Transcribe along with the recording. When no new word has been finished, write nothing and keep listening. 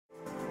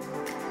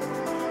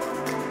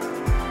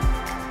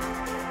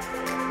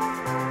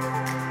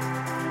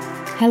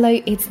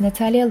Hello, it's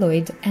Natalia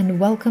Lloyd and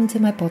welcome to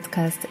my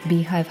podcast,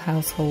 Beehive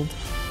Household.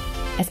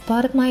 As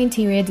part of my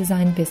interior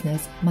design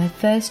business, my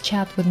first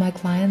chat with my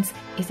clients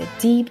is a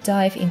deep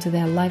dive into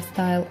their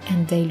lifestyle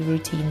and daily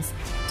routines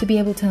to be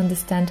able to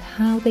understand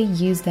how they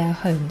use their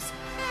homes.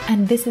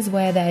 And this is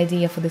where the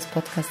idea for this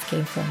podcast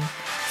came from.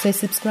 So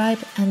subscribe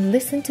and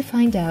listen to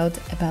find out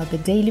about the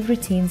daily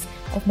routines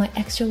of my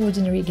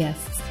extraordinary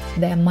guests,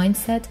 their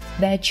mindset,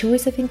 their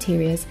choice of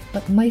interiors,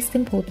 but most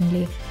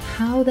importantly,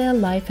 how their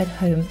life at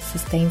home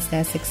sustains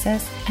their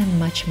success and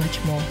much,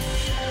 much more.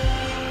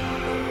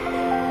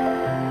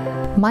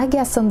 My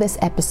guest on this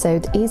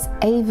episode is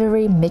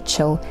Avery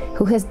Mitchell,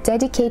 who has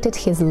dedicated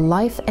his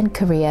life and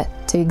career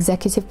to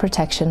executive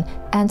protection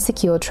and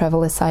secure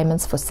travel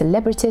assignments for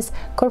celebrities,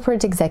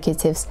 corporate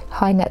executives,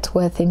 high net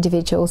worth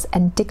individuals,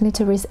 and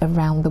dignitaries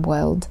around the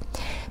world.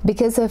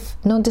 Because of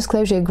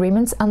non-disclosure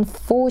agreements,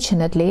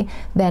 unfortunately,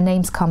 their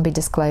names can't be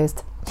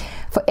disclosed.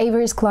 For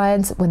Avery's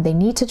clients, when they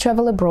need to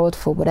travel abroad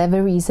for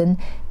whatever reason,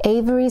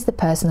 Avery is the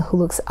person who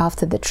looks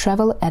after the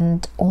travel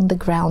and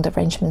on-the-ground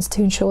arrangements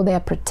to ensure they are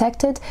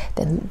protected,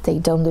 that they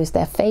don't lose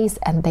their face,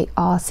 and they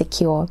are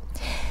secure.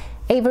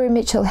 Avery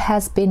Mitchell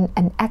has been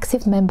an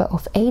active member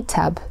of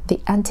ATAB, the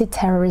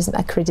Anti-Terrorism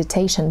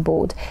Accreditation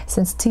Board,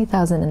 since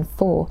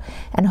 2004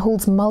 and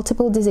holds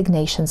multiple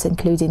designations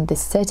including the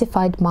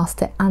Certified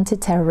Master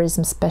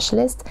Anti-Terrorism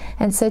Specialist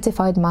and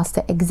Certified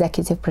Master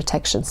Executive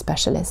Protection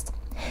Specialist.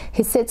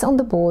 He sits on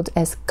the board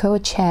as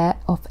co-chair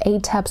of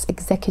ATAB's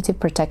Executive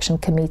Protection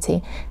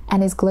Committee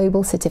and his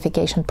Global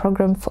Certification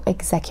Program for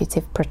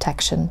Executive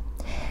Protection.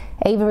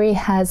 Avery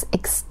has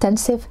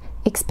extensive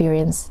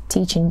experience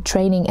teaching,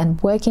 training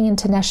and working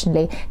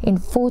internationally in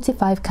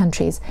 45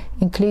 countries,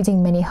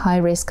 including many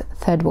high-risk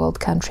third-world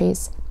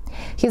countries.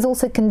 He has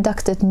also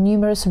conducted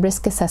numerous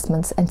risk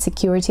assessments and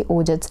security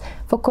audits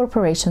for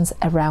corporations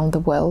around the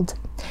world.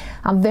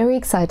 I'm very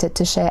excited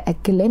to share a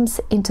glimpse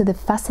into the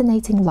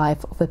fascinating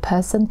life of a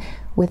person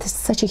with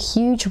such a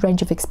huge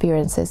range of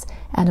experiences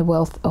and a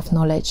wealth of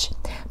knowledge.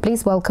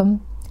 Please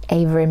welcome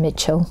Avery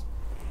Mitchell.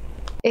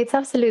 It's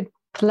an absolute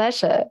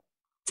pleasure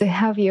to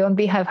have you on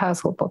Beehive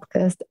Household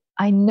Podcast.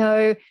 I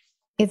know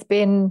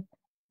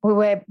we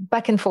were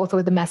back and forth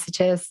with the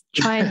messages,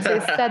 trying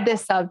to set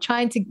this up,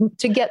 trying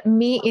to get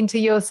me into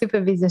your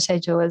supervision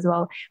schedule as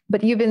well.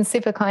 But you've been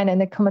super kind and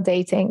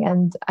accommodating,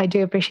 and I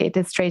do appreciate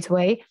it straight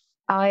away.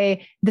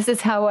 This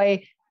is how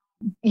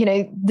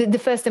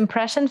the first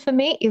impression for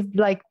me is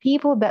like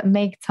people that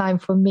make time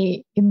for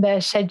me in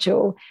their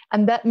schedule.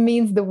 And that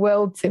means the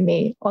world to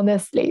me,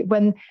 honestly,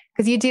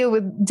 because you deal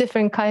with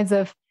different kinds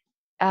of,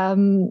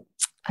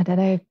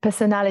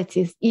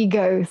 personalities,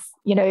 egos,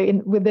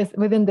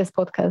 within this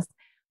podcast.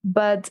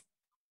 But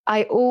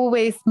I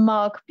always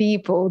mark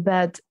people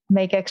that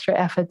make extra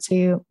effort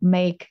to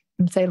make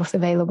themselves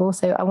available.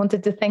 So I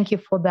wanted to thank you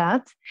for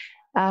that.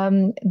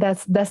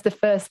 That's the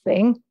first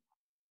thing.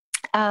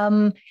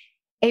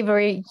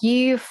 Avery,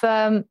 you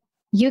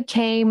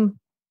came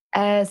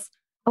as,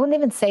 I wouldn't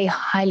even say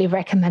highly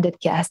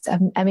recommended guest.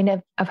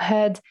 I've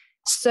heard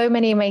so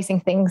many amazing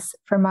things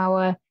from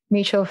our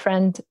mutual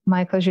friend,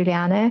 Michael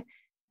Giuliano,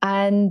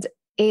 and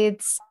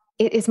it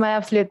is my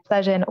absolute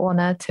pleasure and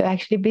honor to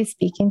actually be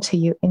speaking to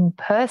you in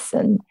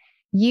person.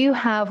 You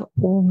have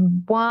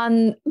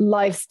one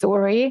life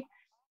story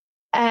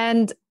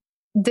and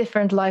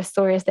different life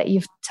stories that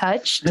you've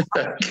touched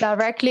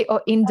directly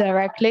or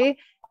indirectly,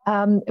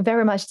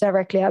 very much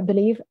directly, I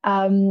believe.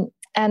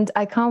 And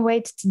I can't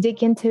wait to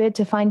dig into it,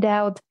 to find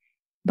out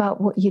about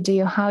what you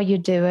do, how you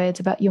do it,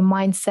 about your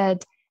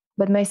mindset,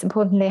 but most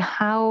importantly,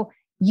 how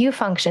you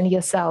function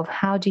yourself.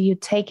 How do you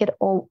take it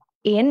all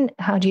in?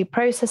 How do you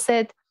process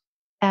it?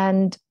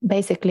 And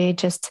basically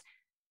just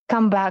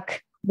come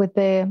back with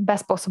the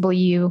best possible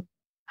you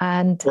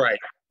and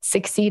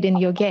succeed in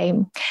your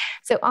game.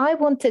 So I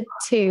wanted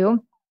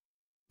to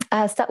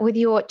start with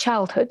your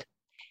childhood.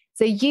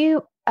 So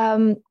you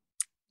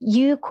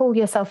call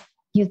yourself,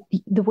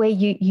 the way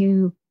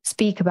you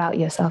speak about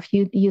yourself,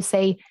 you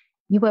say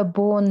you were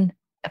born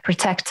a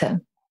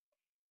protector.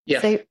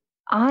 Yes. So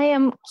I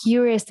am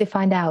curious to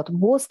find out,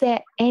 was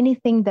there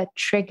anything that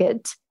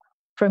triggered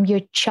from your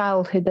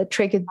childhood that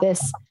triggered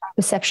this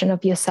perception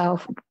of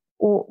yourself,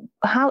 or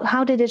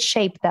how did it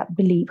shape that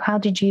belief? How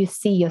did you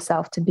see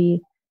yourself to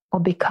be or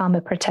become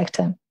a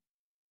protector?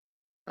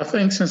 I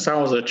think since I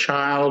was a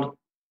child,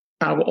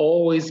 I've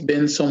always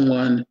been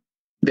someone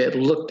that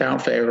looked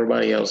out for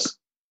everybody else.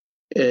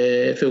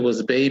 If it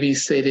was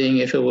babysitting,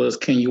 if it was,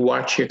 can you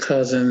watch your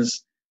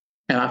cousins?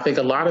 And I think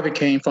a lot of it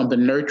came from the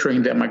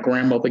nurturing that my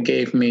grandmother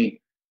gave me.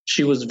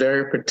 She was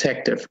very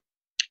protective.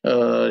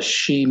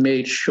 She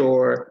made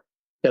sure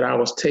that I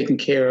was taken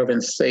care of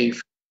and safe.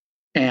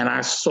 And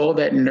I saw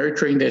that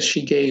nurturing that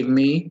she gave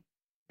me,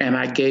 and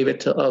I gave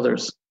it to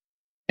others.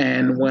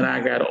 And when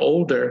I got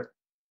older,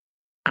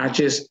 I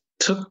just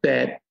took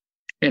that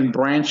and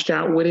branched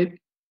out with it.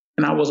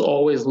 And I was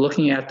always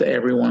looking after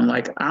everyone.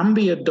 Like, I'm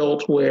the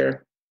adult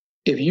where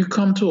if you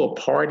come to a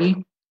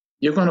party,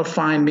 you're going to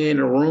find me in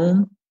the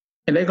room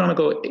and they're going to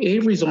go,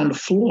 Avery's on the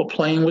floor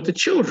playing with the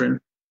children.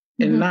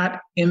 and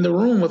not in the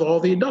room with all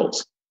the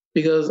adults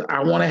because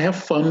I want to have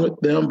fun with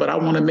them, but I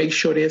want to make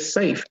sure they're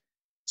safe.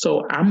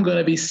 So I'm going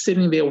to be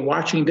sitting there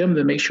watching them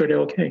to make sure they're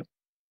okay.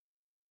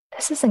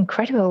 This is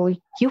incredible.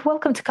 You're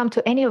welcome to come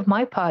to any of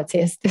my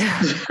parties.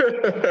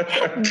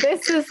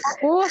 This is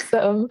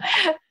awesome.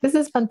 This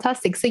is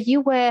fantastic. So you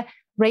were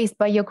raised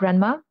by your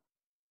grandma?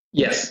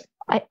 Yes.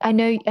 I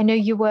know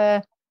you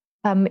were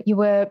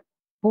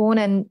born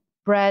and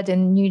bred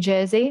in New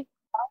Jersey.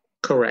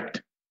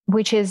 Correct.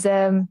 Which is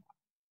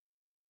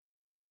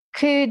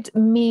could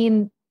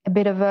mean a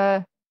bit of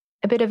an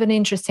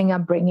interesting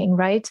upbringing,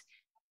 right?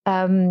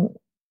 In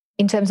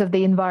terms of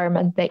the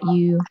environment that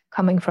you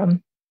coming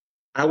from.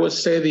 I would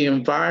say the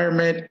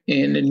environment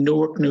in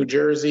Newark, New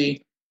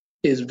Jersey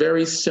is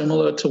very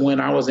similar to when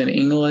I was in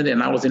England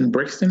and I was in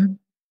Brixton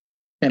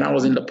and I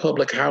was in the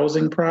public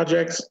housing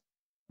projects.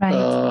 Right.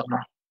 I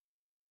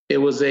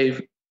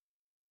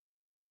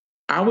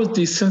was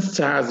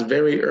desensitized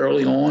very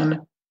early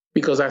on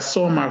because I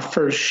saw my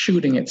first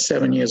shooting at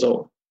 7 years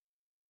old.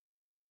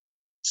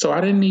 So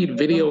I didn't need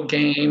video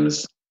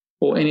games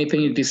or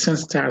anything to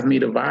desensitize me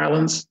to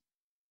violence.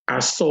 I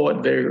saw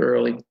it very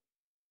early.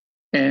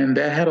 And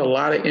that had a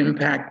lot of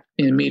impact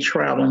in me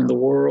traveling the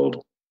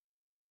world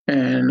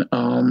and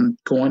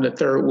going to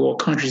third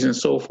world countries and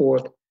so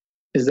forth,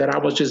 is that I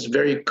was just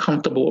very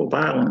comfortable with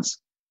violence.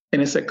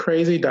 And it's a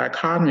crazy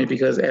dichotomy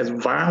because as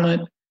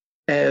violent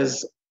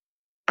as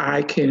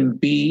I can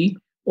be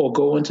or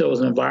go into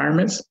those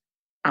environments,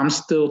 I'm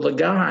still the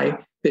guy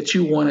that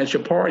you want at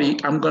your party.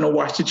 I'm going to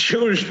watch the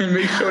children and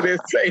make sure they're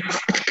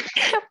safe.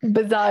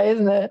 Bizarre,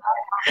 isn't it?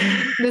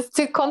 There's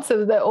two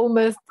concepts that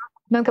almost...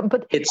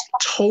 But it's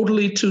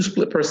totally two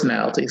split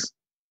personalities.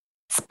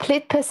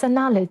 Split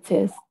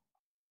personalities?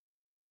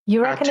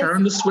 You reckon I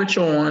turn the switch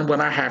on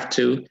when I have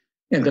to,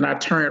 and then I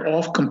turn it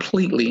off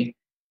completely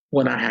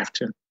when I have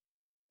to.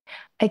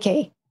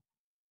 Okay.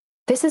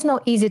 This is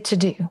not easy to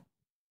do.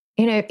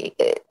 You know,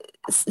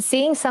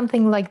 seeing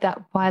something like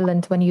that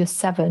violent when you're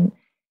 7,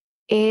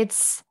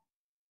 it's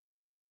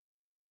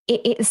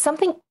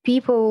something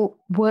people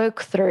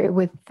work through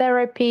with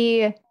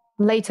therapy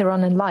later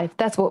on in life.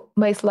 That's what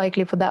most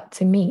likely for that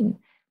to mean.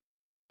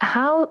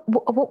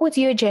 What was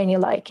your journey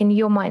like in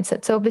your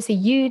mindset? So obviously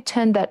you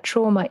turned that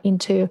trauma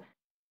into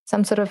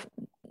some sort of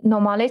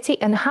normality.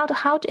 And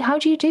how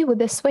do you do with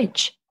this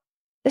switch?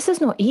 This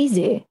is not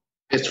easy.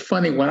 It's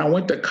funny. When I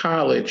went to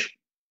college,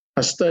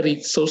 I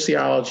studied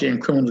sociology and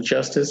criminal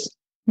justice,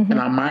 and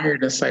I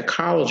minored in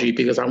psychology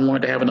because I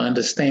wanted to have an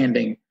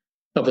understanding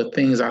of the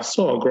things I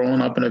saw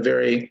growing up in a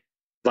very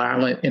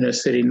violent inner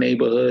city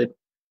neighborhood.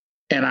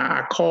 And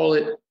I call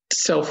it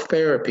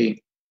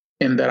self-therapy,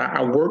 in that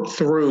I worked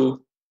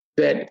through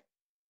that.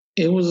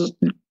 It was,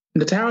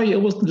 Natalia,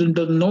 it was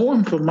the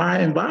norm for my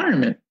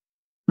environment.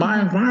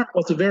 My environment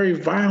was a very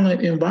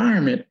violent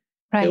environment.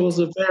 Right. It was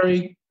a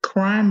very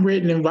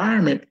crime-ridden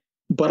environment,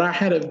 but I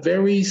had a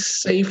very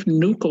safe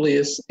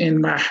nucleus in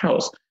my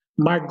house.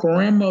 My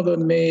grandmother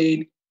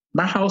made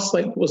my house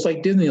was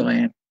like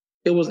Disneyland.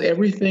 It was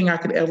everything I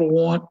could ever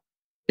want.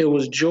 It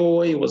was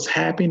joy. It was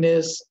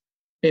happiness.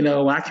 You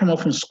know, when I came home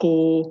from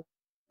school,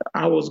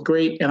 I was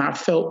great and I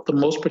felt the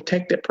most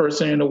protected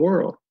person in the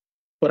world.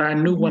 But I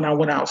knew when I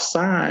went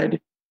outside,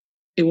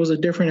 it was a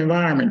different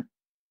environment.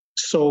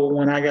 So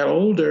when I got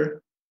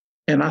older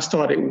and I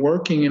started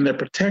working in the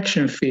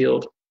protection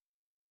field,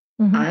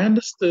 I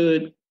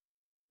understood.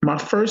 My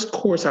first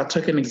course I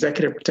took in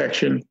executive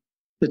protection,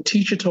 the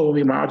teacher told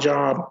me my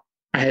job,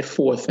 I had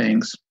 4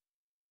 things: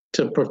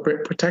 to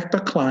protect the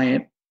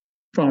client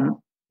from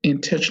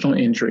intentional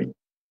injury,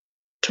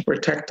 to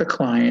protect the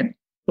client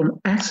from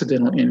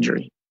accidental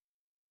injury,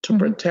 to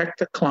protect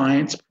the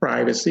client's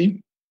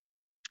privacy,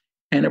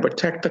 and to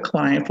protect the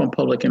client from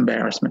public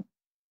embarrassment.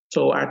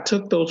 So I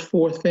took those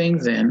 4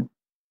 things in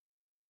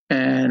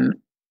and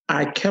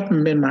I kept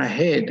them in my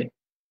head.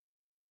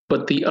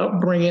 But the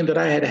upbringing that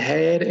I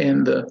had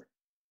and the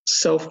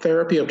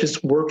self-therapy of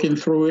just working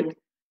through it,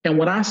 and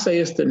when I say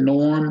it's the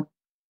norm,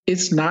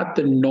 it's not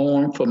the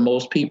norm for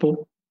most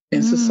people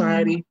in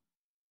society,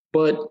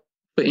 but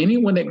for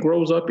anyone that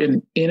grows up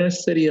in inner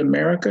city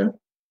America,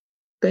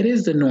 that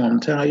is the norm,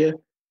 Talia.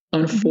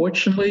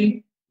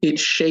 Unfortunately, it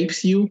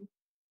shapes you.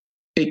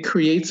 It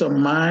creates a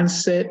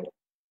mindset.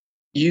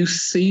 You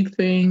see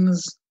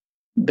things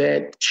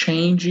that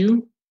change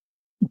you,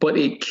 but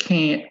it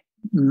can't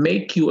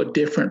make you a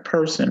different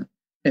person.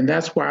 And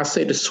that's why I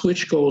say the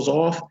switch goes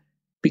off,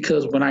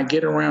 because when I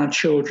get around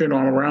children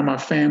or around my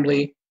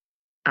family,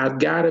 I've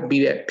got to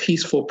be that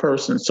peaceful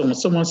person. So when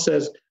someone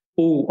says,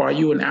 "Oh, are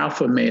you an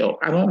alpha male?"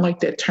 I don't like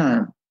that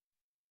term.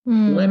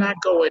 When I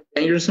go in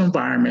dangerous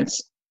environments,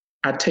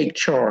 I take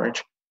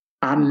charge.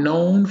 I'm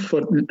known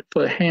for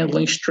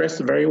handling stress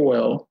very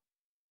well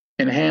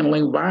and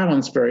handling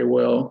violence very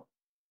well,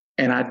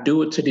 and I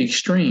do it to the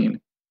extreme.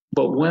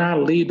 But when I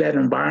leave that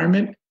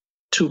environment,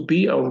 to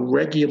be a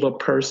regular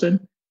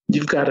person,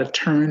 you've got to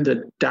turn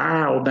the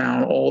dial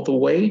down all the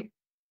way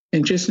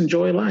and just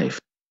enjoy life.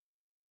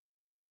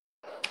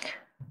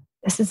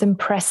 This is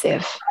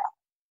impressive.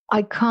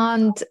 I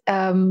can't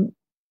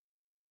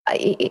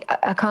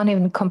I can't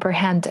even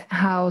comprehend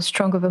how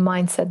strong of a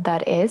mindset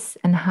that is,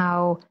 and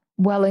how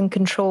well in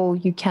control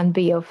you can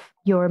be of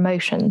your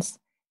emotions.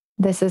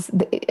 This is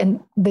and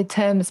the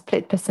term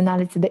split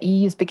personality that you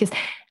use, because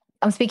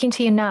I'm speaking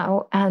to you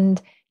now,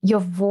 and your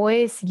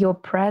voice, your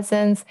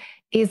presence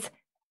is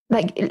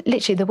like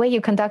literally the way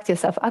you conduct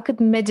yourself. I could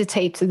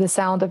meditate to the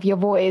sound of your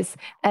voice,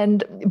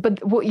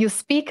 but what you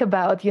speak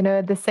about,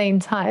 at the same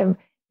time,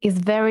 is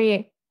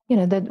very,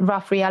 the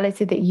rough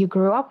reality that you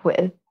grew up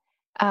with.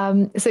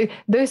 So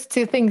those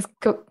two things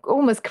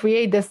almost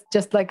create this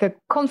just like a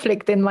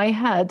conflict in my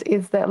head.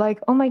 Is that like,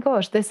 oh my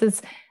gosh, this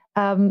is,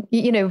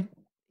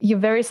 you're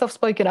very soft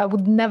spoken. I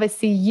would never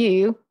see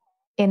you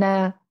in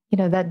a,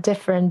 that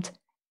different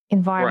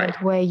environment,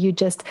 right, where you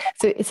just,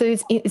 so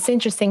it's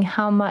interesting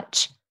how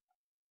much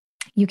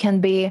you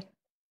can be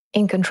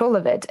in control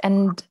of it.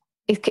 And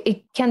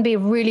it can be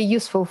really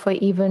useful for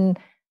even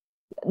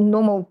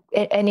normal,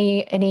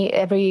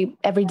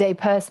 everyday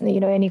person,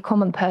 any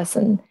common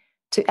person,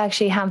 to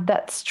actually have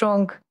that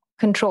strong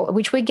control,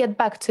 which we get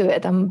back to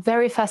it. I'm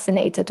very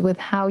fascinated with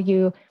how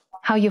you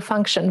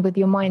function with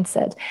your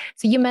mindset.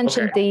 So you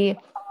mentioned the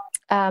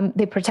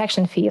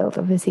protection field.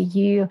 Obviously,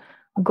 you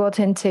got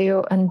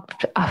into, and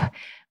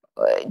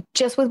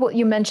just with what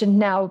you mentioned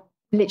now,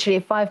 literally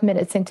 5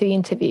 minutes into the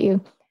interview,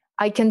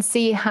 I can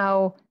see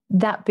how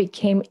that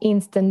became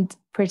instant,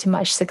 pretty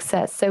much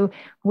success. So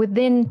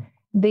within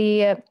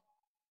the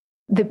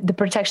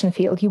protection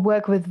field, you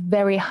work with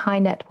very high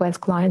net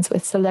worth clients,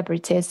 with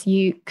celebrities.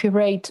 You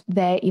curate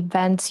their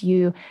events.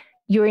 You're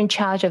in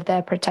charge of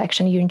their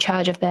protection. You're in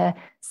charge of their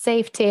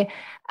safety.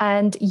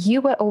 And you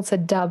were also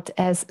dubbed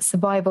as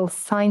survival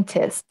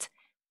scientist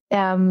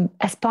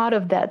as part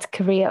of that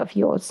career of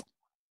yours.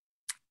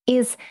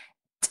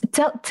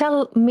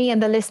 Tell me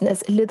and the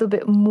listeners a little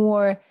bit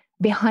more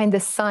behind the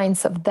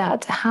science of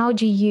that. How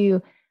did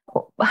you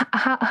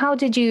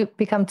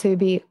become to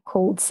be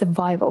called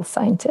survival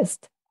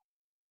scientist?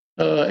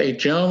 A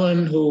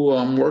gentleman who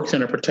works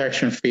in a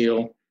protection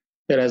field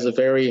that has a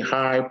very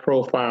high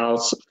profile,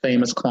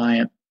 famous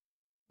client,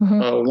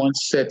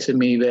 once said to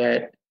me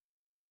that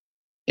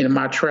in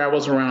my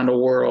travels around the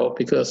world,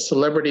 because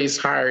celebrities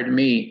hired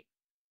me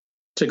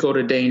to go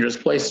to dangerous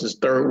places,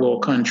 third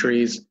world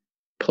countries,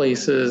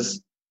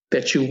 places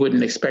that you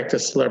wouldn't expect a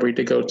celebrity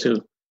to go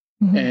to.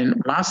 Mm-hmm.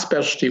 And my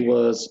specialty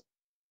was,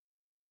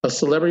 a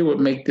celebrity would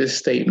make this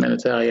statement,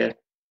 Natalia: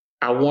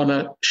 I want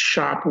to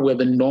shop where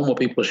the normal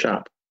people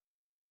shop.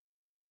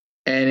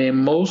 And in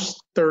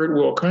most third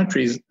world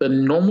countries, the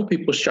normal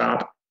people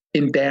shop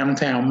in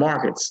downtown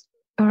markets,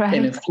 right,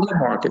 and in flea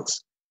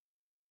markets.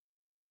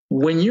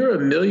 When you're a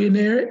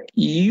millionaire,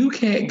 you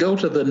can't go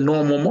to the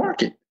normal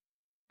market,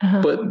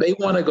 but they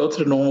want to go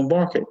to the normal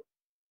market.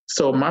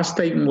 So my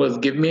statement was,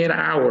 give me an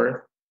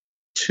hour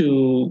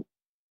to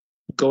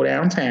go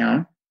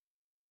downtown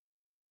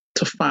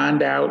to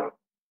find out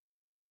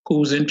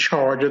who's in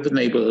charge of the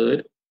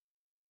neighborhood,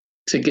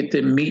 to get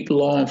to meet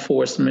law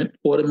enforcement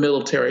or the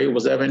military,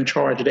 was ever in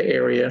charge of the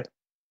area,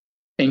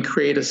 and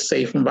create a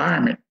safe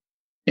environment,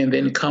 and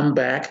then come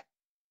back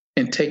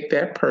and take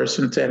that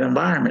person to that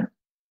environment.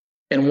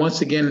 And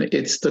once again,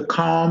 it's the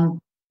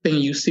calm thing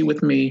you see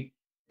with me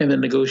and the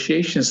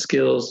negotiation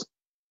skills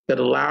that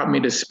allowed me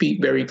to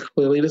speak very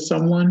clearly to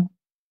someone.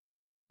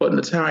 But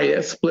Natalia,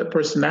 that split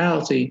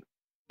personality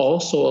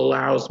also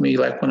allows me,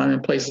 like when I'm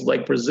in places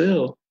like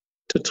Brazil,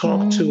 to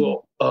talk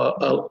to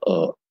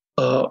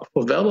a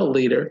favela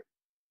leader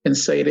and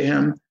say to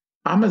him,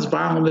 I'm as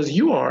violent as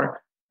you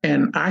are,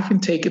 and I can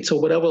take it to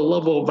whatever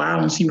level of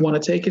violence you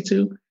want to take it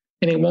to,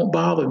 and it won't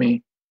bother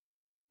me.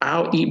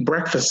 I'll eat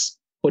breakfast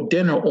or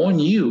dinner on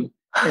you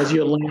as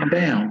you're laying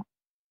down.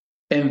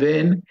 And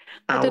then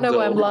I don't know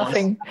why I'm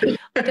laughing. I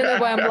don't know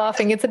why I'm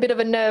laughing. It's a bit of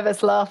a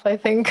nervous laugh, I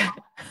think.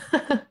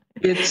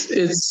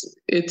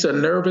 It's a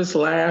nervous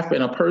laugh,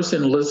 and a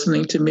person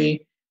listening to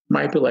me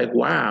might be like,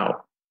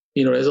 wow,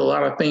 there's a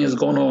lot of things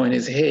going on in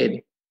his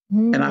head.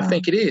 And I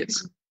think it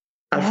is.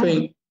 I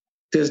think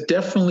there's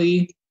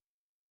definitely,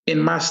 in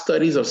my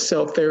studies of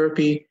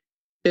self-therapy,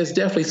 there's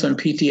definitely some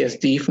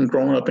PTSD from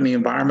growing up in the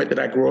environment that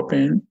I grew up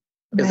in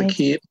as a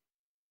kid.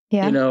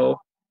 Yeah.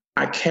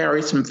 I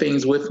carry some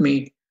things with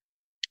me.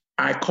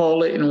 I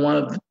call it, in one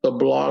of the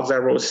blogs I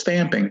wrote,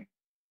 stamping.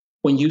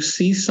 When you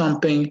see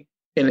something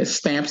and it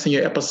stamps in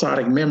your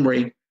episodic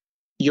memory,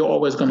 you're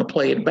always going to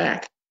play it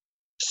back.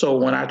 So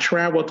when I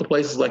travel to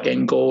places like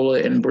Angola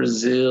and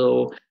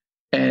Brazil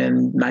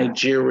and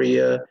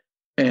Nigeria,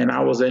 and I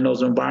was in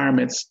those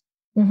environments,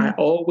 I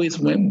always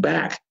went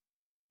back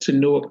to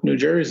Newark, New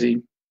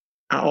Jersey.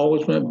 I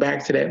always went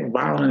back to that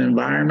violent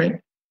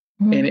environment,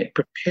 and it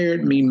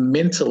prepared me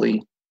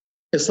mentally.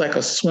 It's like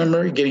a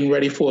swimmer getting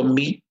ready for a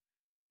meet.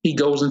 He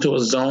goes into a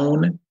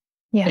zone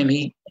and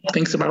he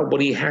thinks about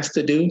what he has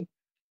to do.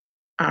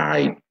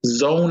 I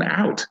zone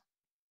out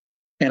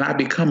and I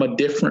become a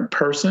different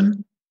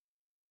person,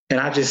 and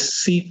I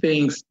just see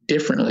things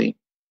differently.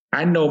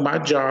 I know my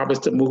job is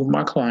to move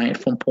my client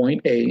from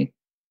point A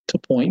to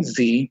point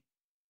Z,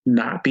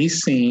 not be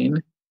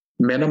seen,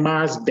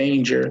 minimize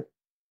danger.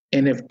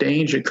 And if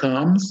danger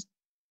comes,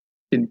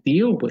 to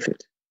deal with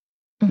it.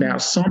 Mm-hmm. Now,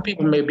 some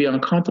people may be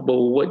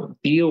uncomfortable with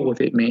what deal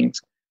with it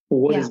means.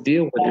 What does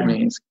deal with it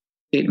means?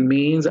 It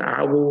means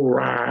I will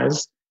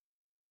rise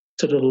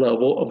to the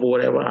level of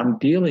whatever I'm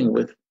dealing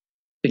with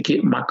to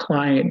get my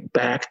client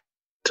back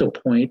to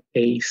point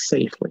A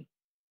safely.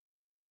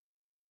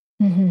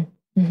 Mm-hmm.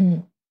 Mm-hmm.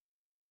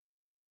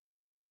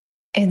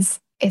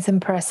 It's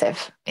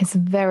impressive. It's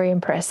very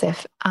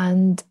impressive.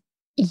 And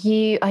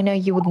I know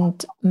you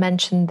wouldn't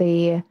mention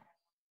the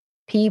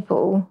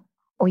people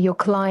or your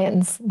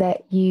clients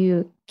that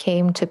you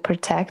came to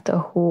protect or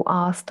who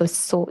asked or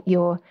sought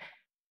your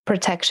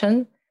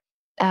protection,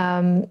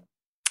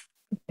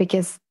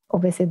 because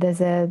obviously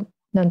there's a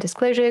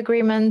non-disclosure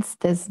agreement.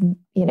 There's,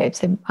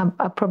 so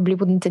I probably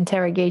wouldn't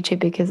interrogate you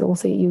because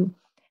also you're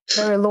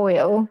very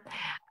loyal.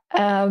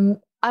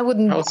 I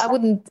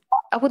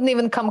wouldn't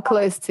even come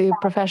close to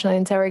professional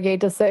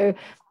interrogator. So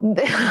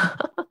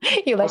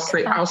you're like,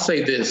 I'll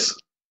say this.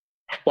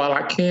 While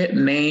I can't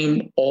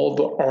name all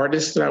the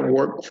artists that I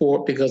work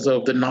for because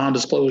of the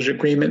non-disclosure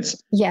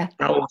agreements,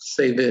 I will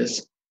say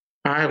this.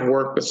 I've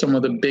worked with some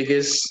of the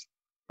biggest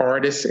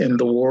artists in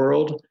the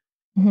world.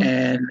 Mm-hmm.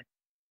 And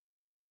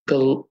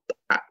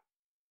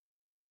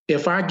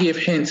if I give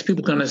hints,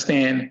 people can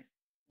understand.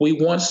 We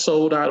once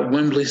sold out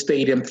Wembley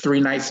Stadium 3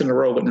 nights in a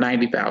row with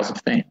 90,000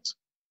 fans.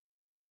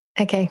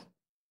 Okay.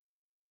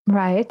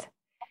 Right.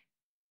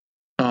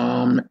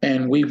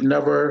 And we've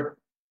never,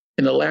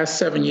 in the last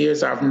 7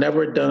 years, I've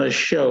never done a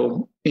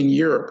show in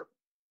Europe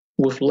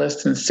with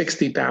less than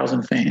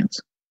 60,000 fans.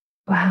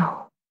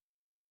 Wow.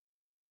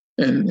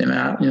 And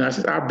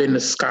I've been to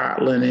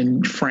Scotland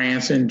and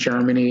France and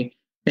Germany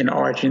and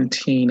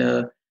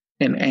Argentina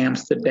and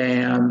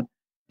Amsterdam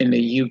and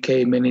the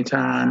UK many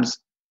times.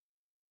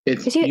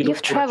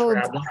 You've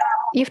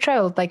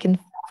traveled like in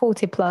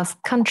 40 plus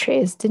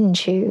countries,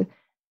 didn't you?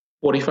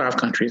 45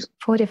 countries.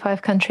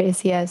 45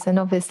 countries, yes. And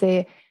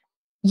obviously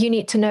you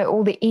need to know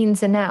all the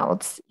ins and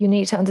outs. You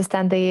need to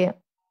understand the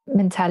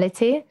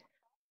mentality,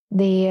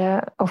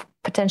 of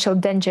potential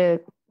danger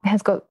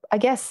has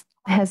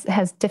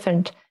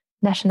different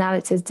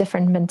nationalities,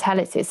 different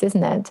mentalities,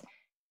 isn't it?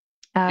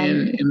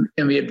 In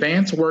the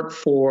advanced work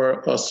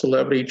for a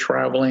celebrity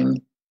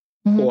traveling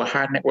or a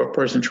high net worth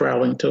person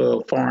traveling to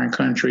a foreign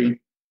country,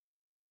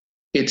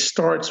 it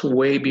starts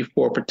way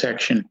before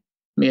protection,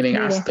 meaning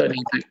I study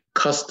the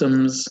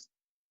customs,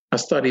 I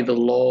study the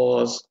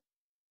laws,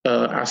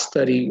 I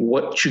study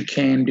what you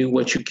can do,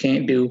 what you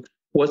can't do,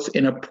 what's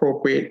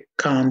inappropriate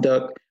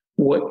conduct,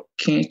 what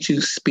can't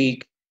you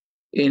speak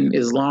in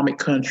Islamic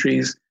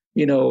countries,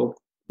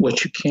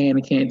 what you can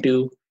and can't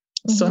do.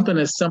 Mm-hmm. Something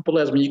as simple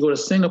as when you go to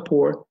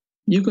Singapore,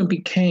 you can be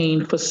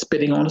caned for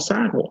spitting on a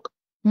sidewalk.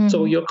 Mm-hmm.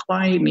 So your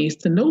client needs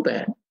to know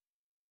that.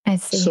 I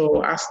see.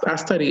 So I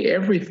study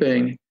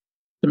everything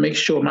to make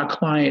sure my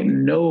client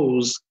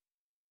knows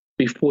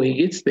before he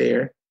gets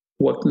there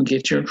what can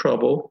get you in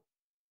trouble,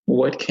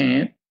 what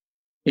can't.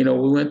 We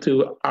went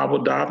to Abu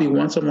Dhabi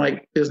once. I'm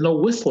like, there's no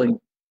whistling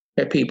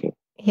at people.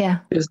 Yeah.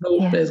 There's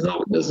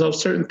no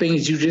certain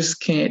things you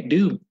just can't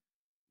do.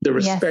 The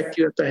respect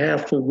you have to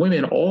have for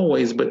women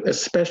always, but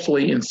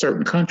especially in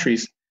certain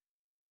countries.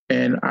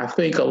 And I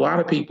think a lot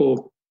of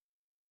people,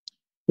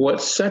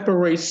 what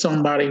separates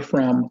somebody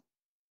from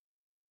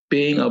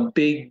being a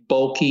big,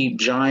 bulky,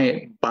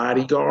 giant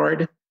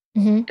bodyguard,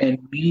 and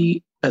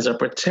me as a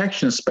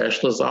protection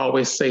specialist, I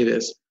always say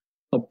this,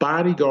 a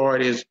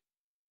bodyguard is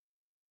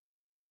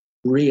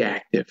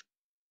reactive.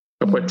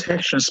 A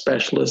protection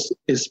specialist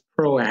is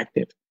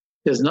proactive.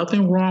 There's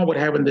nothing wrong with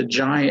having the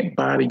giant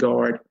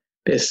bodyguard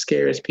that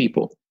scares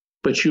people,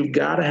 but you've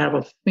got to have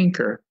a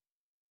thinker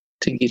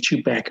to get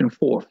you back and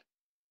forth.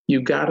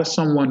 You've got to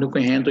someone who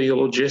can handle your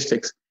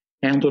logistics,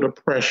 handle the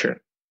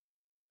pressure,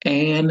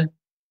 and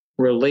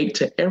relate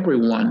to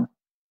everyone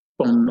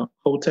from the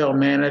hotel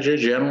manager,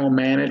 general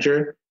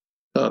manager,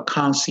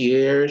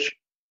 concierge,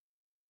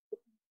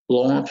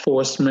 law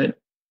enforcement,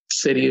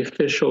 city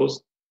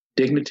officials,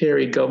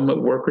 dignitary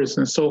government workers,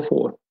 and so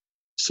forth.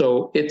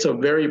 So it's a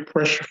very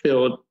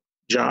pressure-filled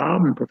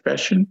job and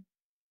profession,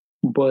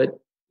 but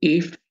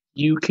if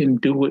you can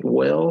do it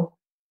well,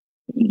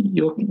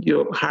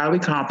 you're highly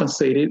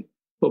compensated,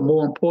 but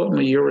more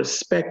importantly, you're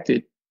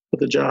respected for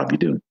the job you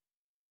do.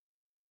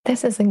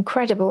 This is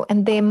incredible.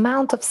 And the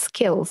amount of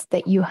skills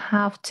that you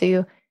have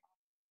to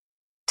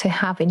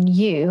have in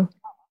you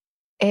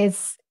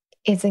is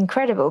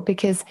incredible,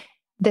 because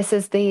this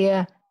is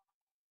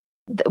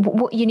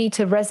what you need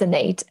to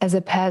resonate as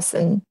a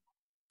person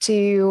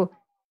to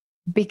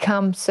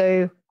become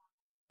so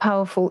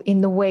powerful in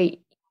the way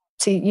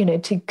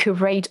to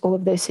curate all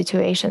of those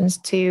situations,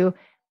 to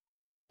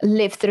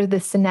live through the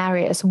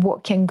scenarios,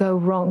 what can go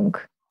wrong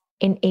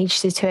in each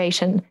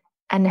situation,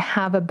 and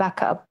have a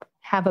backup,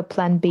 have a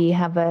plan B,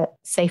 have a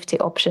safety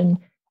option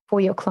for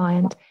your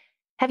client.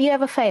 Have you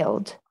ever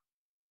failed?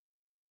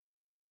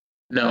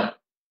 No.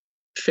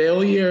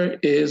 Failure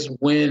is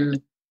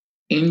when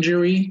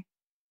injury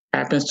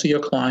happens to your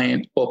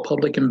client, or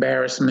public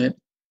embarrassment,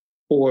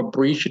 or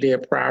breach of their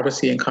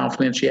privacy and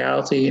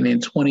confidentiality, and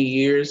in 20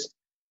 years,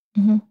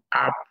 Mm-hmm.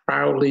 I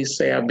proudly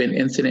say I've been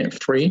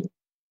incident free.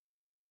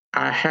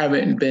 I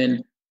haven't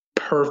been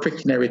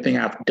perfect in everything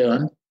I've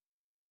done.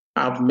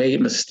 I've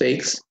made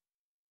mistakes,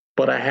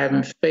 but I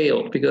haven't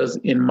failed because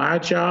in my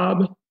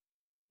job,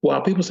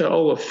 while people say,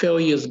 oh, well,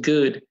 failure is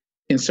good,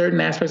 in certain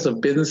aspects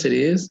of business it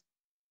is.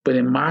 But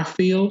in my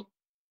field,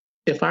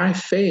 if I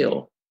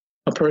fail,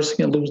 a person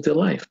can lose their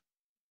life.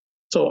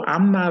 So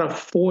I'm not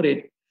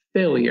afforded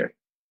failure.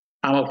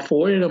 I'm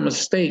afforded a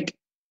mistake.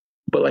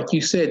 But like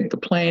you said, the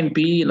plan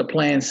B and the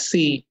plan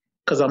C,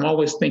 because I'm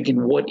always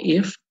thinking, what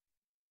if?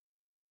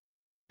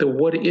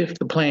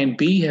 The plan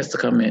B has to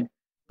come in,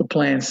 the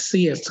plan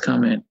C has to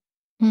come in.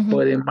 Mm-hmm.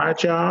 But in my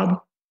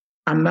job,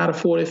 I'm not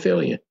afforded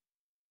failure.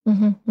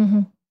 Mm-hmm.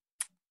 Mm-hmm.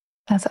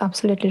 That's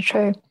absolutely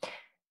true.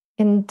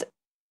 And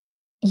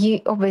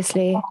you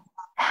obviously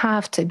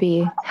have to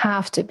be an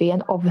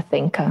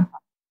overthinker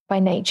by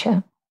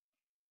nature.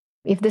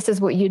 If this is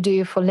what you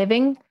do for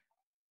living,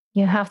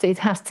 it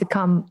has to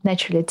come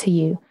naturally to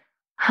you.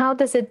 How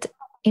does it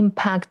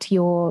impact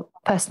your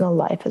personal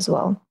life as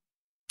well?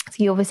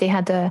 So you obviously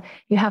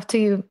you have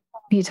two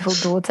beautiful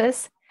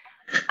daughters.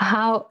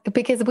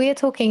 Because we are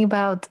talking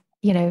about,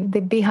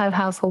 the Beehive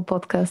Household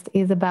podcast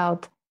is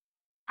about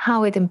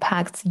how it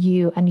impacts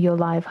you and your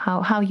life,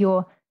 how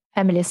your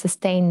family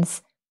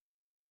sustains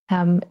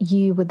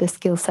you with the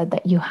skill set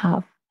that you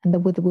have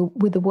and with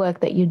the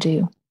work that you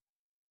do.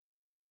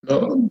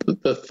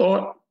 The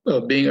thought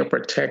of being a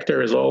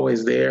protector is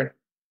always there.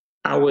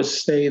 I would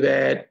say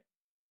that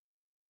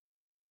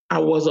I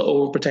was an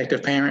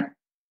overprotective parent.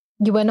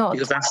 You were not.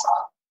 Because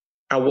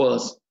I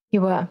was.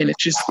 You were. And it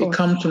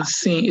comes from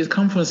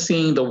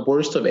seeing the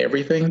worst of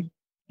everything.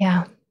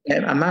 Yeah.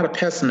 And I'm not a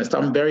pessimist.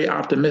 I'm very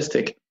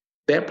optimistic.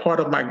 That part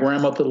of my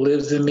grandmother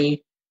lives in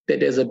me, that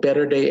there's a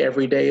better day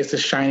every day. It's a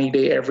shiny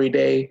day every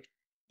day.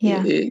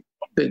 Yeah.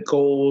 The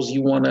goals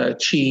you want to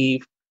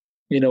achieve,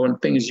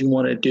 and things you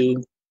want to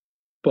do.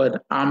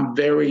 But I'm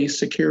very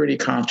security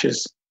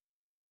conscious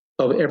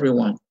of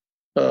everyone.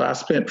 I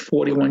spent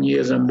 41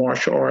 years in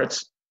martial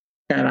arts,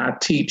 and I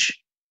teach,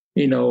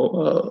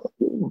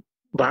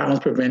 violence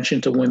prevention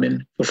to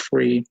women for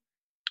free,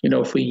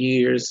 for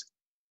years,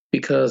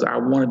 because I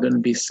wanted them to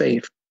be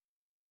safe.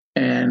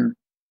 And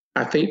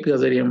I think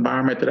because of the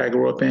environment that I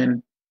grew up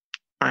in,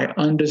 I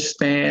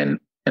understand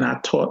and I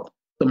taught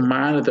the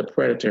mind of the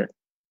predator.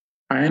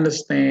 I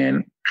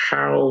understand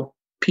how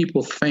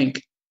people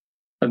think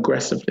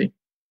aggressively.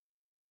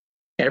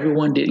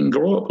 Everyone didn't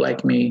grow up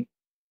like me.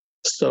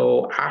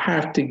 So I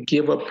have to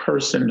give a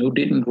person who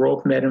didn't grow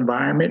up in that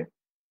environment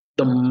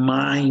the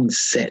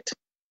mindset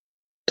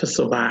to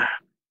survive.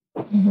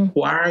 Mm-hmm.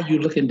 Why are you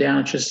looking down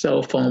at your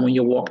cell phone when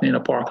you're walking in a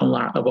parking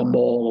lot of a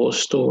mall or a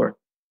store?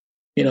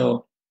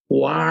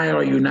 Why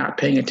are you not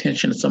paying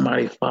attention to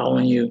somebody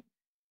following you?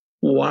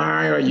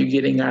 Why are you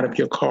getting out of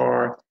your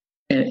car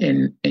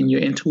and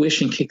your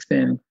intuition kicks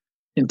in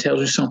and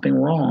tells you something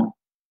wrong?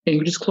 And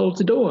you just close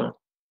the door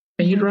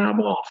and you drive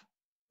off.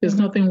 There's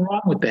nothing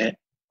wrong with that.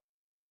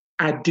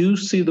 I do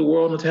see the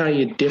world,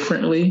 Natalia,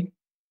 differently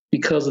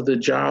because of the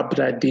job that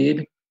I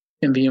did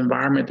and the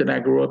environment that I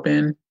grew up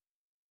in.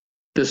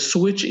 The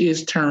switch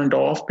is turned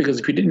off because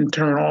if you didn't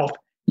turn off,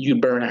 you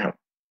burn out.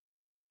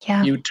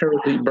 Yeah. You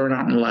terribly burn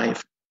out in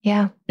life.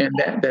 Yeah. And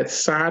that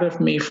side of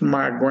me from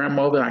my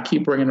grandmother, and I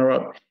keep bringing her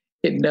up,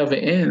 it never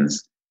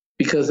ends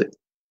because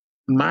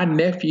my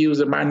nephews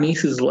and my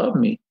nieces love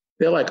me.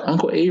 They're like,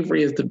 Uncle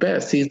Avery is the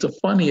best. He's the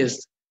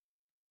funniest,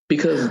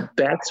 because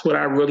that's what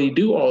I really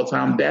do all the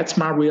time. That's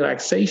my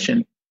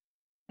relaxation,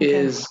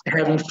 is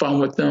having fun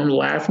with them,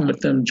 laughing with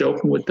them,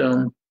 joking with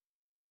them.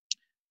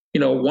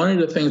 One of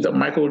the things that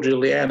Michael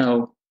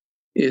Giuliano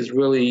is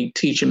really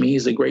teaching me,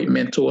 he's a great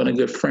mentor and a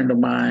good friend of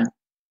mine,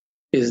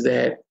 is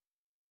that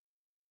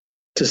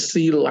to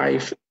see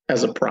life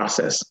as a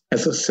process,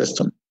 as a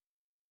system,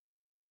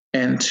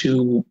 and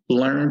to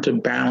learn to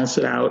balance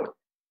it out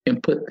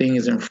and put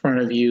things in front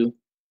of you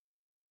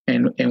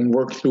and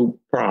work through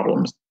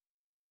problems.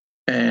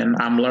 And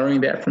I'm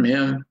learning that from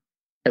him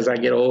as I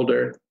get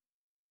older,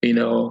 and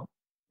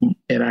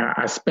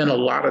I spend a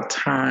lot of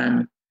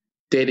time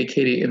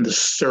dedicated in the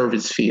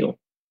service field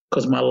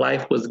because my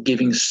life was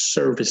giving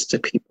service to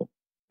people,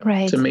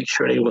 right, to make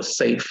sure they were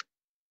safe.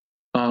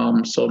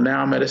 So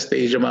now I'm at a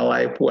stage of my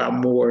life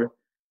where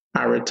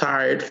I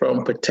retired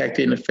from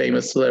protecting the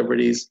famous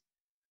celebrities,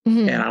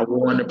 and I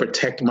want to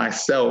protect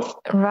myself,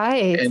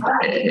 right,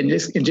 and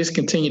just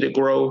continue to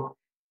grow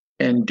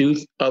and do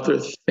other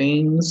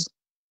things.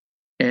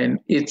 And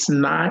it's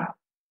not,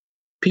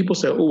 people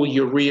say, oh,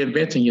 you're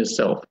reinventing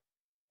yourself.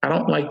 I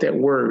don't like that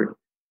word,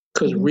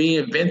 because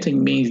reinventing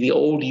means the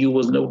old you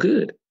was no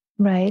good.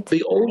 Right.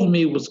 The old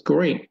me was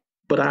great,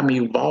 but I'm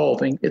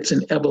evolving. It's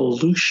an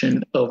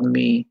evolution of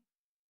me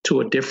to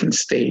a different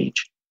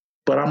stage.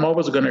 But I'm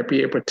always going to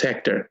be a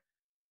protector.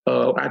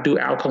 I do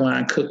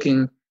alkaline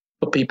cooking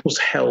for people's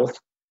health.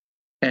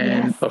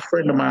 And a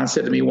friend of mine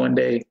said to me one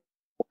day,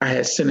 I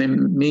had sent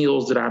him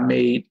meals that I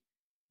made.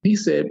 He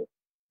said,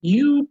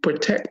 you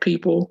protect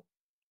people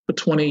for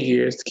 20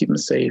 years to keep them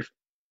safe.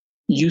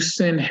 You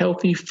send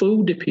healthy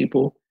food to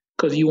people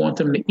because you want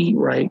them to eat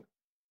right.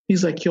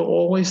 He's like, you're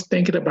always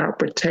thinking about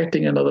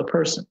protecting another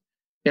person.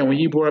 And when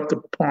you brought up the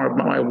part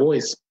about my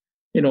voice,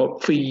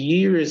 for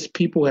years,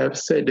 people have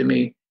said to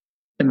me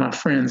and my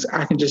friends,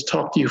 I can just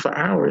talk to you for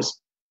hours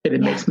and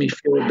it makes me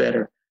feel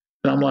better.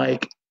 And I'm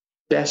like,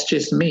 that's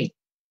just me.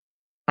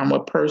 I'm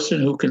a person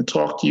who can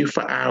talk to you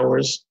for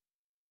hours.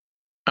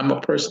 I'm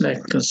a person that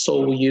can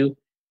console you,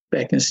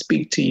 that can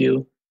speak to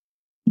you.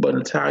 But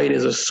Natalia,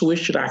 there's a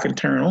switch that I can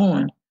turn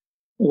on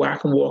where I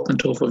can walk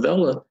into a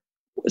favela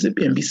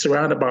and be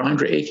surrounded by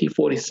 100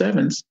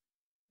 AK-47s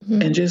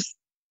and just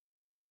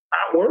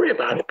not worry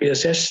about it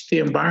because that's the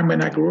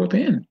environment I grew up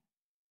in.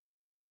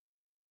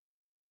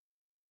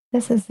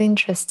 This is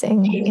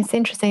interesting. It's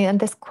interesting. And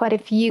there's quite a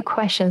few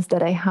questions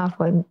that I have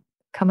when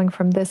coming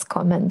from this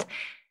comment.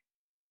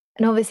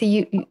 And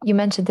obviously you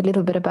mentioned a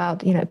little bit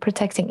about,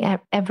 protecting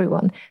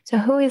everyone. So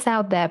who is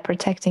out there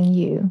protecting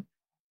you?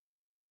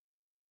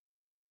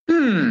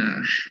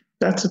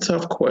 That's a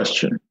tough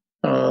question.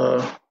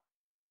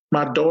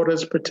 My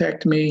daughters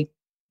protect me.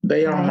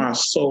 They are my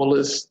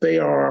solace. They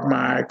are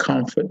my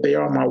comfort. They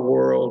are my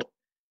world.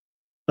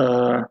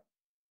 I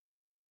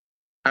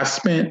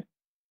spent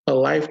a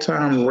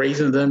lifetime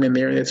raising them and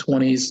they're in their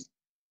 20s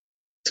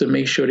to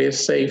make sure they're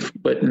safe.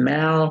 But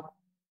now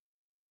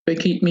they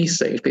keep me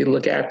safe. They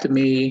look after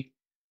me.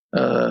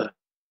 Like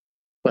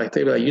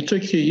they be like,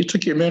 you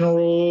took your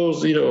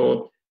minerals, did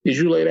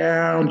you lay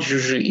down? Did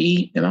you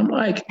eat? And I'm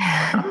like,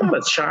 I'm not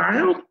a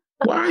child.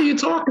 Why are you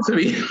talking to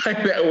me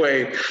like that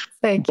way?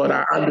 But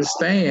I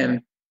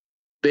understand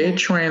they're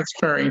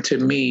transferring to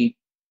me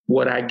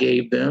what I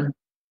gave them,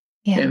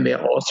 and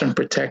they're awesome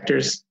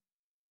protectors.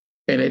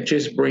 And it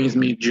just brings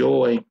me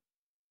joy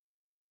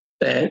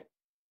that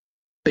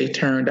they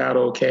turned out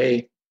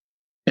okay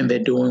and they're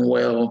doing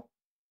well.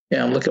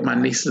 And I look at my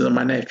nieces and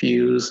my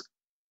nephews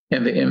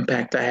and the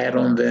impact I had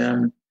on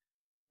them.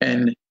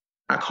 And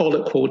I call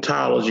it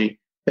quotology.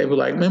 They were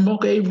like, remember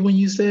Uncle Avery when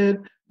you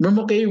said?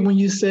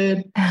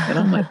 And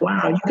I'm like,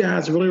 wow, you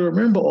guys really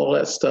remember all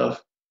that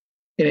stuff.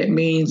 And it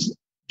means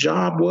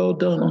job well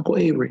done, Uncle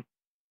Avery.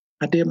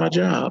 I did my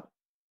job.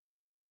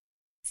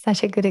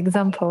 Such a good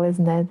example,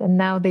 isn't it? And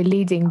now they're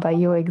leading by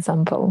your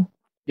example.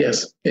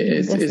 Yes,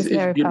 it's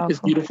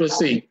beautiful to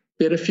see.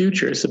 They're the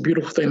future. It's a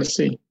beautiful thing to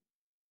see.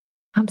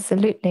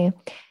 Absolutely.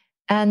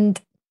 And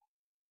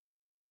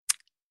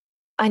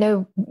I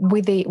know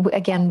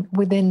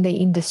within the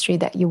industry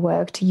that you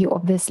worked, you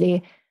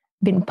obviously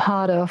been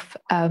part of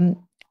a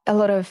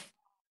lot of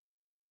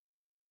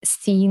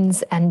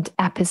scenes and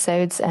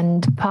episodes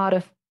and part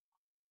of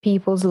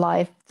people's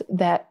life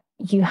that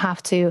you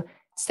have to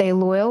stay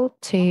loyal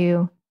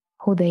to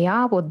who they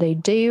are, what they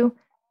do,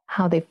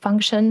 how they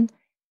function.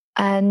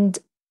 And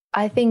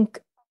I think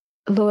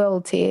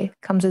loyalty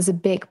comes as a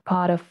big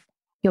part of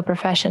your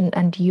profession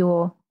and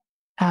your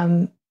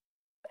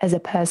as a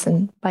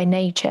person by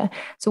nature.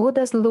 So what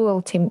does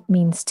loyalty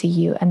means to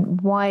you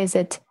and why is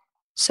it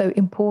so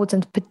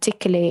important,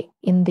 particularly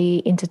in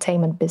the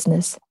entertainment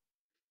business?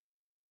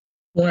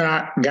 When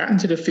I got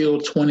into the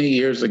field 20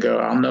 years ago,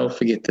 I'll never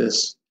forget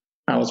this.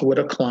 I was with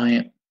a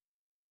client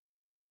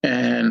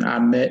and I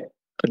met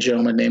a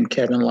gentleman named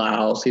Kevin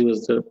Liles. He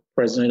was the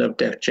president of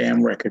Def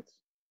Jam Records.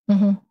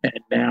 And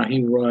now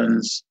he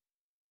runs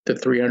the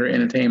 300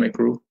 Entertainment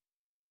Group.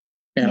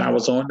 And I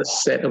was on the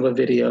set of a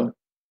video.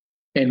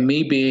 And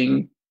me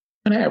being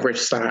an average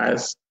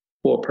size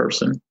for a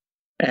person,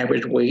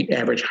 average weight,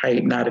 average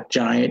height, not a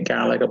giant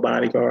guy like a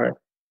bodyguard,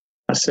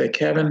 I said,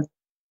 Kevin,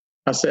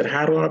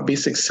 how do I be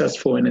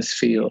successful in this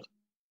field?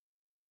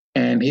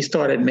 And he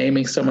started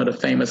naming some of the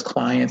famous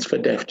clients for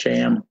Def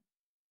Jam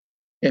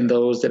and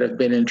those that have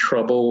been in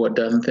trouble or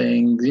done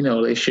things,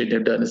 they shouldn't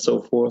have done and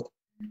so forth.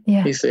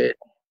 He said,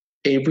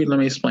 Avery, let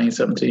me explain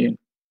something to you.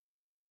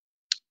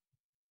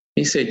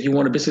 He said, you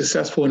want to be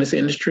successful in this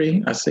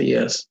industry? I said,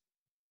 yes.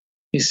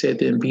 He said,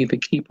 then be the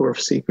keeper of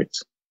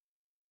secrets.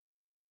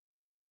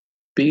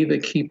 Be the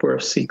keeper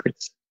of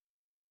secrets.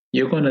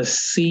 You're going to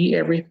see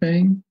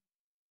everything.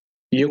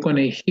 You're going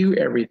to hear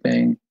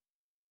everything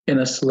in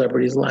a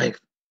celebrity's life.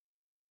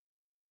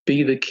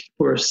 Be the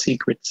keeper of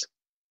secrets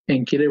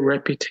and get a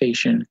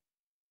reputation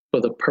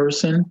for the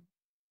person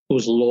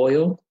who's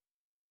loyal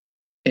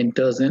and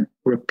doesn't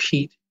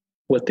repeat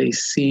what they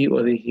see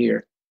or they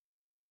hear.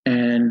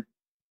 And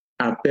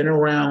I've been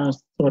around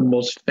some of the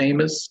most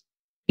famous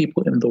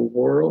people in the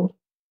world,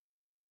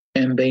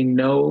 and they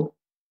know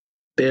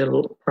their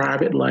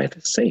private life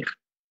is safe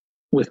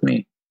with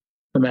me.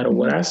 No matter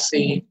what I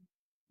see,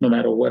 no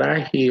matter what I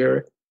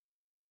hear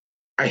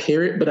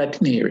it, but I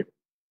didn't hear it.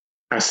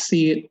 I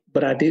see it,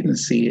 but I didn't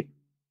see it.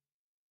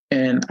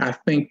 And I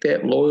think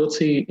that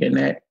loyalty and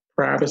that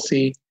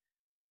privacy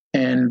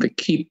and the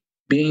keep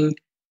being,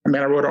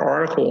 I wrote an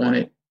article on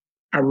it.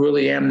 I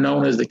really am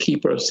known as the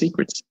keeper of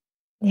secrets.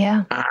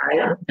 Yeah.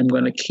 I am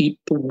going to keep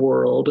the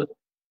world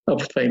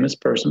of a famous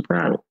person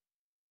private.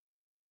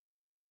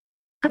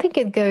 I think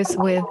it goes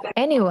with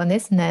anyone,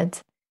 isn't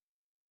it?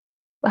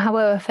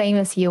 However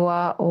famous you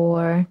are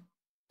or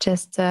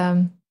just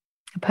a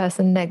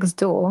person next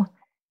door,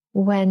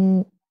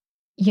 when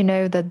you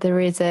know that there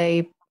is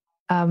a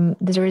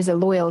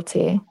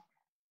loyalty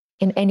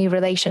in any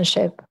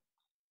relationship,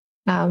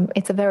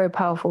 it's a very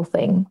powerful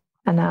thing.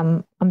 And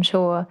I'm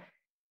sure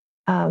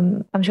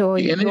the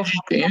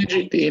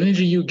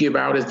energy you give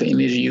out is the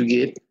energy you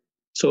get.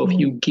 So if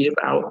you give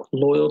out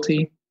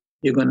loyalty,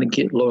 you're going to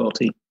get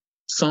loyalty.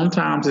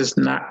 Sometimes it's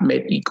not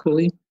met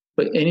equally,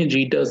 but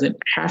energy doesn't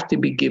have to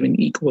be given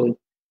equally.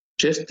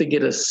 Just to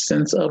get a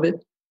sense of it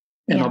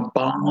and a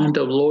bond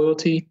of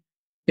loyalty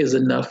is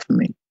enough for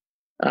me.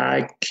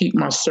 I keep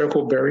my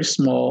circle very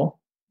small.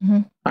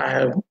 I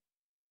have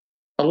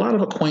a lot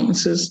of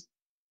acquaintances,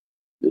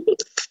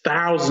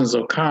 thousands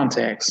of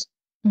contacts,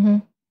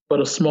 but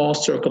a small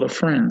circle of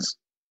friends.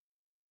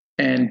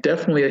 And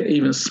definitely an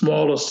even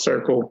smaller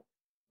circle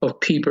of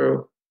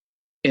people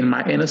in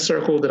my inner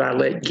circle that I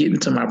let get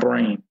into my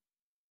brain.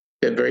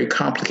 That very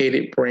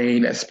complicated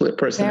brain, that split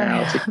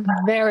personality.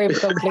 Very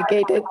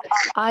complicated.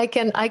 I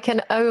can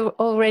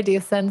already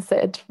sense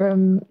it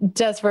from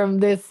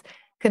this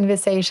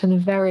conversation.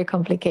 Very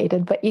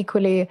complicated, but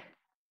equally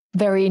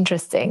very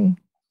interesting.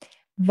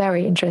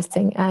 Very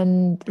interesting.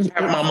 And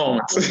I have my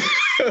moments.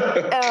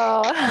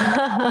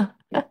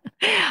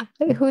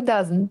 Who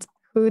doesn't?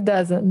 Who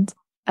doesn't?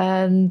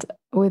 And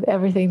with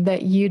everything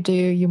that you do,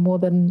 you're more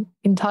than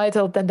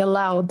entitled and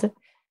allowed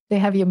to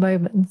have your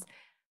moments.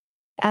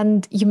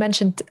 And you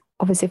mentioned,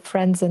 obviously,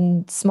 friends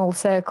and small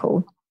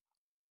circle.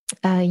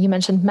 You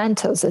mentioned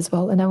mentors as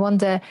well. And I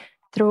wonder,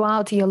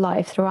 throughout your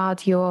life,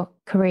 throughout your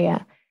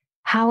career,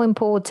 how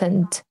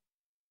important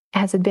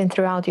has it been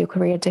throughout your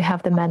career to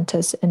have the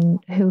mentors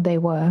and who they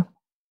were?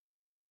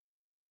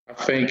 I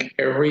think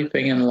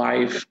everything in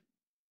life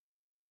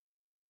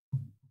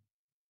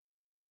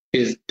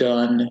is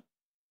done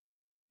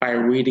by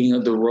reading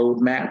the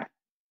roadmap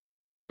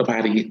of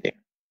how to get there.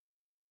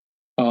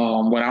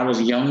 When I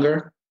was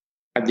younger,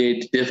 I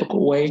did the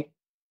difficult way,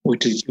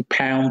 which is you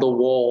pound the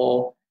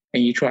wall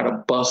and you try to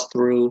bust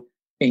through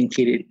and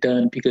get it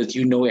done because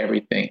you know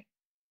everything.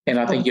 And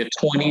I think your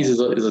 20s is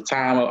a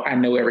time of I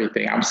know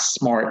everything. I'm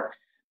smart.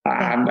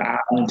 I'm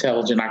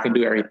intelligent. I can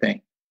do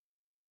everything.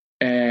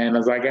 And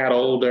as I got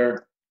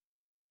older,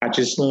 I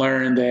just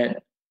learned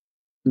that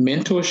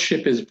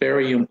mentorship is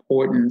very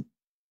important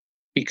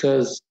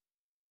because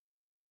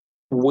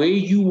where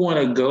you want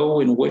to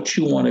go and what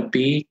you want to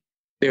be,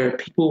 there are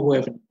people who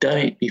have done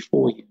it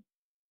before you.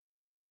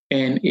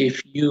 And I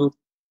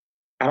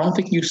don't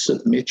think you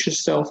submit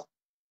yourself.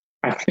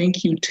 I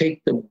think you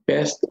take the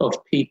best of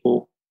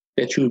people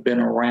that you've been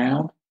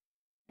around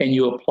and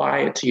you apply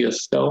it to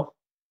yourself.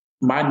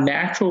 My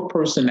natural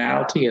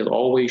personality has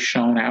always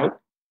shown out,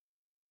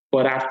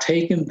 but I've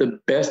taken the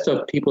best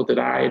of people that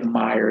I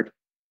admired,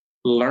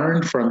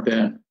 learned from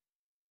them,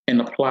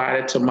 and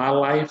applied it to my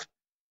life,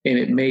 and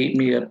it made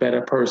me a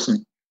better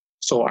person.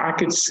 So I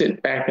could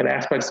sit back at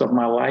aspects of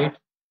my life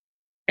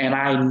and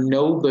I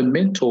know the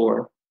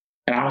mentor,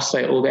 and I'll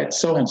say, oh, that's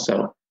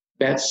so-and-so,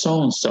 that's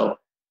so-and-so.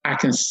 I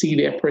can see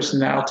their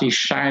personality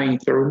shining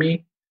through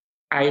me.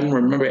 I even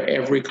remember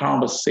every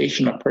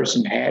conversation a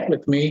person had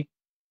with me.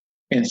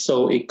 And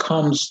so it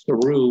comes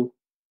through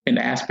in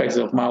aspects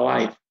of my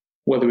life,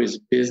 whether it's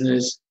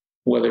business,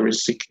 whether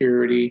it's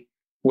security,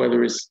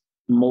 whether it's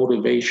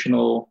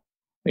motivational,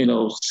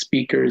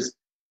 speakers,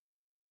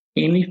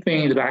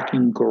 anything that I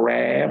can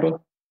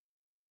grab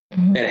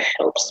that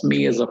helps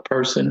me as a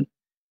person.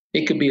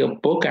 It could be a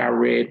book I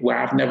read where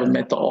I've never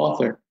met the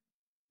author,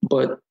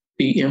 but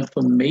the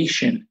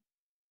information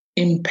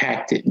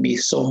impacted me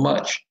so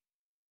much.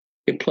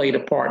 It played a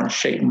part in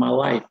shaping my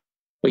life.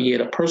 But yeah,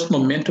 the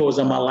personal mentors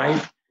in my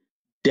life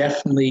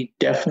definitely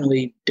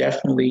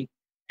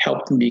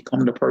helped me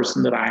become the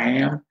person that I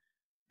am.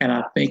 And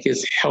I think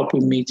it's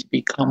helping me to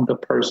become the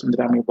person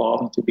that I'm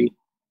evolving to be.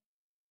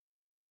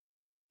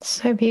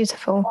 So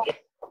beautiful.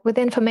 With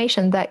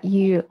information that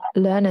you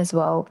learn as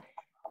well,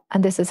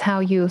 and this is how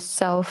you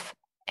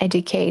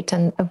self-educate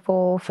and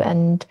evolve,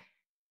 and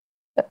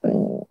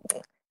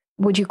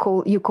you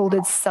called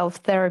it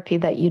self-therapy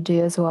that you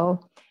do as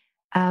well.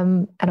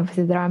 And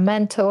obviously there are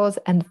mentors,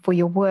 and for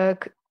your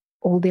work,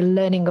 all the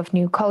learning of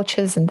new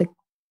cultures and the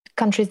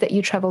countries that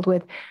you traveled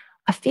with.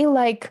 I feel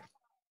like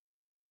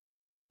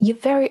you're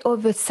very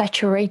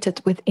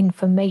oversaturated with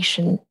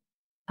information,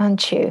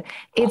 aren't you?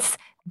 It's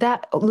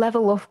that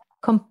level of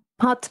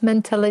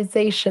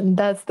compartmentalization,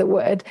 that's the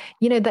word,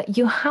 that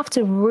you have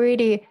to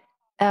really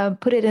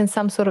put it in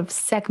some sort of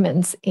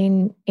segments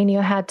in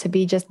your head to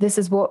be just, this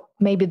is what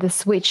maybe the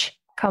switch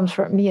comes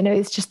from,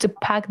 it's just to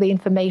pack the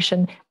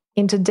information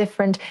into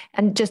different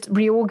and just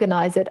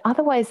reorganize it.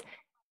 Otherwise,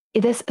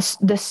 there's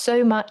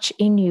so much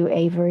in you,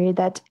 Avery,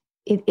 that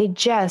it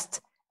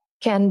just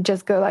can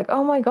just go like,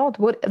 oh my God,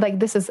 what, like,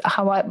 this is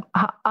how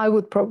I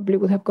would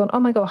have gone, oh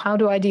my God, how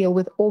do I deal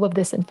with all of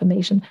this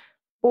information,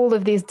 all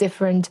of these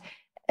different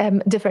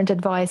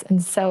advice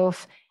and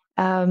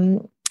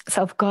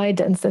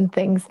self-guidance and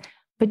things.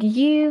 But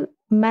you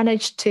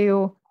managed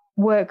to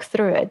work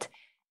through it.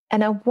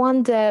 And I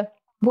wonder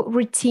what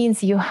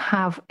routines you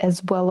have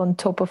as well on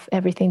top of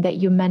everything that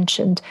you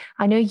mentioned.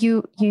 I know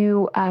you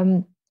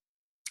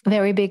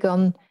very big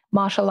on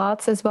martial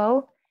arts as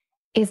well.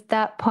 Is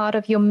that part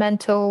of your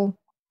mental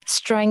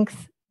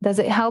strength? Does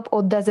it help,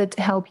 or does it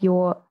help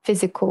your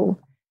physical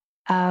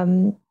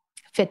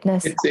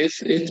fitness?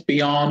 It's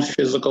beyond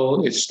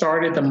physical. It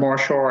started the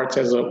martial arts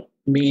as a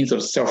means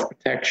of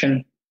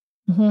self-protection,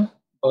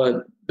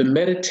 but the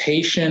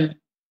meditation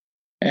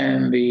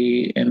and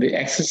the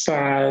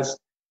exercise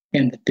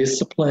and the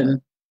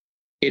discipline,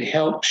 it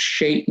helped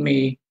shape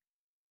me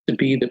to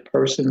be the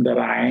person that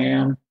I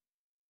am.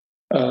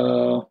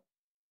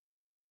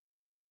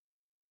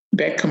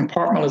 That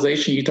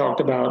compartmentalization you talked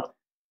about,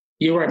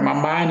 you're right, my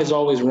mind is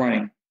always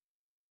running.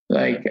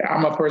 Like,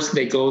 I'm a person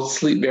that goes to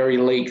sleep very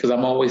late because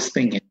I'm always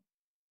thinking.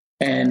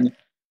 And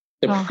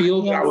the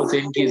field that I was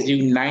in gives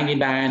you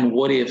 99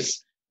 what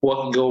ifs,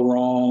 what could go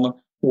wrong,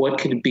 what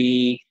could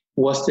be,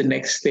 what's the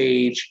next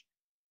stage.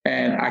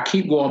 And I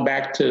keep going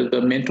back to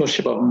the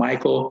mentorship of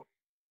Michael.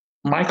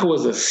 Michael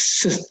is a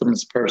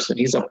systems person.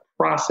 He's a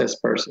process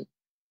person.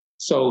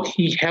 So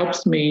he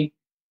helps me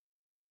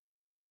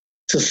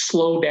to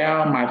slow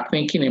down my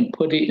thinking and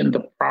put it in the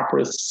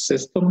proper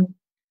system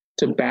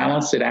to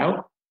balance it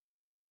out,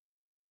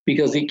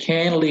 because it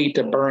can lead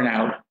to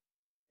burnout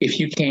if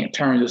you can't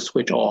turn the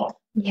switch off.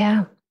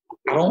 Yeah.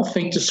 I don't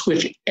think the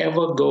switch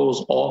ever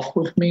goes off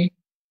with me.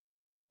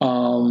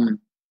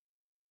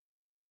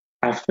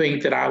 I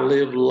think that I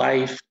live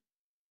life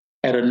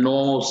at a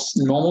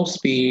normal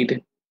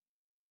speed.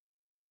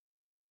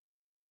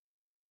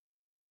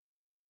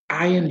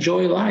 I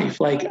enjoy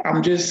life. Like,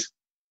 I'm just,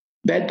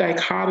 that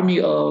dichotomy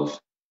of,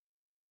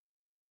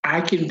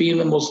 I can be in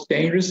the most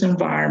dangerous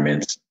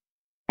environments.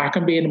 I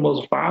can be in the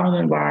most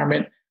violent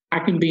environment. I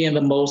can be in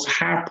the most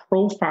high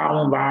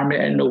profile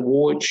environment at an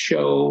award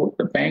show,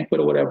 the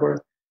banquet or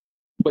whatever.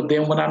 But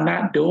then when I'm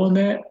not doing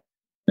that,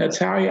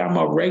 Natalia, I'm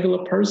a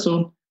regular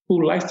person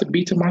who likes to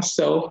be to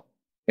myself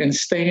and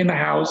stay in the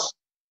house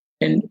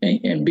and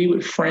be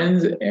with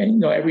friends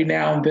and, every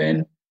now and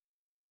then.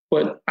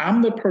 But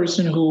I'm the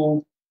person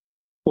who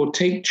will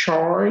take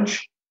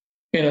charge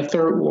in a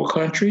third world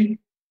country,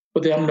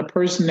 but then I'm the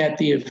person at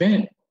the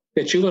event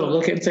that you're going to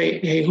look at and say,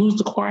 hey, who's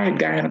the quiet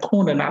guy in the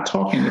corner not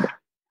talking to them?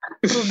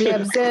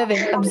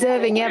 Probably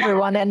observing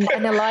everyone and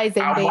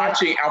analyzing. I'm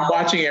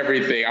watching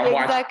everything.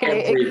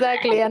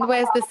 Exactly. And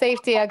where's the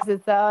safety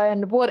exits are,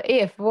 and what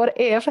if?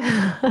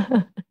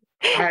 I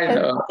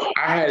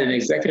had an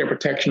executive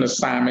protection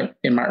assignment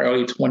in my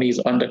early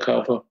 20s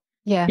undercover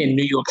in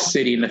New York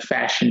City in the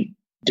fashion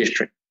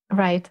district.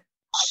 Right.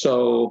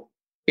 So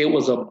it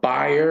was a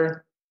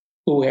buyer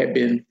who had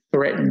been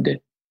threatened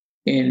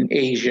in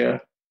Asia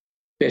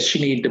that she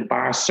needed to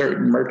buy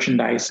certain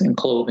merchandise and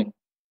clothing.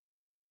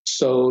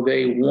 So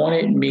they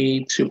wanted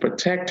me to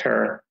protect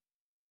her,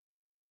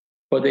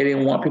 but they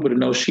didn't want people to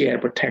know she had a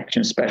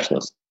protection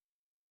specialist.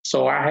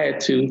 So I had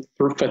to,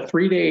 for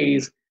 3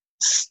 days,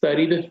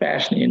 study the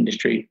fashion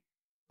industry,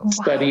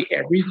 study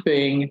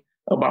everything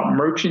about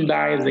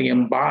merchandising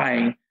and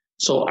buying,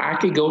 so I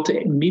could go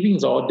to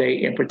meetings all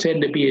day and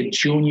pretend to be a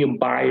junior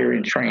buyer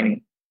in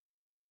training.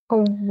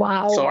 Oh,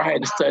 wow. So I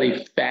had to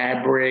study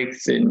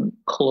fabrics and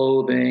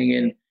clothing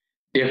and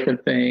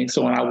different things.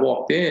 So when I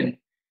walked in,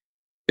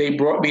 they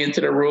brought me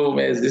into the room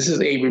as, this is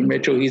Avery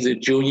Mitchell. He's a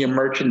junior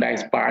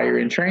merchandise buyer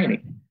in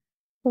training.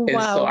 Wow.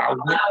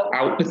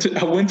 And so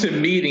I went to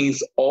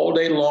meetings all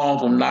day long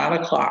from 9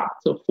 o'clock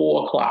to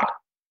 4 o'clock.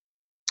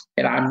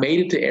 And I made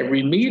it to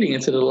every meeting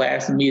until the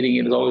last meeting.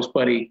 And it's always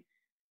funny.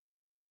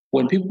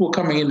 When people were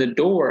coming in the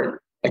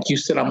door, like you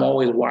said, I'm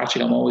always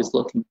watching, I'm always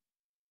looking.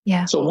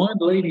 Yeah. So one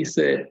lady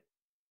said,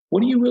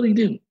 what do you really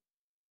do?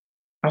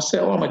 I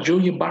said, oh, I'm a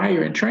junior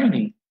buyer in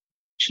training.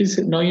 She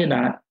said, no, you're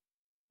not.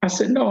 I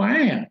said, no, I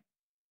am.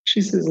 She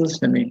says,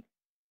 listen to me.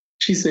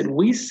 She said,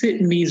 we sit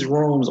in these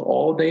rooms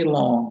all day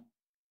long.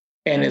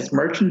 And as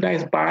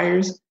merchandise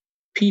buyers,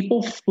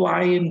 people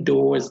fly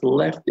indoors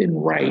left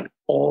and right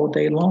all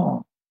day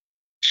long.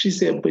 She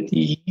said, but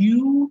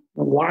you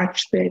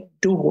watch that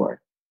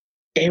door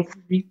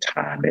every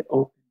time it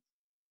opens.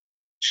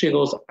 She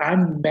goes,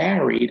 I'm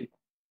married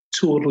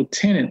to a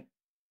lieutenant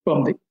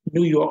from the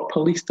New York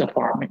Police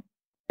Department,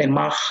 and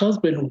my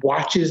husband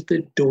watches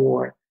the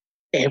door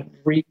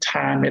every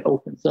time it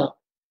opens up.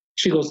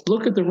 She goes,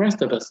 look at the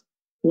rest of us.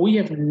 We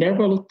have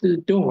never looked at the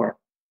door.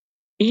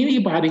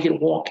 Anybody can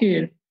walk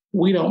in.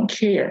 We don't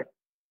care.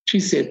 She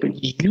said, but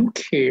you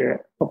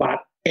care about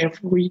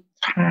every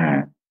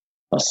time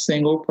a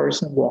single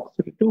person walks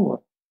through the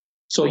door.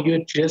 So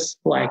you're just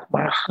like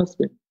my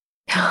husband.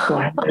 So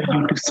I know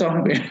you do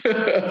something.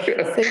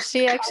 So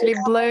she actually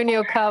blown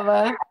your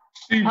cover.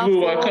 She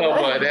blew my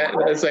cover.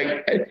 That's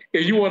like,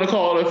 if you want to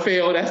call it a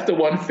fail, that's the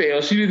one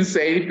fail. She didn't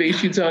say anything.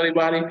 She didn't tell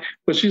anybody.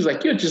 But she's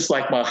like, you're just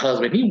like my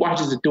husband. He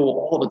watches the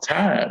door all the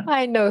time.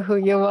 I know who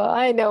you are.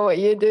 I know what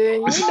you're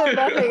doing. You know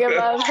nothing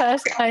about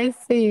that. I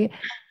see.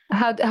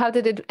 How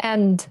did it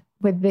end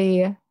with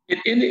the...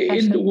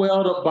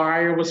 Well, the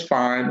buyer was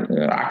fine.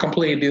 I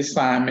completed the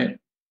assignment.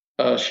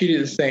 She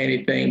didn't say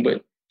anything,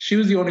 but she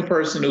was the only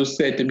person who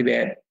said to me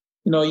that,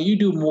 you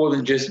do more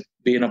than just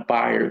being a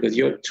buyer because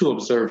you're too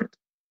observant.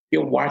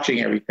 You're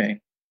watching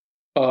everything.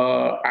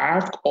 I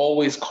I've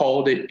always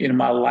called it in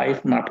my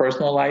life, my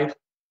personal life,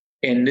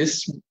 and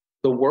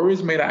the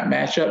words may not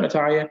match up,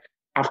 Natalia.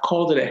 I've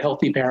called it a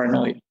healthy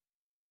paranoia.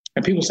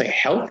 And people say,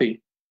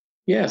 healthy?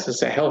 Yes,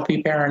 it's a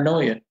healthy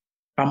paranoia.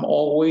 I'm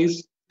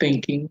always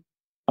thinking,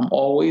 I'm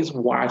always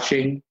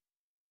watching,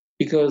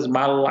 because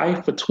my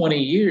life for 20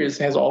 years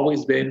has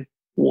always been,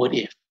 what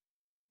if?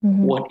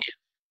 Mm-hmm. What if?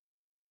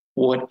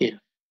 What if?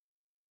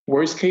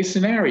 Worst case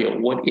scenario,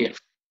 what if?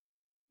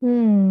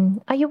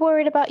 Are you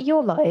worried about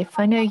your life?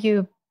 I know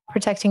you're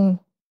protecting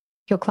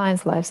your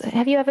clients' lives.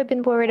 Have you ever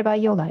been worried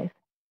about your life?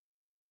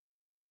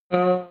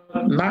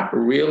 Not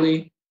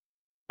really.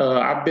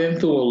 I've been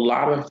through a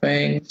lot of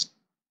things.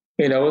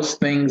 It's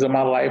things in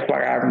my life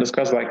like I haven't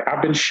discussed. Like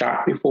I've been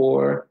shot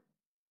before.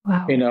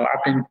 Wow.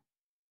 I've been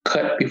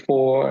cut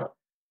before.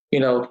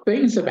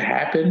 Things have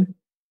happened,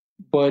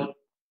 but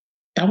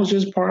that was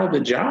just part of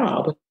the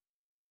job.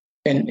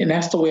 And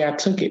that's the way I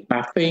took it. And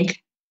I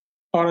think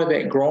part of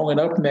that growing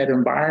up in that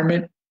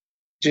environment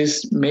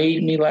just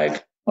made me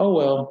like, oh,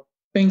 well,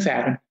 things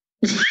happen.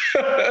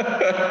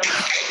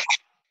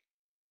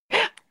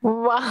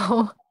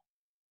 Wow.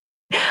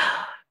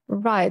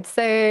 Right.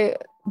 So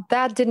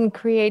that didn't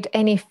create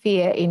any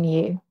fear in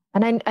you.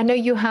 And I know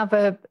you have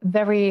a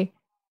very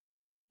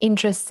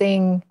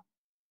interesting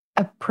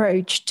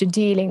approach to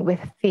dealing with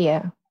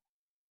fear.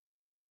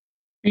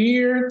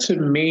 Fear to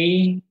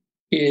me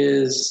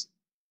is,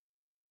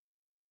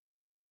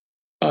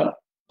 let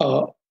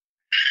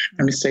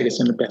me say this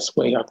in the best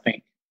way, I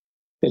think,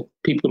 that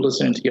people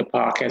listening to your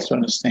podcast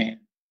understand.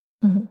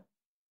 Mm-hmm.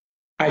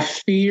 I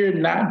fear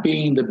not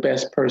being the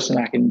best person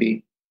I can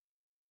be.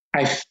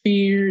 I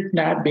feared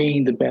not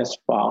being the best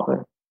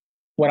father.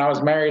 When I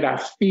was married, I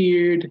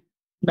feared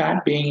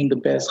not being the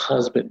best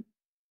husband.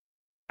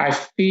 I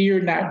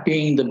feared not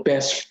being the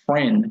best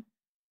friend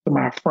to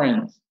my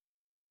friends.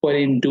 But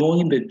in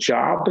doing the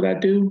job that I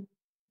do,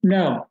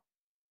 no.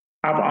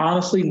 I've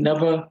honestly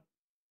never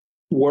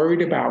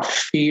worried about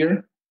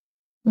fear.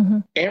 Mm-hmm.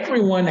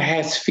 Everyone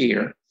has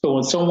fear. So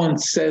when someone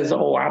says,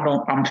 oh,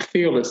 I'm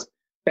fearless,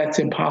 that's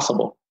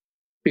impossible,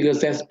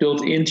 because that's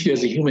built into you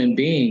as a human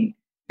being.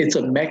 It's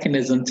a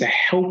mechanism to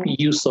help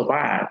you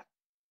survive.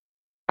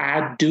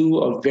 I do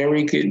a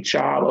very good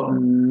job of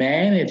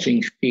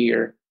managing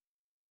fear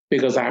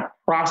because I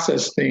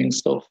process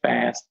things so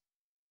fast.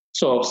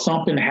 So if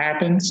something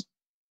happens,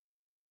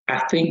 I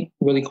think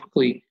really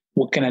quickly,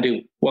 what can I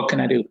do? What can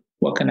I do?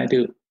 What can I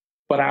do?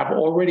 But I've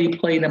already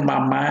played in my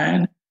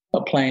mind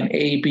a plan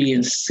A, B,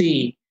 and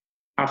C.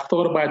 I've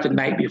thought about it the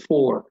night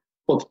before,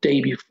 or the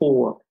day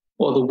before,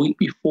 or the week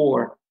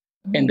before.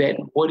 And that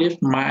what if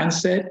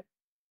mindset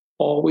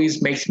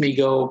always makes me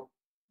go,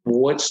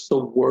 what's the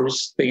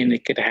worst thing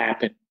that could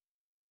happen?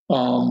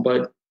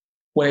 But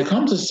when it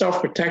comes to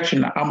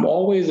self-protection, I'm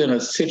always in a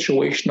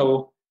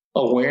situational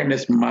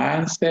awareness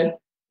mindset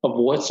of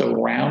what's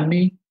around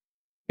me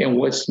and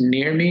what's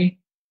near me.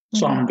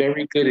 So I'm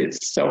very good at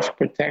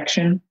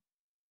self-protection,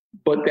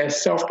 but that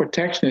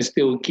self-protection is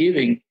still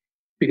giving,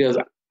 because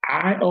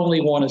I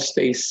only want to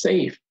stay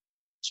safe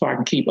so I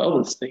can keep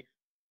others safe.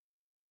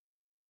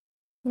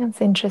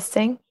 That's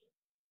interesting.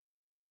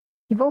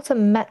 You've also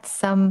met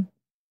some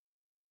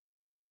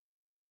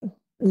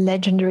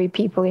legendary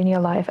people in your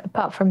life,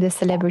 apart from the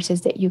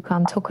celebrities that you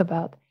can't talk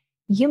about.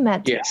 You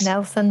met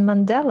Nelson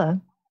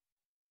Mandela.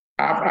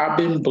 I've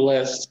been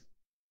blessed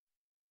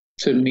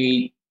to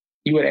meet.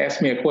 You had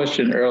asked me a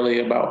question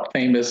earlier about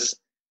famous,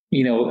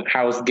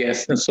 house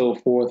guests and so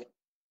forth.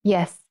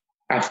 Yes.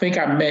 I think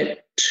I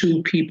met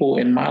two people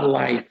in my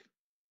life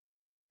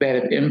that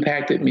have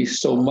impacted me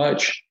so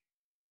much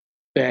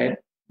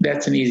that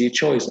that's an easy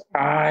choice.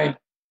 I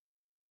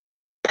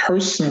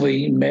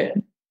personally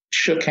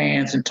shook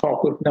hands and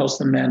talked with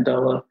Nelson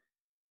Mandela,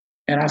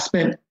 and I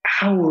spent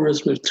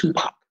hours with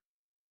Tupac,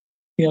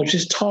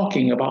 just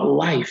talking about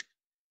life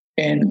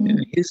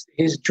and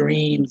his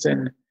dreams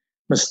and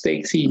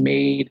mistakes he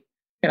made.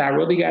 And I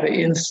really got an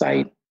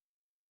insight.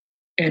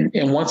 And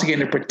once again,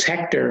 the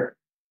protector,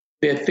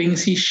 there are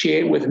things he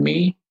shared with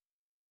me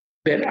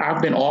that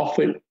I've been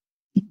offered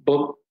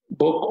book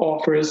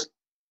offers.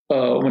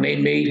 When they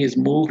made his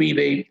movie,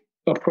 they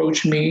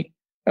approached me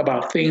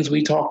about things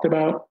we talked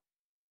about.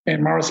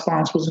 And my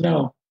response was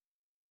no,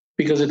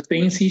 because the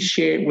things he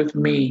shared with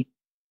me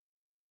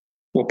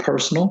were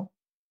personal.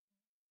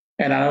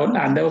 And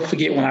I never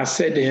forget when I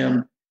said to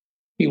him,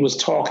 he was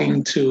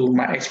talking to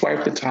my ex-wife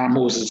at the time,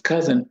 who was his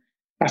cousin.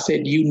 I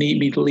said, you need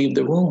me to leave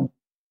the room?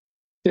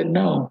 He said,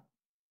 no.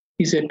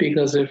 He said,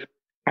 because if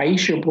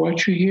Aisha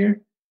brought you here,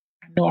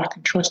 I know I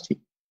can trust you.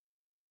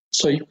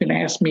 So you can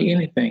ask me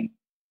anything.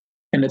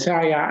 And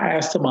Natalia, I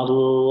asked him a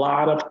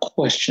lot of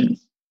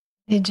questions.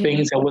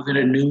 Things that was in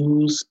the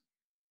news,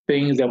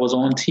 things that was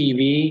on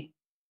TV.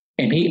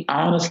 And he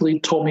honestly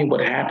told me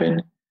what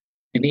happened.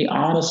 And he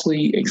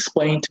honestly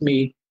explained to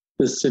me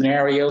the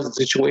scenarios, the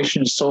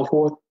situations, and so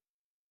forth.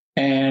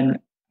 And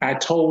I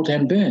told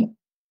him then,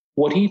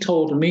 what he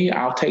told me,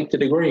 I'll take to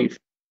the grave.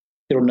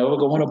 It'll never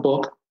go in a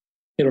book.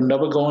 It'll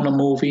never go in a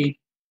movie.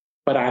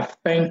 But I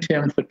thanked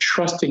him for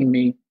trusting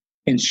me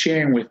and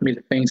sharing with me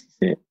the things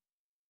he said.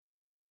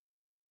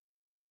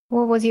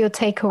 What was your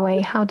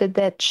takeaway? How did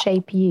that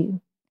shape you?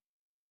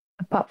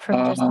 Apart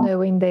from just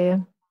knowing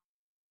the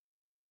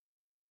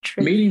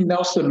truth. Meeting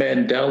Nelson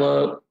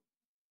Mandela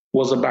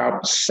was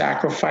about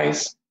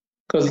sacrifice,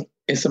 because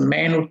it's a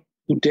man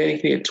who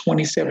dedicated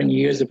 27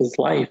 years of his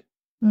life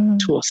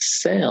to a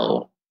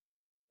cell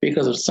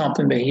because of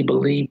something that he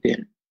believed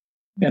in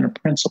and a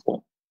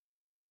principle.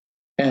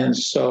 And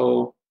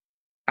so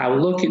I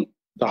look at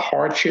the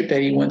hardship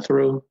that he went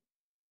through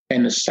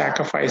and the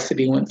sacrifice that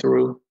he went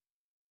through,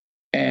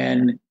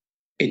 and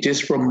it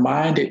just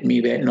reminded me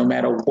that no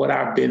matter what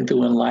I've been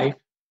through in life,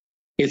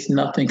 it's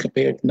nothing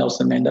compared to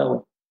Nelson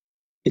Mandela.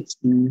 It's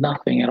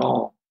nothing at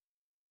all.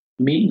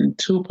 Meeting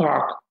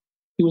Tupac,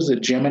 he was a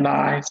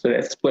Gemini, so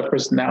that split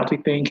personality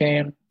thing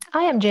came.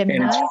 I am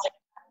Gemini.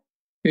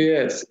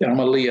 Yes, I'm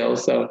a Leo,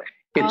 so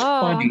it's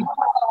funny.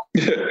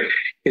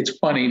 It's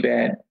funny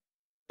that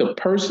the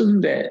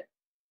person that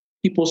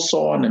people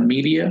saw in the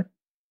media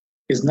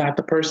is not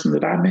the person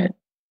that I met,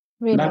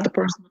 not the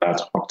person that I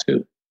talked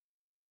to.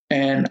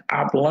 And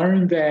I've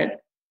learned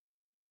that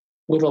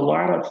with a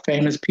lot of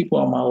famous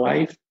people in my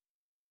life,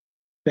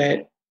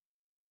 that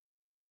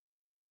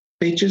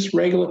they're just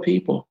regular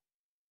people.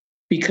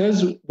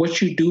 Because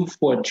what you do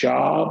for a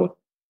job,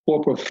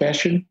 for a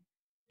profession,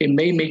 it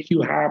may make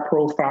you high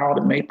profile,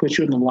 it may put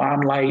you in the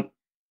limelight,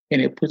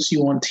 and it puts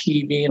you on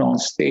TV and on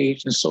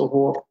stage and so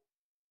forth.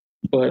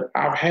 But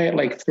I've had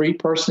like 3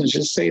 persons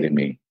just say to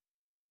me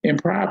in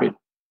private,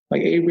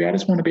 like, Avery, I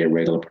just want to be a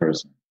regular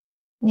person.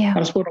 Yeah. I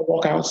just want to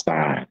walk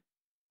outside.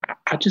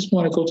 I just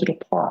want to go to the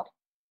park,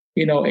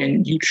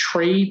 and you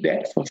trade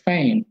that for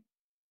fame.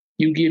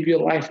 You give your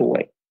life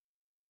away.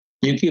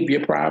 You give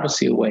your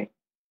privacy away.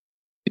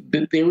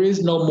 There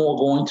is no more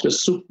going to the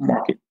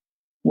supermarket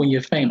when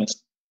you're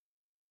famous.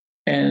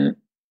 And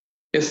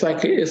it's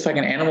like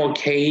an animal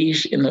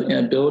cage in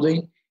a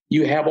building.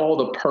 You have all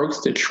the perks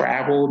to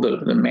travel,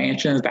 the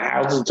mansions, the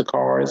houses, the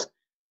cars.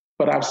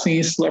 But I've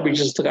seen celebrities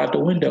just look out the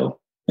window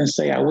and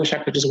say, I wish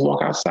I could just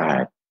walk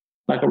outside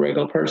like a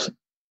regular person.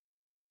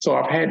 So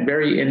I've had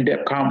very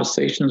in-depth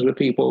conversations with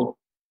people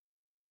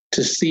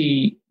to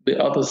see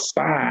the other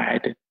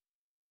side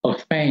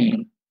of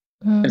fame.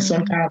 And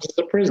sometimes it's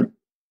a prison.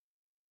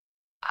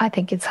 I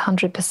think it's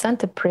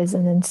 100% a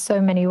prison in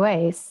so many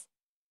ways.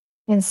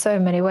 And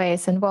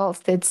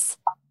whilst it's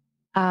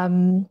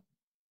something,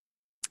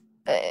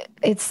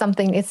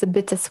 it's a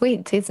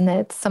bittersweet, isn't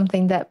it?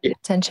 Something that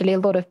potentially a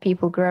lot of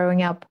people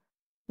growing up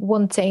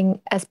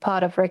wanting as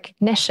part of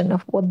recognition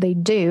of what they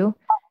do,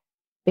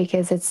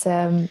 because it's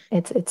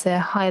a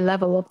high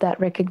level of that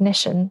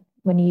recognition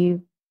when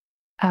you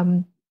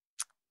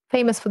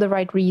famous for the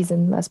right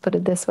reason, let's put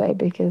it this way,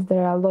 because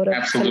there are a lot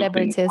of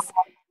celebrities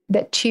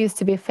that choose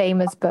to be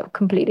famous but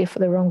completely for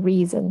the wrong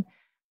reason.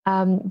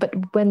 But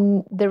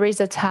when there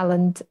is a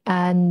talent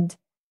and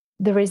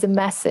there is a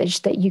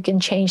message that you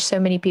can change so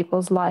many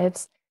people's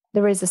lives,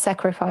 there is a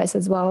sacrifice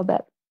as well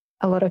that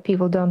a lot of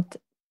people don't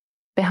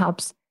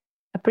perhaps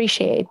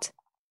appreciate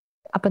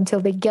up until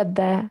they get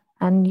there.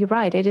 And you're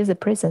right, it is a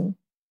prison.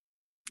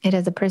 It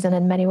is a prison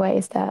in many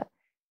ways, that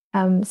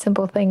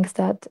simple things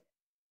that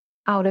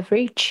out of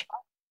reach,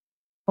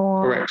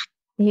 or Correct.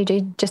 You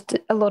do just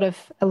a lot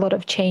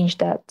of change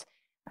that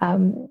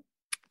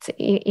it's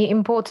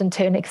important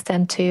to an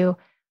extent to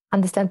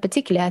understand,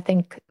 particularly I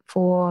think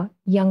for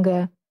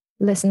younger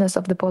listeners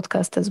of the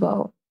podcast as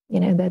well.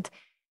 That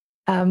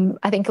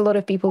I think a lot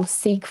of people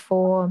seek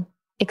for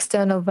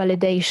external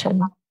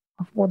validation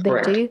of what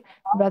they do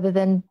rather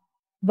than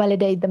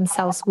validate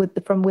themselves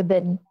from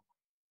within.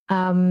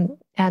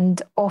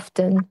 And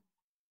often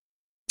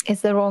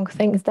it's the wrong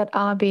things that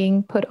are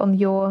being put on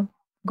your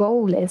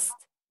goal list,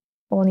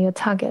 on your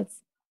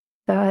targets.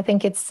 So I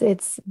think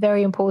it's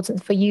very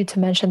important for you to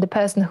mention the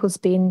person who's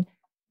been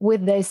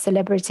with those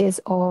celebrities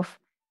of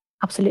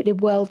absolutely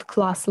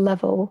world-class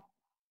level,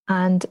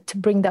 and to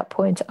bring that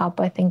point up,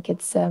 I think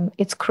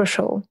it's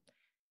crucial.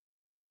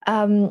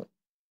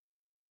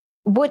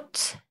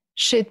 What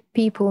should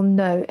people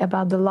know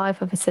about the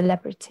life of a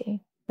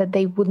celebrity that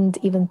they wouldn't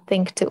even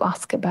think to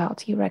ask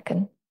about, you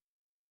reckon?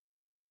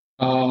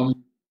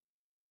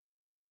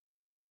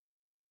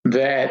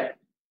 That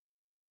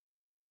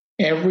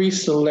every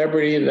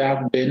celebrity that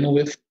I've been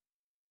with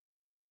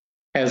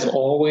has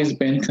always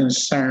been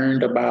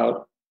concerned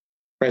about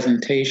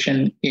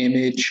presentation,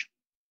 image.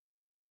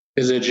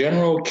 There's a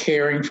general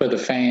caring for the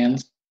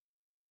fans.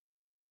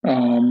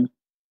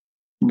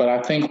 But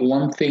I think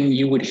one thing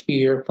you would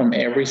hear from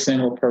every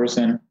single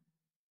person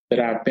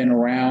that I've been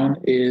around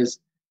is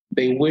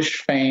they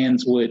wish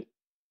fans would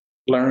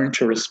learn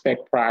to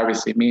respect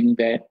privacy, meaning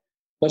that,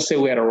 let's say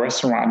we're at a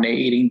restaurant and they're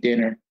eating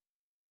dinner.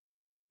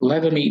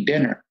 Let them eat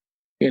dinner.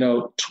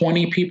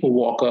 20 people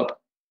walk up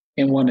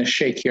and want to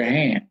shake your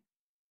hand.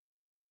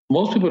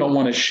 Most people don't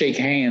want to shake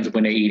hands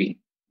when they're eating.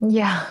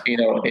 Yeah.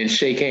 And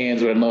shake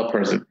hands with another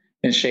person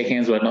and shake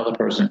hands with another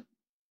person.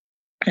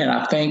 And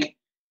I think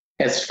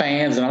as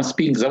fans, and I'm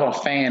speaking because I'm a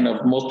fan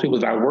of most people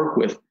that I work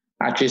with,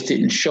 I just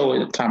didn't show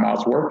it at the time I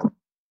was working,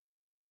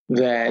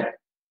 that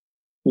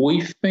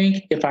We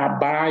think if I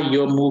buy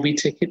your movie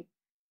ticket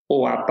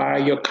or I buy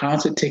your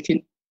concert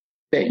ticket,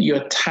 that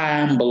your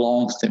time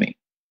belongs to me.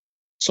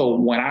 So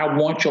when I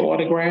want your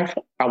autograph,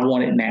 I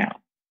want it now.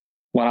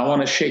 When I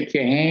want to shake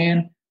your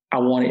hand, I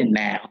want it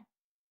now.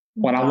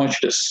 When I want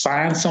you to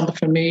sign something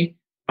for me,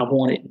 I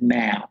want it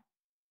now.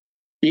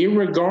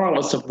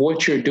 Irregardless of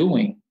what you're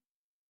doing.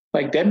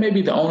 Like that may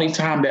be the only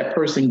time that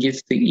person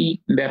gets to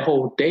eat that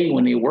whole day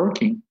when they're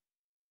working,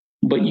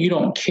 but you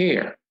don't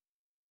care.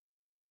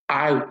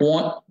 I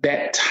want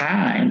that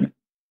time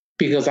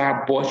because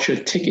I bought your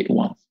ticket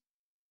once.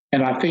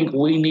 And I think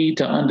we need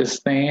to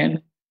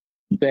understand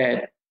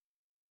that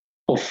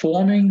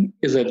performing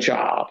is a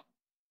job,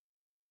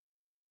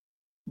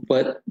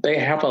 but they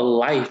have a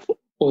life,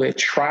 or they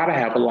try to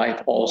have a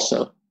life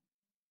also.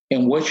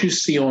 And what you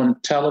see on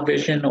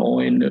television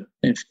or in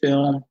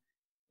film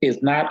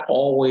is not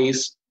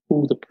always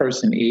who the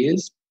person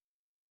is.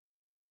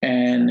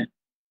 And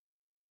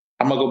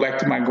I'm going to go back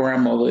to my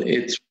grandmother.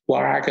 It's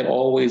why I could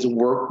always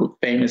work with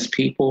famous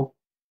people.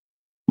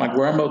 My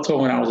grandmother told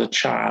me when I was a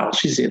child,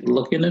 she said,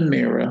 look in the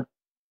mirror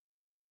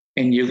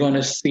and you're going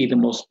to see the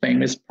most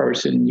famous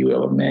person you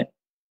ever met.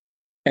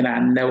 And I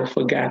never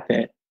forgot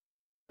that.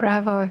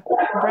 Bravo.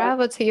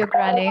 Bravo to your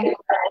granny.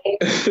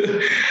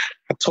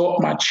 I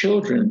taught my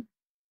children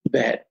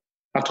that.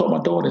 I taught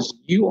my daughters,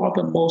 you are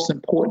the most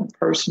important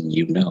person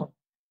you know.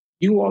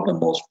 You are the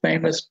most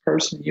famous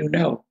person you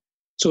know.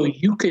 So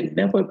you can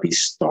never be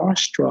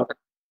starstruck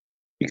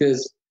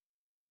because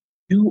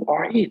you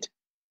are it.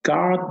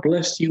 God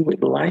blessed you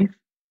with life.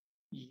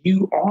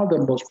 You are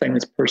the most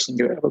famous person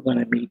you're ever going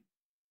to meet.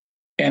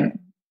 And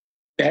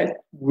that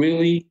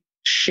really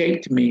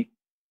shaped me.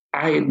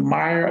 I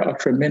admire a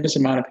tremendous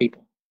amount of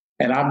people.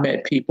 And I've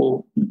met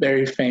people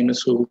very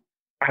famous who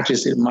I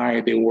just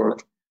admired their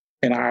work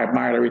and I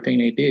admired everything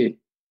they did.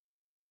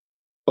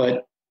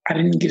 But I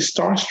didn't get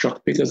starstruck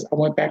because I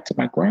went back to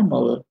my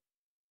grandmother.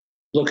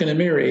 Look in the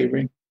mirror,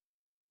 Avery.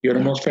 You're the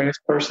most famous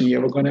person you're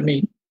ever going to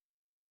meet.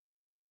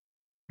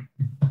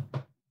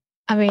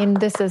 I mean,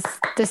 this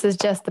is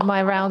just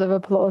my round of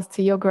applause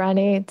to your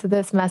granny, to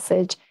this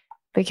message,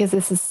 because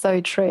this is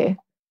so true.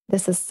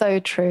 This is so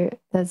true.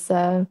 There's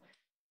a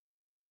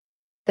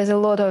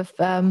lot of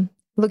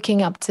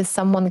looking up to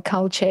someone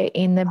culture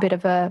in a bit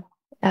of a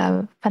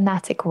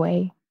fanatic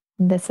way.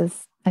 This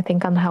is, I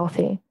think,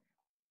 unhealthy.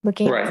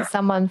 Looking up to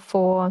someone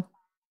for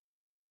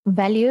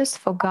values,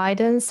 for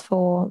guidance,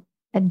 for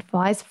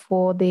advice,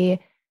 for the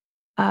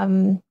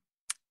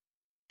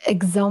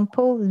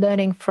example,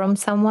 learning from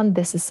someone,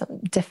 this is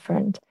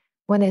different.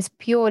 When it's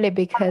purely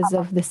because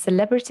of the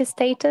celebrity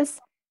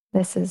status,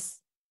 this is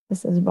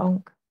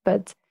wrong.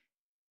 But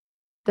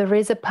there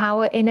is a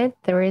power in it.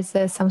 There is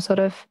some sort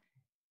of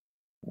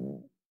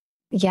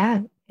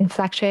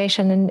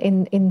infatuation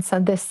in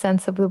this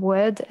sense of the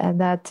word,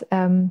 and that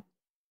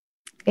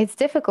it's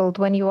difficult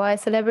when you are a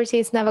celebrity.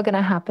 It's never going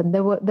to happen.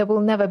 There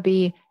will never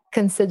be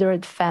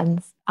considerate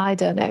fans. I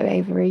don't know,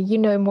 Avery. You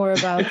know more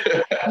about.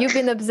 You've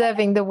been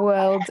observing the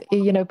world.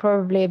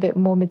 Probably a bit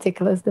more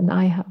meticulous than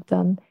I have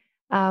done.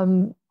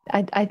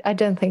 I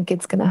don't think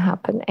it's going to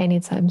happen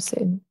anytime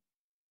soon.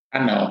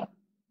 I know.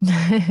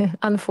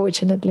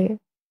 Unfortunately.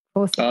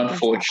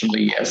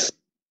 Unfortunately, yes.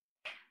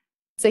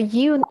 So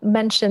you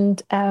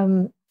mentioned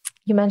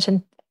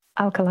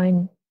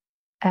alkaline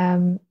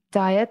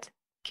diet,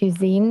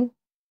 cuisine,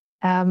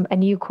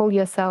 and you call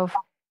yourself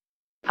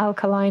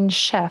alkaline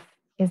chef.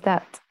 Is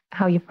that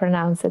how you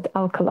pronounce it?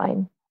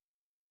 Alkaline?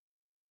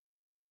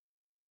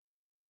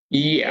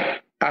 Yeah,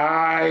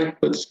 I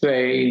would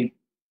say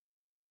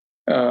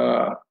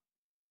for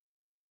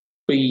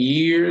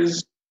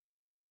years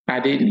I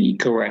didn't eat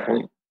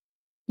correctly.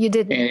 You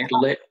didn't?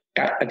 And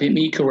I didn't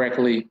eat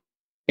correctly,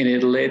 and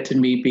it led to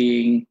me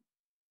being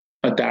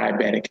a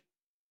diabetic.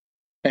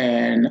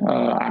 And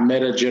I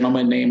met a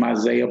gentleman named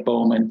Isaiah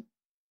Bowman.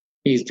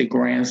 He's the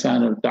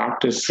grandson of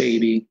Dr.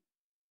 Sadie.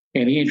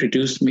 And he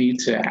introduced me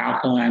to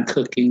alkaline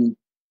cooking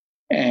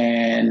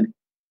and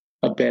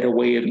a better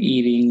way of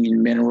eating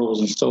and minerals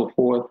and so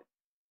forth.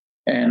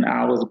 And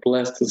I was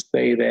blessed to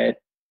say that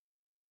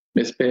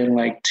it's been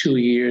like 2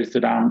 years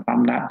that I'm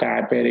not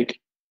diabetic.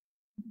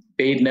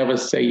 They'd never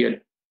say you're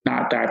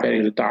not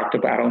diabetic as a doctor,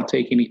 but I don't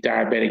take any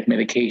diabetic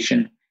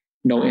medication,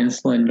 no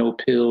insulin, no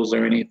pills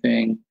or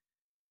anything,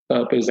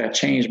 because I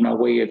changed my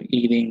way of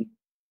eating.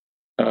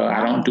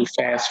 I don't do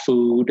fast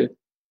food.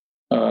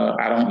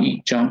 I don't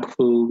eat junk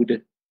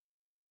food.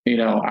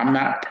 I'm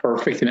not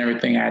perfect in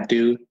everything I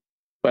do,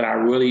 but I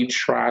really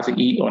try to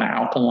eat on an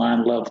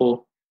alkaline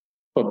level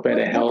for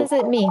better health. What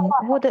does it mean?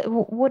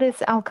 What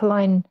is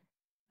alkaline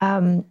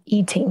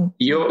eating?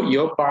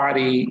 Your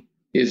body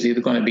is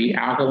either going to be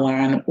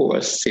alkaline or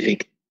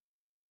acidic,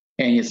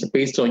 and it's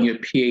based on your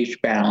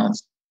pH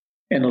balance.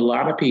 And a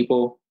lot of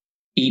people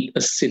eat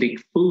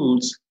acidic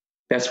foods.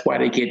 That's why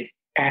they get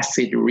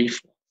acid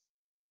reflux,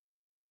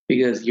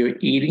 because you're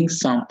eating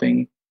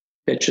something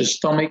that your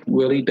stomach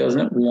really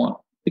doesn't want,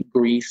 the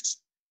grease,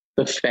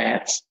 the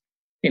fats,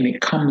 and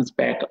it comes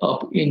back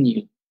up in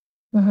you.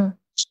 Mm-hmm.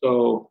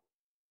 So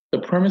the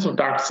premise of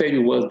Dr. Sabi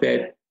was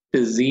that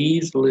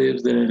disease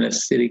lives in an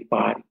acidic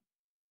body,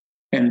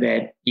 and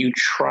that you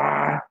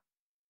try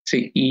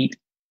to eat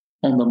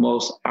on the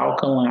most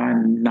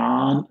alkaline,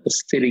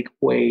 non-acidic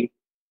way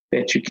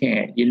that you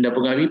can. You're never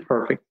going to be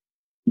perfect.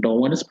 No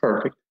one is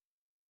perfect.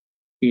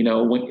 You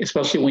know,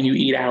 especially when you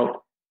eat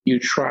out, you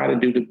try to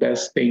do the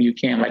best thing you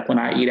can. Like when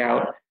I eat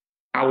out,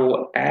 I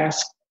will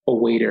ask a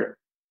waiter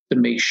to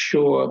make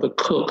sure the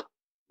cook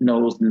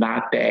knows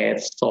not to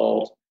add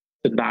salt,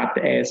 to not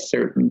to add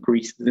certain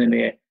greases in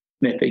there.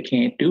 And if they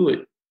can't do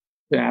it,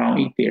 then I don't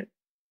eat there.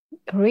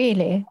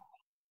 Really?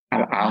 I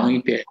don't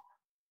eat there.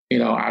 You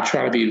know, I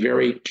try to be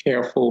very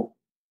careful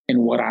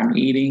in what I'm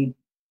eating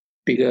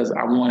because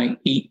I want to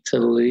eat to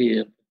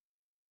live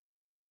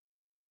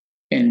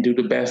and do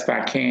the best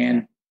I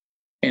can.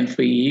 And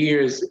for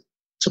years,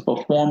 to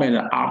perform at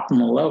an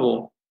optimal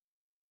level,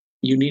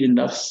 you need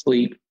enough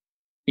sleep.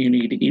 You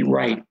need to eat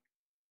right.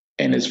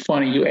 And it's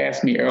funny, you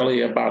asked me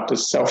earlier about the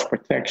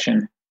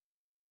self-protection.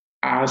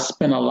 I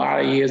spent a lot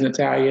of years,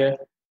 Natalia,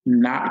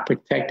 not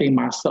protecting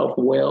myself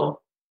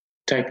well,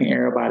 protecting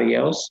everybody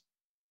else.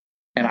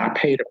 And I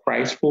paid a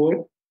price for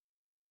it,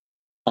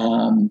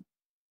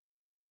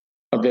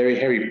 a very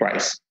heavy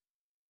price,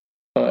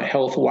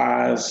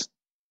 health-wise,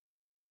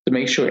 to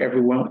make sure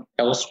everyone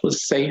else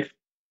was safe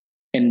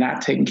and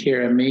not taking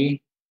care of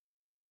me.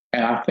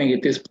 And I think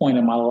at this point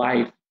in my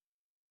life,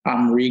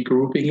 I'm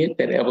regrouping it,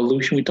 that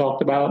evolution we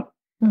talked about,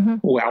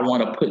 where I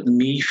want to put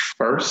me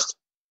first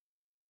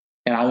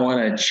and I want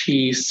to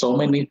achieve so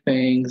many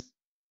things.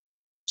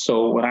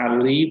 So when I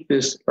leave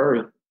this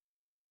earth,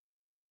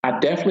 I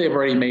definitely have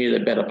already made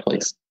it a better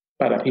place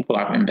by the people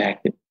I've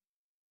impacted.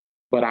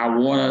 But I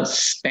want to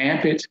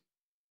stamp it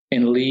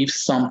and leave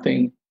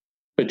something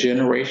for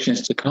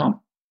generations to come.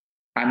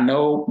 I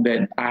know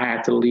that I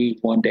have to leave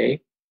one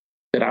day,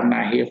 that I'm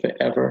not here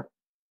forever,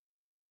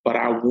 but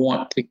I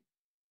want to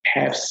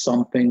have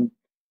something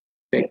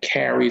that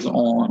carries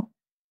on.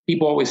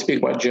 People always speak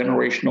about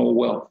generational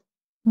wealth.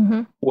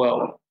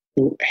 Well,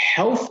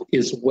 health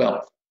is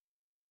wealth.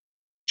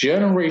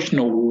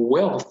 Generational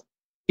wealth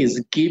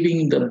is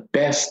giving the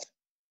best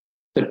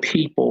to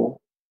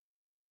people.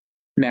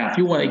 Now, if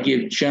you want to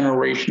give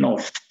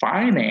generational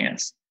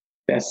finance,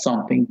 that's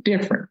something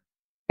different.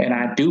 And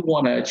I do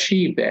want to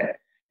achieve that.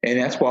 And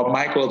that's why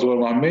Michael is one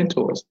of my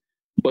mentors.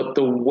 But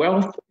the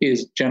wealth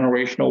is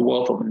generational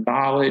wealth of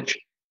knowledge,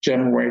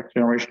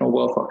 generational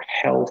wealth of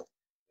health.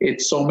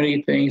 It's so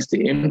many things to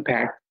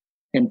impact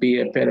and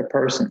be a better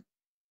person.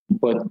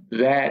 But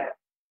that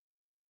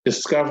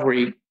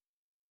discovery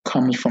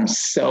comes from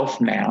self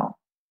now,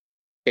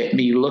 at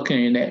me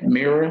looking in that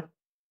mirror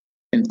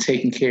and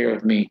taking care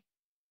of me.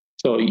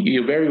 So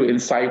you're very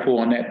insightful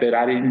on that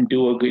I didn't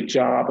do a good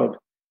job of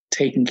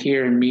taking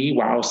care of me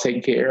while I was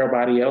taking care of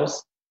everybody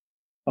else.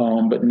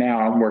 But now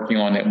I'm working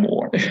on that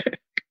more.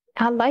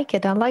 I like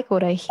it. I like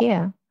what I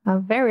hear. I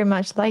very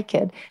much like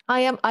it.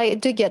 I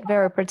do get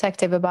very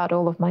protective about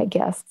all of my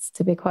guests,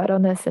 to be quite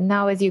honest. And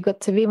now as you got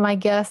to be my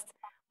guest,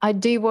 I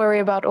do worry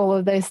about all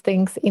of those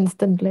things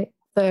instantly.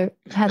 So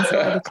hence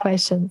all the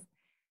questions.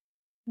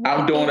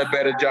 I'm doing a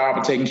better job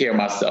of taking care of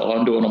myself.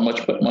 I'm doing a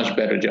much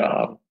better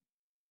job.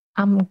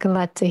 I'm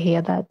glad to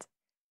hear that.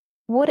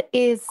 What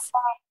is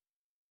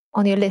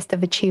on your list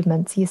of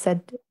achievements? You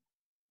said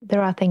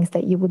there are things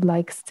that you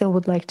still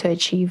would like to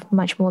achieve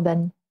much more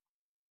than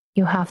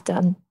you have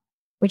done,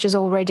 which is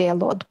already a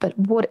lot. But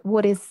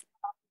what is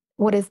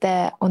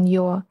there on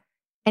your,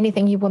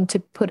 anything you want to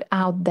put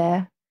out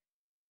there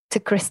to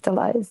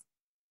crystallize?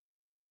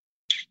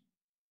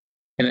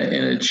 In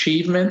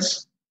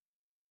achievements,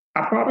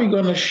 I'm probably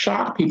going to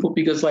shock people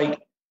because, like,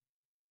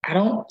 I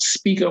don't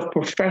speak of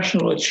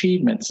professional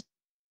achievements.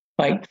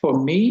 Like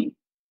for me,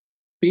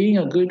 being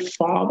a good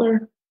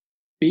father,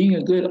 being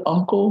a good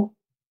uncle,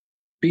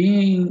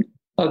 being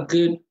a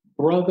good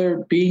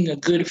brother, being a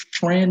good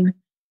friend,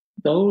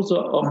 those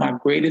are my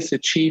greatest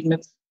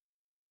achievements.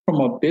 From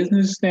a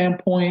business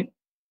standpoint,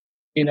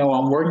 you know,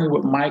 I'm working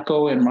with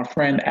Michael and my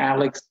friend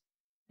Alex,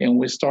 and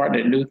we're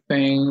starting a new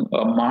thing,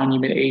 a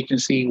monument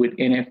agency with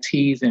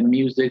NFTs and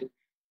music,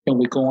 and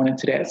we're going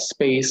into that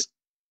space.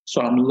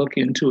 So I'm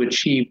looking to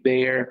achieve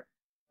there.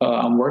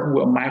 I'm working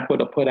with Michael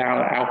to put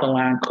out an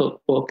alkaline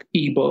cookbook,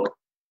 ebook,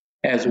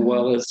 as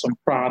well as some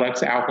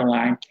products,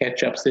 alkaline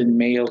ketchups and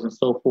mails and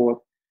so forth.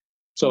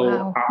 So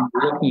wow. I'm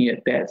looking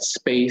at that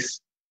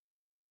space,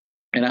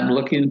 and I'm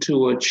looking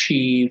to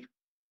achieve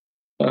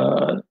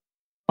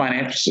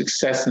financial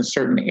success in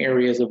certain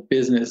areas of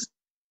business.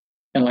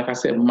 And like I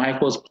said,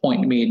 Michael's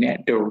pointing me in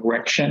that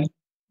direction.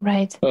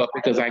 Right.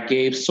 Because I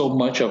gave so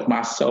much of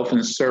myself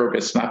in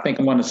service. And I think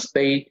I'm going to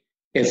stay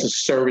as a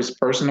service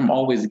person. I'm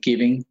always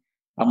giving.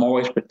 I'm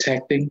always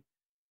protecting.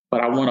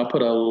 But I want to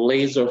put a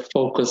laser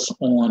focus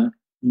on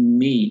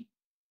me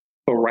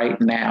for right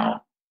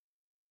now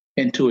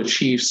and to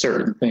achieve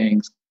certain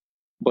things.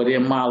 But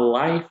in my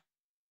life,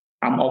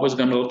 I'm always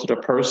going to go to the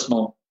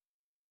personal,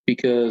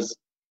 because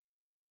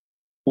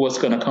what's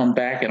going to come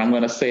back, and I'm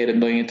going to say it a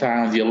million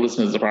times, your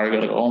listeners are probably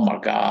going to go, oh my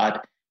God,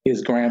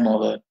 his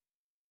grandmother.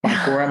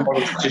 My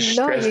grandmother just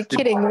No, you're stressed it.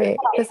 kidding me.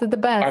 This is the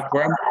best.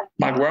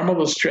 My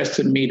grandmother stressed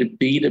to me to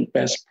be the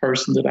best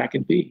person that I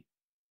can be.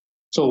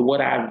 So what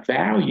I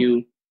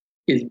value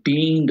is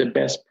being the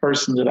best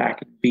person that I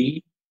can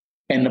be.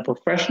 And the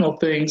professional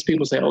things,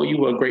 people say, oh, you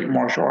were a great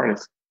martial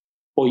artist,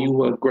 or you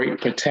were a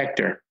great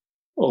protector,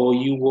 or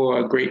you were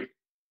a great,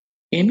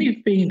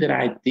 anything that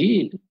I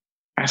did,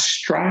 I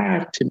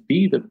strive to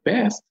be the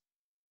best,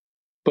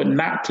 but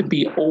not to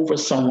be over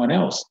someone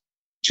else,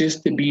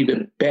 just to be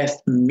the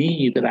best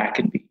me that I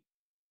can be.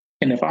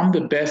 And if I'm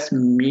the best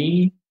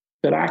me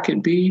that I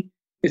could be,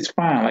 it's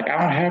fine. Like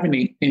I don't have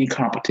any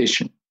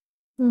competition.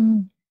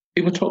 Mm-hmm.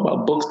 People talk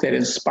about books that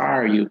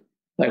inspire you.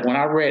 Like when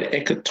I read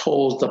Eckhart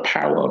Tolle's The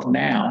Power of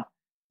Now,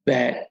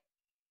 that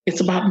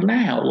it's about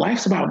now.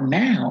 Life's about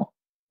now.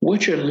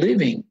 What you're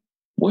living,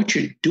 what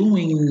you're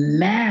doing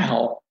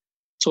now.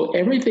 So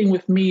everything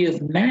with me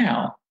is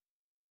now.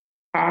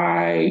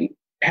 I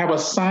have a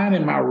sign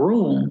in my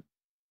room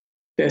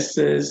that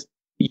says,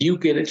 you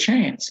get a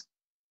chance.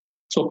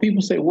 So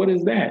people say, what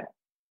is that?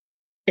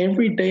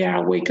 Every day I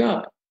wake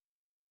up,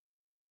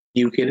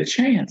 you get a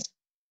chance.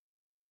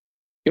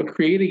 Your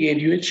creator gave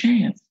you a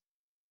chance.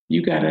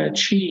 You got to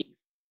achieve.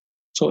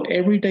 So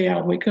every day I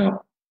wake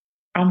up,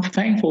 I'm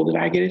thankful that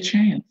I get a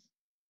chance.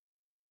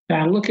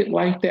 And I look at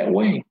life that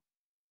way.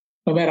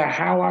 No matter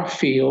how I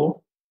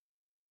feel,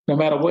 no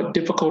matter what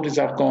difficulties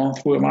I've gone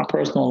through in my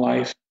personal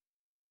life,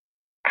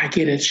 I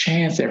get a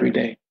chance every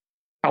day.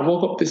 I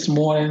woke up this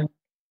morning.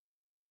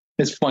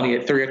 It's funny,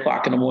 at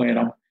 3:00 in the morning,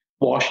 I'm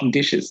washing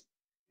dishes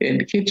in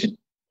the kitchen.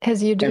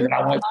 As you do. And then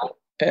I went,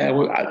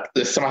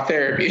 this is my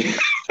therapy,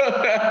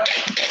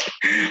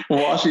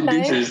 washing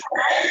dishes.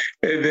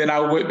 And then I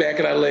went back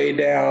and I laid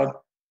down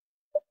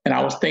and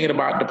I was thinking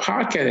about the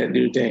podcast I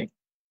do today.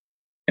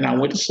 And I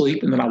went to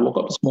sleep and then I woke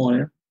up this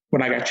morning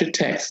when I got your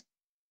text.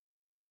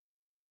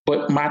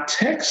 But my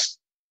text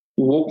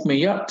woke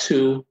me up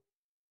to,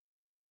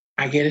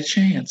 I get a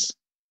chance.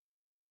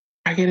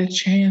 I get a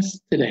chance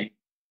today.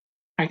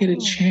 I get a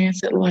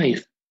chance at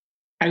life.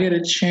 I get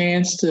a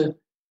chance to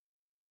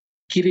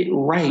get it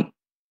right,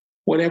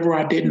 whatever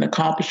I didn't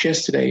accomplish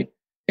yesterday.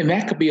 And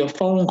that could be a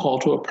phone call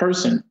to a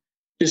person,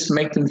 just to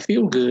make them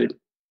feel good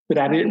that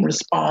I didn't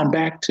respond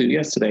back to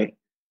yesterday.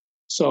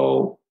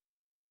 So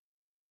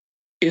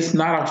it's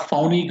not a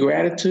phony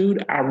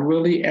gratitude. I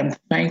really am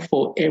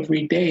thankful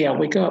every day I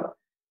wake up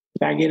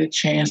that I get a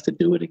chance to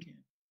do it again.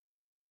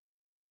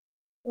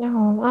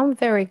 No, I'm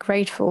very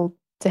grateful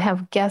to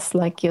have guests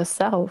like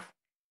yourself.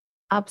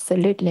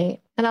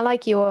 Absolutely. And I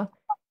like your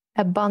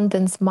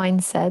abundance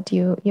mindset.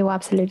 You're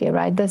absolutely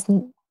right. There's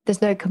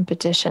no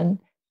competition.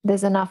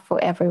 There's enough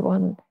for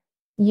everyone.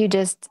 You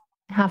just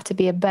have to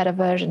be a better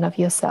version of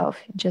yourself.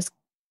 Just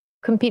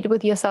compete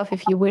with yourself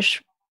if you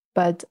wish,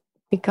 but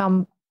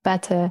become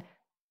better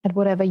at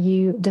whatever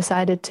you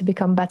decided to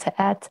become better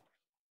at.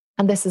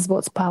 And this is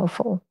what's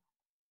powerful.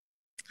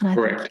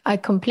 And I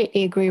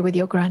completely agree with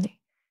your granny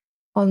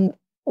on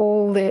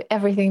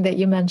everything that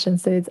you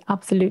mentioned. So it's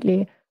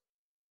absolutely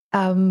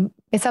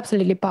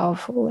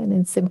powerful, and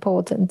it's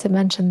important to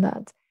mention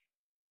that.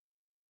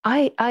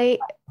 I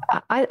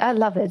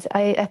love it.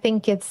 I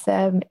think it's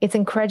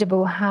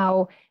incredible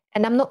how,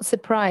 and I'm not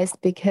surprised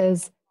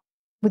because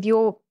with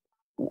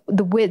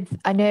the width,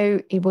 I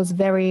know it was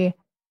very,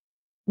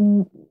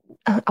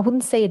 I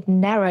wouldn't say it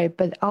narrow,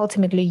 but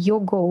ultimately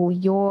your goal,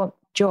 your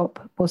job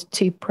was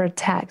to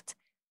protect.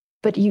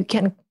 But you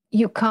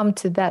come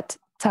to that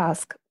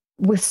task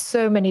with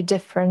so many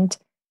different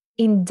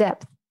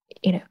in-depth,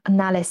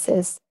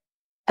 analysis,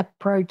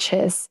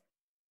 approaches,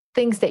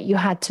 things that you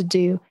had to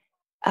do,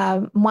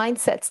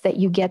 mindsets that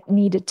you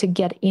needed to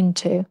get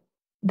into,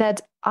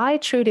 that I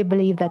truly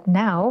believe that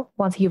now,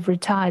 once you've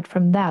retired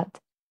from that,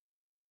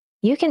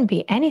 you can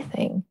be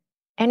anything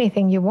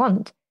you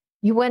want.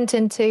 You went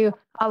into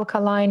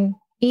alkaline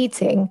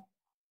eating.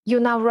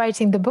 You're now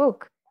writing the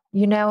book.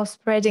 You're now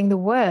spreading the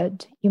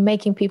word. You're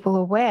making people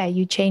aware.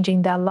 You're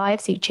changing their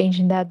lives. You're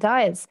changing their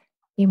diets.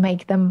 You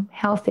make them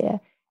healthier.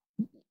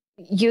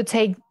 You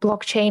take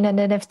blockchain and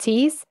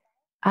NFTs,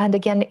 and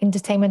again,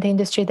 entertainment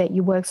industry that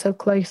you work so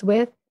close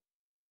with,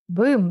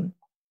 boom,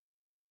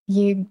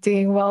 you're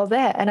doing well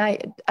there. And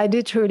I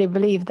do truly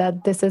believe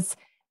that this is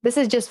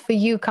just for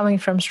you coming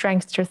from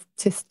strength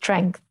to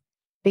strength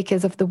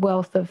because of the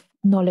wealth of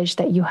knowledge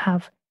that you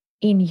have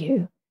in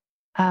you.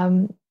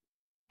 And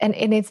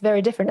it's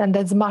very different. And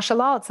there's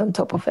martial arts on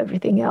top of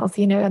everything else,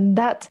 and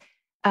that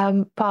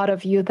part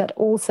of you that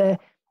also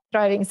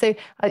thriving. So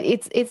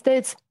it's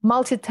those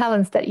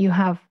multi-talents that you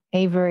have,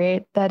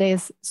 Avery, that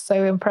is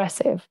so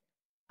impressive.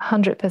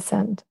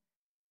 100%.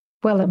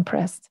 Well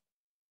impressed.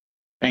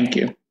 Thank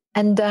you.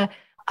 And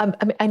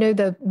I know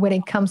that when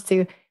it comes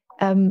to,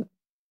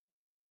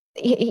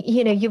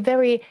 you're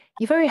very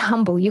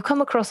humble. You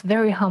come across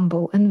very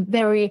humble and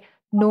very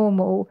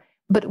normal,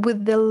 but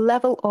with the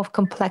level of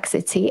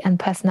complexity and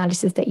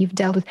personalities that you've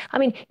dealt with. I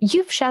mean,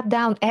 you've shut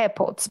down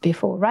airports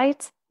before,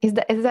 right? Is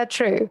that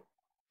true?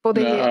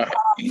 Uh,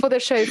 for the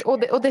shows or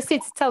the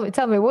seats?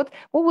 Tell me what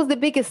was the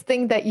biggest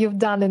thing that you've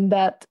done in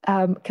that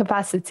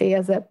capacity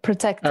as a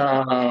protector?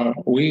 I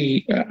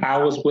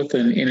was with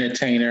an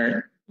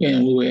entertainer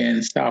and we were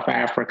in South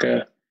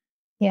Africa.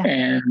 Yeah.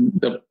 And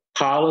the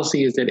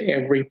policy is that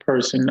every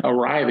person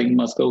arriving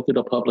must go through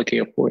the public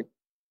airport.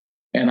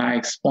 And I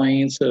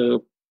explained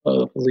to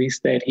the police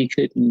that he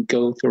couldn't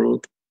go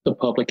through the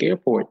public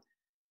airport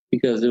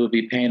because it would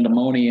be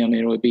pandemonium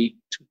and it would be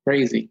too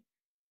crazy.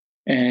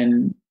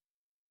 And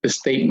the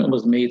statement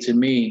was made to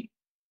me,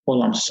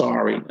 well, I'm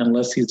sorry,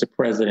 unless he's the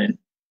president,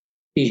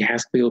 he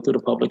has to go through the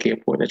public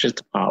airport. That's just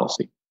the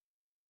policy.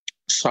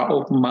 So I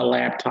opened my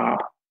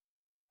laptop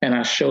and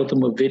I showed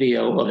them a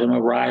video of him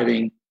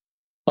arriving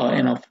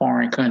in a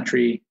foreign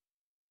country,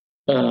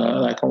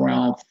 like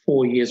around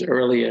 4 years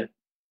earlier.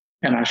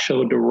 And I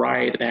showed the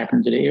riot that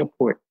happened to the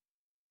airport.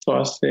 So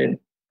I said,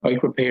 are you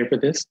prepared for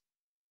this?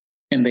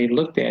 And they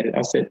looked at it.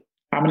 I said,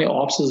 how many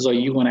officers are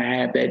you going to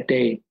have that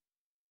day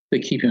to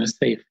keep him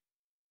safe?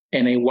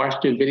 And they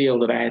watched the video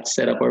that I had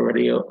set up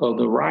already of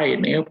the riot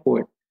in the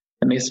airport.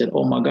 And they said,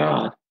 oh my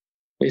God.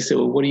 They said,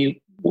 well, what do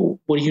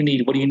you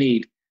need? What do you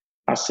need?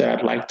 I said,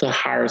 I'd like to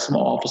hire some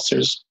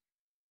officers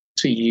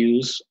to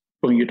use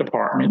from your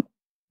department.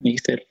 And he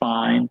said,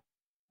 fine.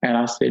 And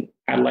I said,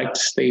 I'd like to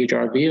stage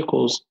our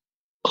vehicles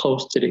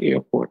close to the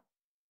airport,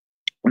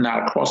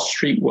 not across the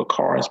street where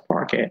cars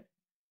park at.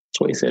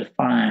 So he said,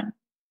 fine.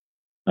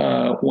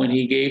 When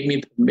he gave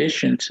me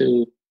permission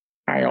to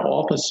hire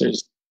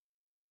officers,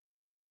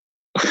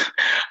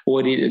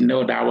 what he didn't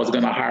know that I was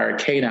going to hire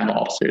canine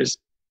officers.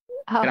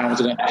 And I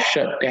was going to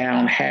shut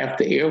down half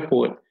the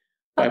airport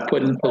by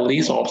putting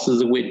police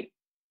officers with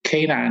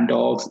canine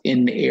dogs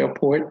in the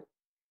airport.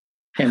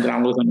 And then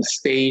I was going to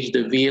stage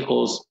the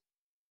vehicles,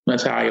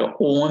 Natalia,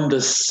 on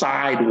the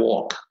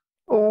sidewalk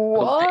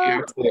of the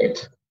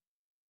airport.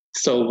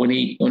 So when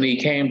he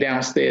came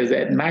downstairs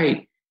at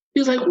night, he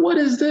was like, what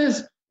is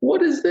this?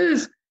 What is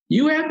this?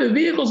 You have the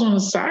vehicles on the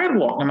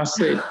sidewalk. And I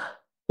said,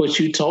 but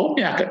you told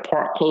me I could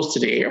park close to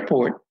the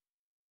airport.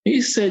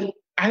 He said,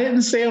 I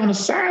didn't say on the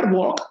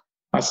sidewalk.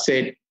 I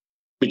said,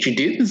 but you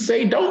didn't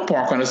say don't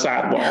park on the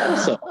sidewalk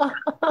also.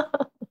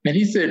 And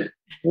he said,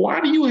 why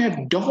do you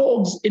have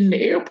dogs in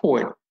the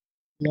airport?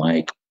 I'm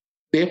like,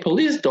 they're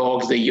police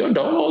dogs, they're your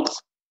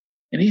dogs.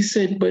 And he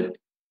said, but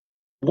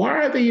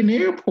why are they in the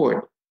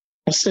airport?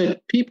 I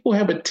said, people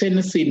have a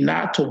tendency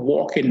not to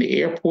walk in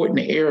the airport in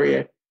the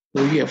area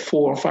where you have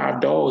 4 or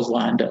 5 dogs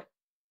lined up.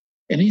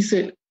 And he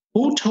said,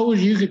 who told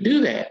you could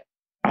do that?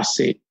 I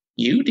said,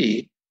 you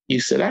did. You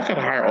said I could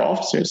hire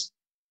officers.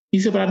 He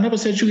said, but I never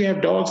said you could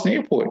have dogs in the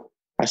airport.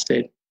 I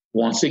said,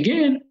 once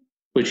again,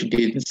 but you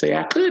didn't say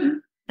I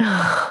couldn't.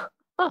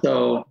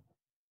 So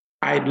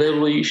I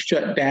literally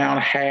shut down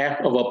half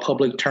of a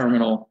public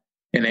terminal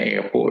in the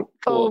airport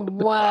for the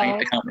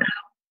client to come in.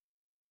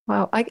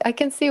 Wow, I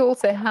can see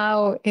also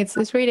how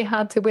it's really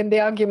hard to win the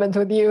argument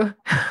with you.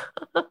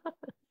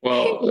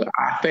 Well,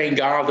 I thank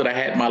God that I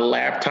had my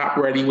laptop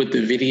ready with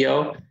the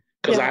video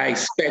because I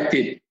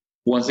expected,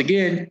 once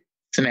again,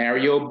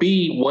 scenario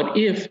B, what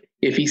if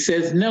he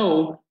says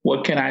no,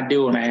 what can I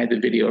do? And I had the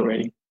video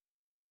ready.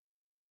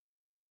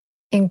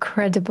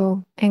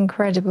 Incredible.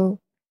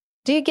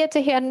 Do you get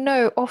to hear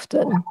no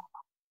often?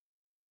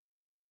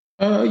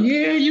 Yeah,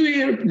 you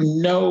hear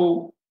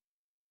no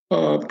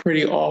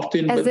pretty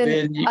often.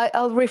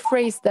 I'll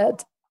rephrase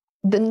that.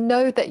 The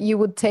no that you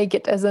would take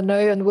it as a no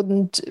and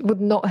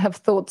would not have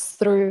thought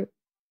through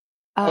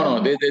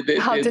how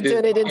to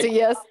turn it into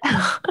yes.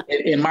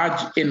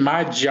 in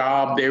my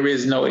job, there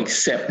is no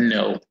except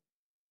no.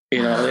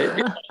 You know,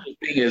 the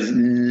thing is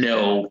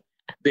no.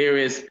 There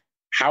is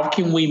how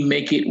can we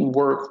make it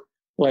work?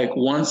 Like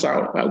once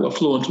I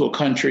flew into a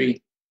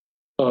country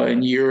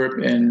in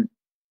Europe and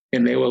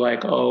they were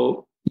like,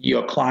 oh,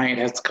 your client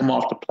has to come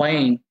off the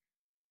plane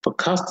for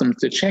customs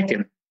to check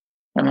him.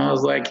 And I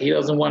was like, he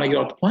doesn't want to get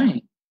off the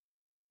plane.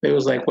 They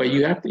was like, well,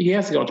 he has to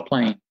get off the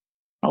plane.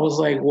 I was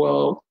like,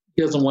 well,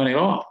 he doesn't want it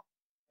off.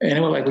 And they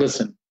were like,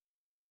 listen,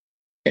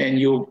 and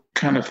you'll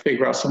kind of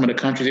figure out some of the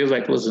countries. They was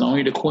like, listen,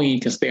 only the Queen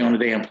can stay on the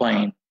damn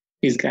plane.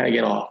 He's got to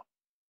get off.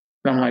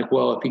 And I'm like,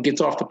 well, if he gets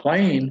off the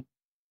plane,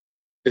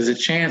 there's a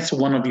chance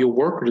one of your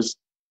workers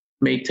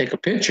may take a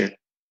picture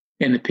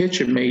and the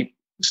picture may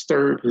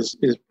disturb his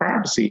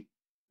privacy.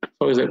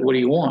 So he's like, what do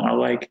you want? I'm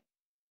like,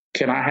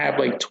 can I have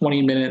like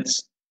 20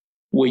 minutes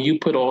where you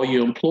put all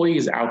your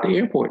employees out the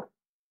airport?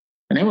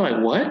 And they were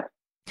like, what?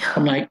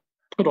 I'm like,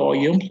 put all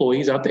your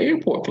employees out the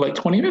airport for like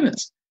 20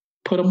 minutes.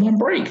 Put them on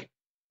break.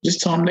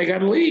 Just tell them they got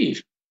to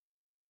leave.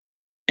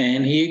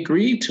 And he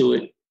agreed to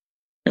it.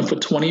 And for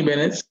 20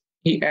 minutes,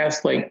 he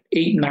asked like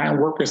 8, 9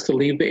 workers to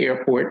leave the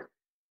airport.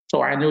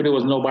 So I knew there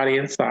was nobody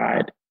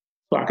inside.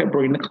 So I could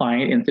bring the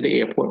client into the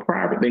airport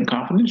privately and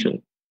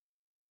confidentially.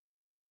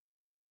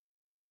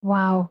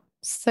 Wow.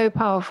 So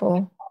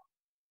powerful.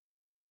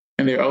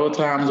 And there are other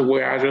times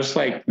where I just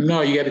like,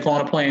 no, you got to go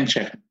on a plane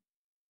check. And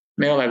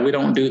they're like, we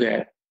don't do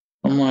that.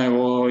 I'm like,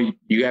 well,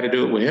 you got to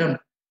do it with him.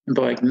 And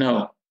they're like,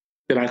 no.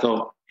 Then I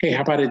go, hey,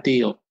 how about a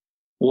deal?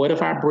 what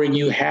if I bring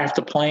you half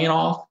the plane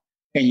off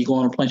and you go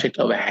on a plane check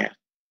the other half?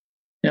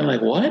 They're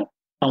like, what?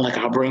 I'm like,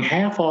 I'll bring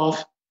half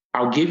off.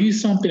 I'll give you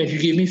something if you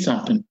give me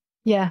something.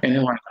 Yeah. And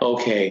they're like,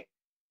 okay,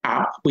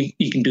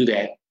 you can do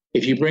that.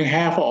 If you bring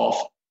half off,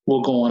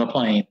 we'll go on a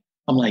plane.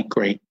 I'm like,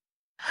 great.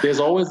 There's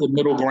always a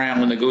middle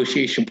ground, a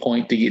negotiation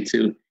point to get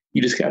to.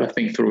 You just got to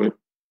think through it.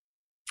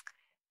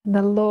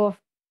 The law of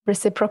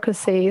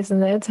reciprocity,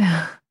 isn't it?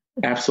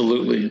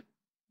 Absolutely.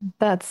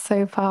 That's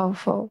so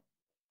powerful.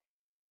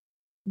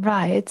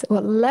 Right.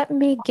 Well, let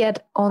me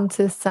get on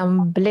to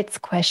some blitz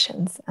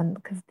questions, and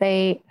because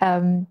they,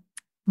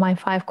 my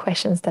 5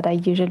 questions that I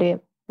usually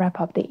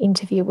wrap up the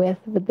interview with,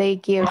 but they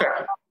give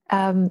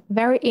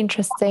very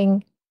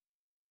interesting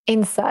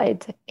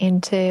insight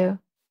into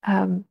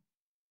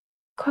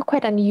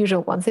quite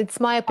unusual ones. It's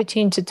my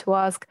opportunity to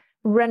ask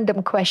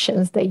random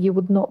questions that you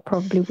would not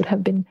probably would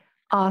have been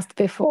asked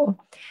before.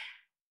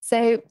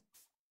 So,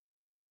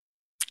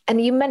 and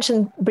you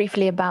mentioned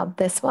briefly about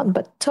this one,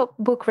 but top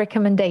book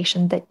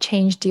recommendation that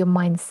changed your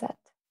mindset?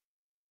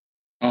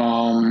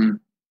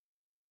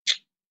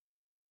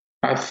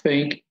 I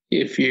think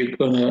if you're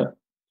going to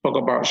talk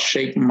about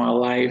shaping my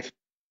life,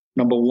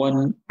 number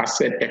one, I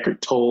said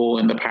Eckhart Tolle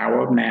and The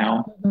Power of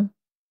Now,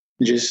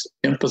 just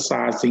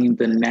emphasizing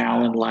the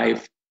now in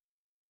life.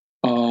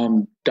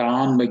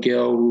 Don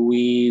Miguel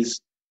Ruiz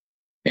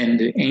and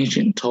the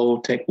ancient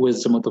Toltec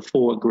wisdom of the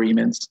 4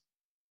 agreements.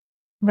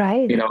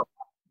 Right. You know,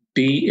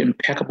 be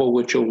impeccable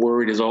with your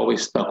word has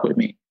always stuck with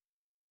me.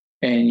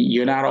 And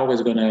you're not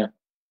always going to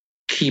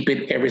keep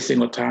it every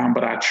single time,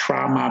 but I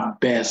try my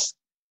best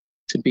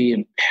to be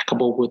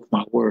impeccable with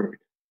my word.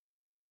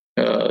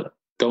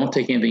 Don't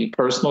take anything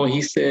personal.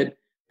 He said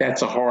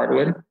that's a hard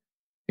one,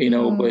 you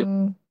know, but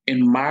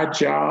in my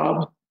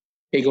job,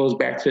 it goes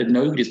back to the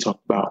no you just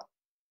talked about.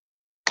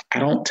 I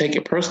don't take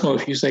it personal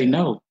if you say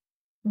no.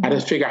 I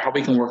just figure out how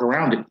we can work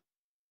around it.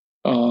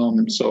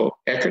 So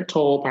Eckhart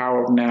Tolle,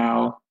 Power of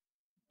Now,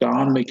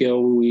 Don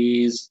Miguel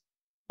Ruiz,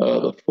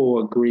 the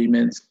 4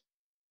 agreements.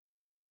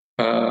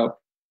 From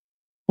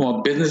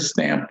a business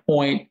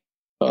standpoint,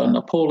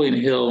 Napoleon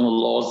Hill and the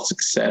Laws of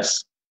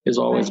Success is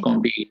always going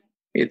to be,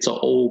 it's an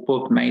old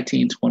book,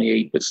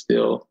 1928, but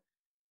still,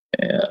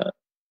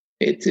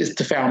 it's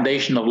the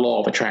foundation of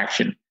law of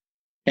attraction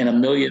and a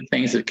million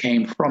things that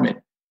came from it.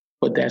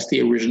 But that's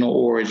the original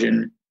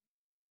origin.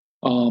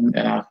 And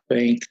I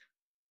think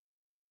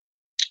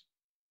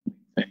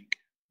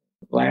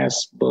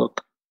last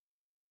book,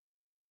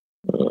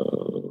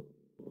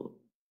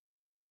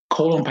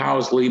 Colin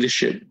Powell's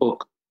leadership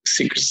book,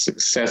 Secret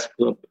Success,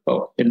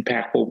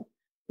 impactful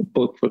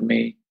book for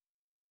me.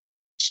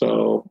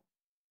 So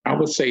I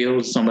would say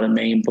those are some of the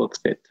main books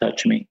that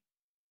touch me.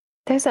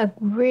 Those are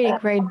really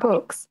great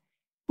books.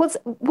 What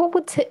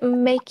would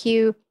make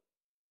you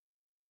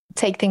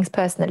take things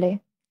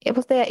personally?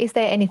 Is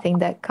there anything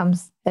that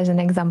comes as an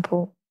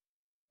example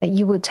that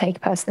you would take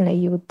personally?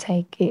 You would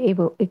take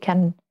it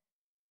can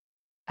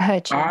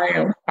hurt you.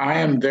 I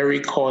am very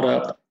caught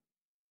up,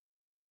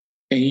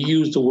 and you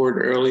used the word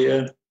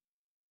earlier.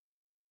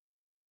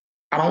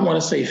 I don't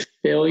want to say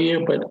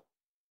failure, but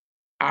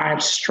I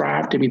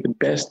strive to be the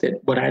best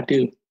at what I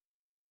do.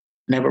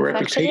 And have a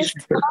reputation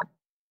for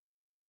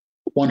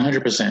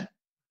 100%.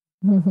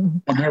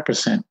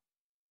 100%.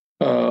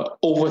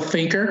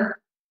 Overthinker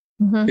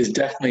is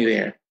definitely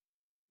there.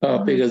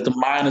 Because the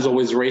mind is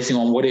always racing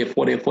on what if.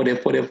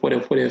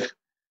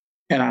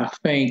 And I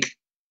think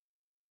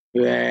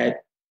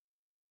that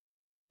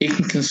it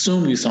can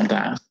consume you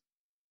sometimes.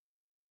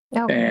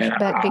 Oh, and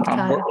big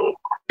time.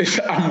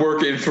 I'm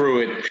working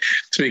through it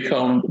to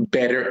become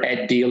better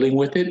at dealing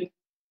with it.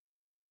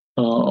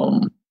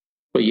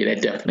 But yeah,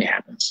 that definitely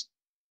happens.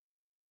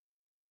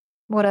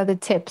 What are the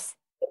tips?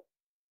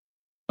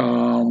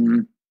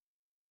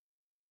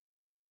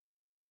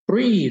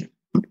 Breathe.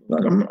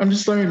 I'm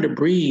just learning to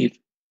breathe.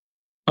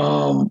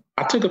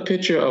 I took a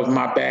picture of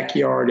my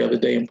backyard the other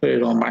day and put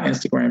it on my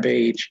Instagram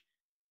page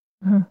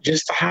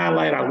just to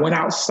highlight. I went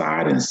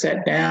outside and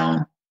sat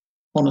down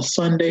on a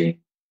Sunday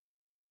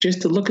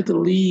just to look at the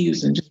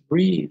leaves and just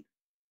breathe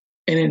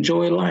and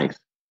enjoy life.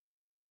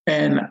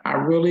 And I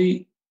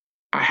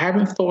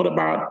haven't thought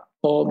about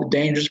all the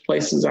dangerous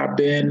places I've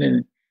been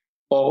and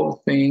all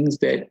the things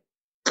that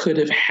could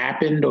have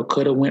happened or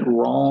could have went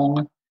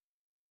wrong,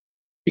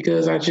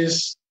 because I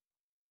just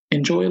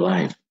enjoy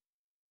life.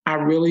 I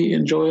really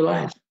enjoy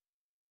life.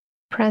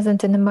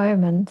 Present in the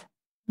moment.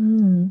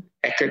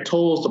 Eckhart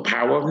Tolle's The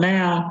Power of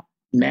Now.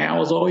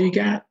 Now is all you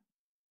got.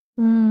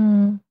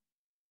 And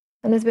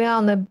as we are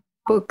on the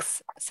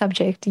books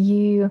subject,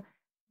 you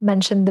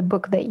mentioned the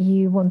book that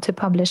you want to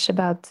publish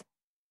about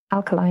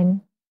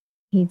alkaline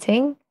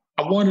eating.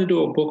 I wanted to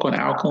do a book on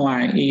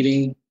alkaline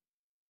eating.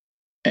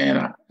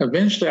 And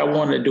eventually I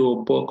wanted to do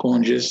a book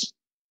on just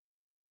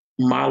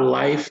my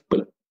life,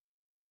 but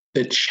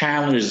the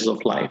challenges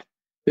of life,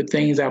 the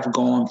things I've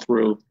gone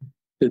through,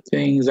 the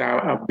things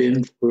I've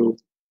been through.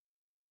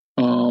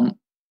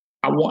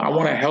 I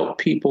want to help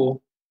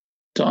people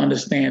to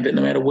understand that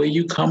no matter where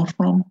you come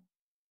from,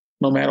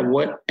 no matter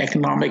what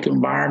economic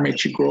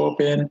environment you grow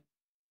up in,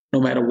 no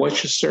matter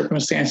what your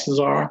circumstances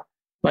are.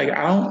 Like,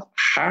 I don't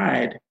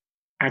hide.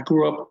 I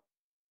grew up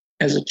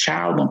as a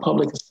child on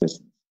public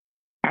assistance.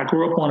 I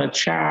grew up on a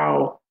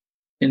child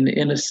in the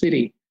inner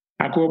city.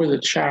 I grew up as a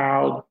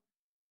child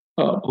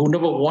who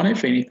never wanted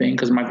for anything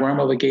because my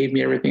grandmother gave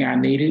me everything I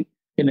needed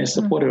in a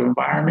supportive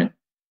environment.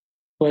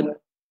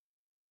 But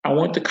I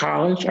went to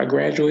college, I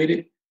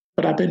graduated,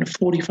 but I've been to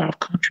 45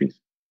 countries.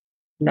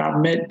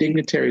 I've met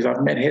dignitaries,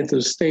 I've met heads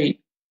of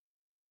state,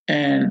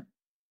 and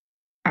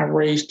I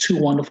raised two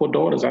wonderful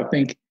daughters. I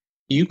think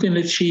you can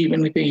achieve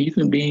anything you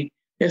can be.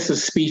 It's a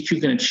speech, you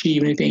can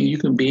achieve anything, you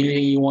can be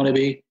anything you want to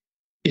be.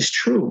 It's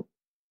true.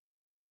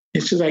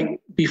 It's just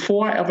like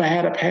before I ever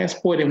had a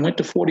passport and went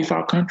to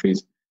 45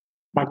 countries,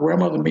 my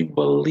grandmother made me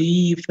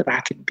believe that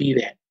I could be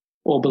that,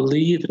 or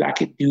believe that I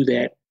could do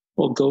that,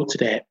 or go to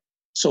that.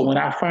 So when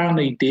I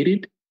finally did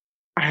it,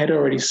 I had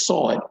already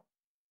saw it.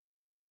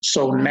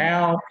 So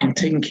now in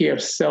taking care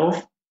of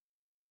self,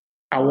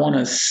 I want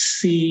to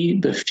see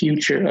the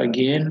future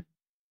again.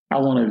 I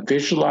want to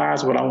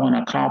visualize what I want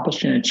to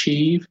accomplish and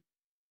achieve.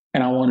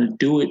 And I want to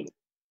do it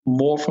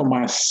more for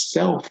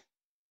myself,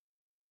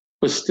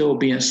 but still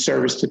be in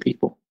service to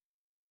people.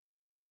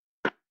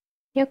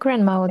 Your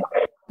grandma would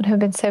have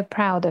been so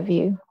proud of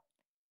you.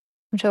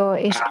 I'm sure.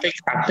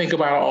 I think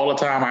about it all the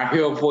time. I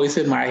hear a voice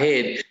in my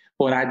head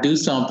when I do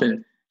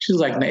something. She's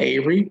like, "Now,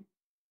 Avery,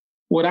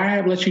 would I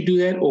have let you do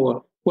that?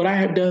 Or would I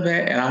have done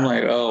that?" And I'm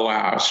like, "Oh,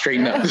 wow,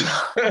 straighten up."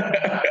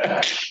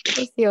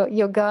 It's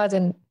your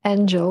guardian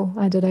angel.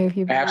 I don't know if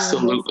you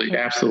absolutely.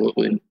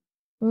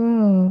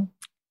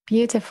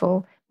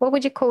 Beautiful. What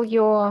would you call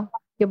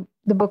the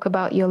book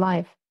about your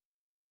life?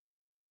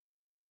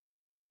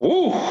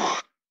 Ooh.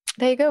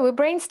 There you go. We're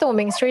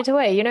brainstorming straight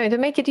away, to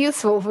make it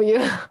useful for you.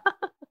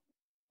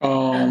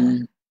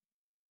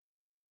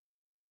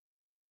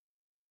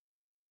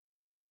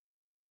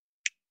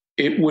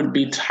 It would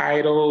be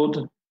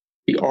titled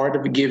The Art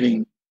of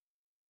Giving.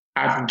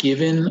 I've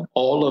given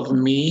all of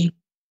me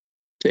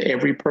to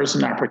every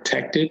person I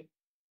protected,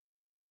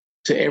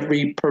 to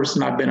every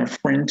person I've been a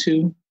friend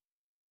to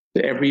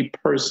every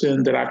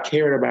person that I've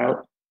cared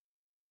about.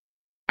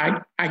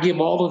 I give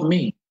all of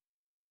me.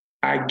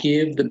 I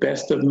give the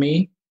best of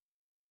me.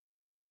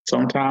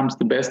 Sometimes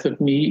the best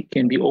of me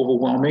can be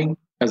overwhelming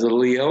as a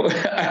Leo.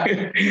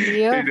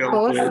 Yeah, of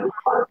course.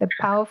 The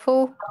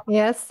powerful.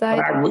 Yes.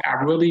 I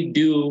really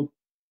do.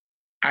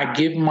 I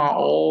give my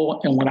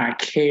all, and when I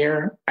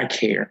care, I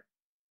care.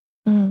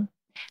 And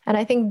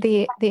I think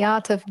the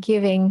art of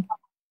giving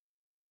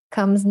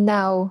comes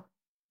now,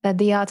 that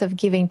the art of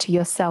giving to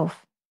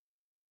yourself.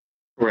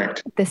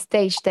 Correct. The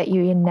stage that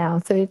you're in now.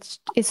 So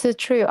it's a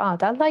true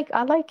art. I like it.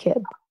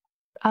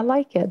 I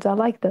like it. I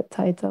like that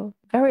title.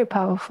 Very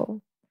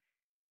powerful.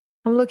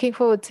 I'm looking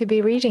forward to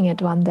be reading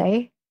it one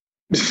day.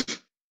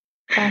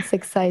 That's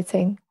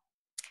exciting.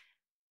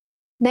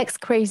 Next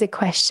crazy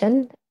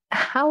question.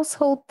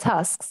 Household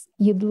tasks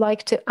you'd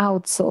like to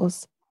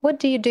outsource. What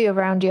do you do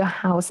around your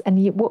house,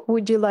 and what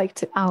would you like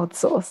to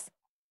outsource?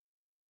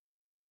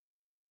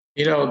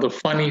 The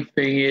funny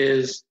thing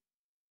is,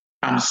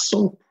 I'm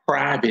so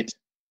private.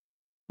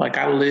 Like,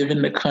 I live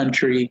in the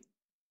country.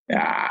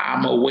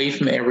 I'm away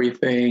from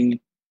everything.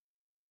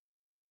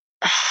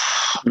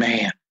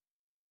 Man.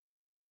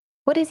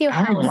 What is your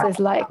house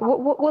like?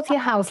 What's your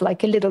house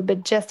like? A little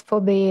bit, just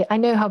for I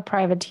know how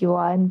private you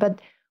are, but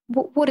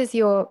what is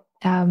your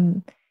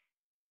I'm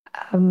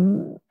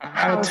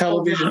not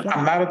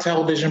a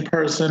television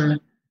person.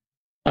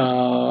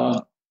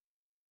 I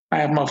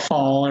have my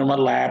phone and my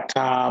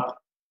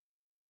laptop.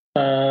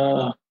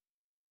 A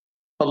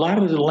lot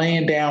of the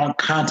laying down,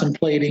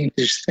 contemplating,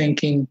 just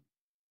thinking.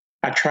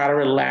 I try to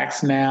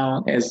relax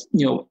now, as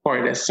part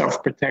of that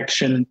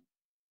self-protection.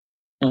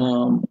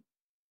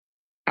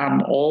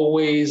 I'm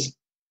always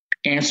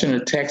answering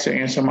a text or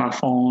answering my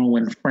phone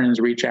when friends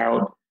reach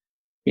out.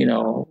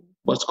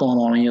 What's going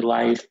on in your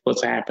life,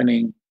 what's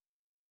happening,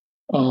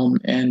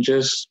 and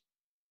just,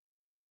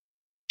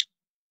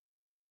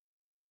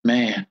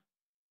 man,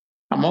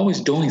 I'm always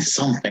doing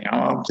something.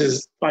 I'm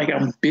just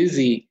I'm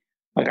busy.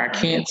 Like, I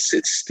can't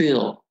sit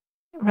still.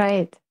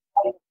 Right.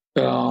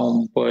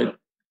 But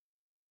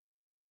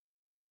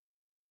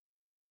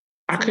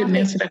I couldn't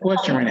answer that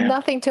question right now.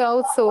 Nothing to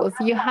outsource.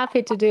 You're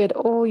happy to do it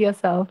all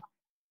yourself.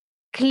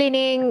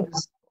 Cleaning,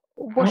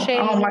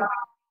 washing,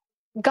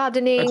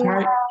 gardening.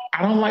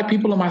 I don't like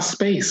people in my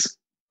space.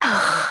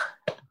 That's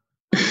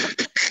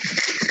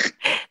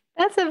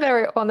a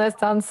very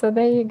honest answer.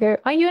 There you go.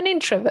 Are you an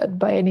introvert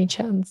by any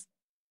chance?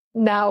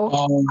 Now,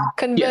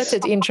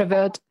 converted yes.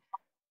 Introvert.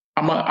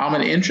 I'm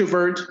an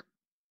introvert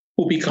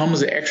who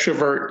becomes an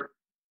extrovert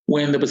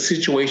when the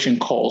situation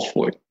calls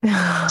for it.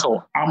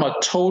 So I'm a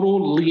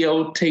total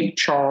Leo, take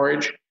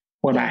charge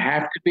when I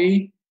have to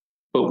be.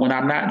 But when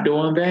I'm not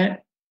doing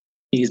that,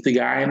 he's the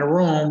guy in the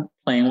room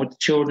playing with the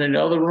children in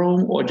the other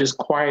room, or just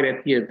quiet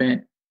at the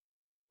event.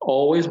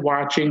 Always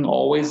watching,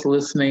 always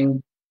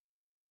listening.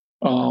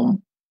 But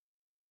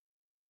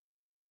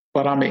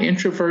I'm an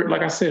introvert,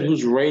 like I said,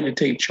 who's ready to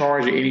take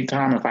charge at any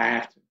time if I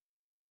have to.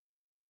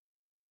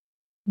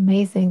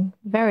 Amazing.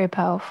 Very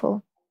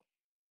powerful.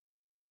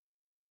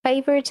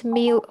 Favorite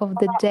meal of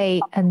the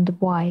day and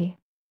why?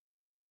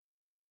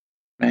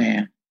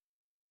 Man.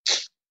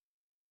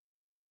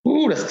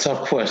 Ooh, that's a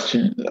tough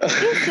question.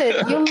 Is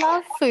it? You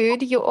love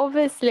food. You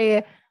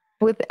obviously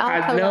with I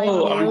alkaline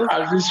know. meals.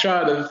 I'm just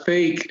trying to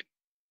think.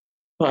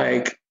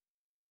 Like,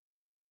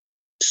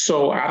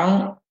 so I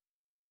don't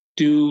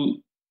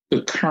do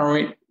the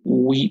current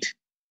wheat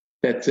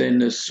that's in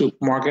the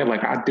supermarket.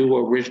 Like I do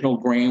original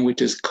grain,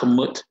 which is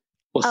kamut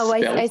or Oh,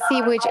 spelt.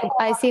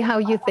 I see how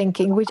you're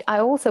thinking, which I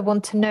also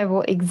want to know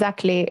what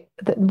exactly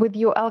with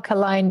your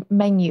alkaline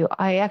menu.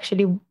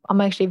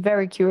 I'm actually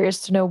very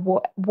curious to know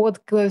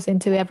what goes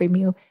into every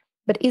meal.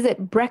 But is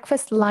it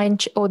breakfast,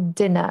 lunch, or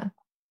dinner?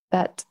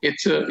 That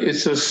It's a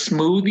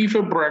smoothie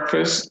for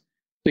breakfast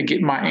to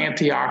get my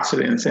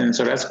antioxidants in.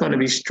 So that's going to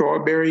be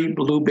strawberry,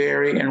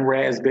 blueberry, and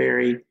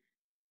raspberry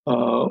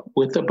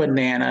with a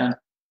banana,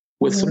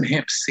 with some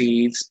hemp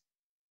seeds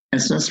and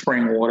some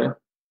spring water.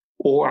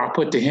 Or I'll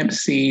put the hemp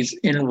seeds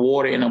in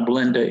water in a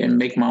blender and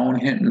make my own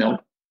hemp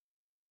milk.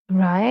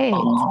 right.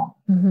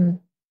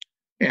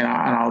 And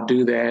I'll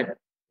do that.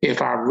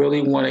 If I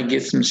really want to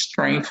get some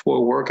strength for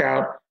a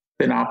workout,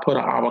 then I'll put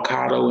an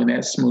avocado in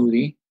that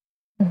smoothie.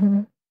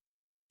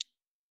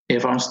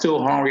 If I'm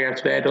still hungry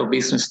after that, there'll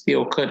be some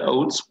steel cut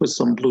oats with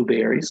some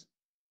blueberries.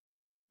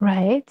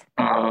 Right.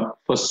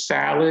 For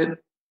salad,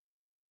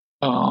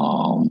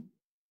 for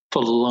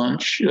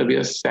lunch, it'll be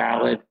a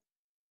salad,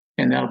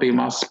 and that'll be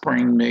my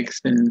spring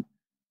mix and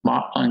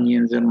my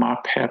onions and my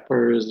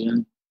peppers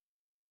and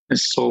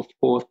so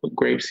forth with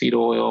grapeseed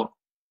oil.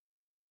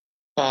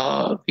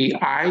 The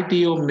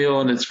ideal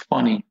meal, and it's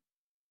funny,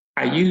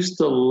 I used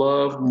to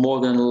love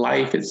more than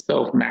life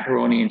itself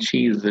macaroni and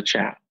cheese as a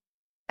child.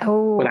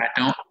 Oh. But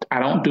I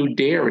don't do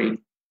dairy.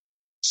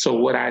 So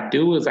what I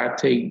do is I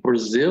take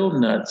Brazil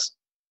nuts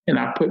and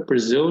I put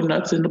Brazil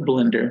nuts in the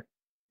blender.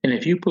 And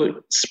if you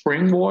put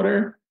spring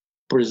water,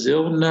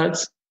 Brazil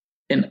nuts,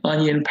 and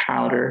onion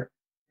powder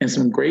and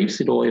some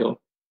grapeseed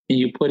oil, and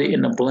you put it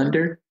in the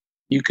blender,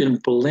 you can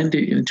blend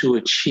it into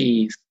a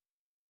cheese.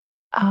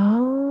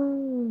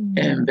 Oh.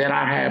 And then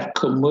I have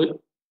kamut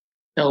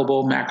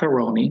elbow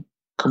macaroni,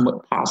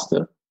 kamut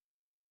pasta,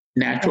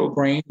 natural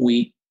grain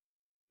wheat.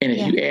 And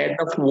if you add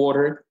enough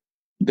water,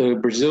 the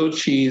Brazil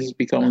cheese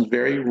becomes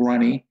very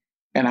runny,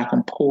 and I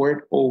can pour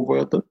it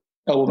over the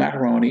elbow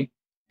macaroni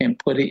and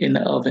put it in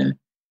the oven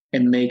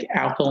and make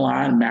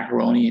alkaline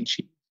macaroni and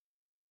cheese.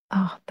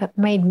 Oh, that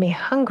made me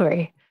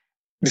hungry.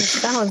 It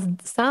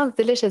sounds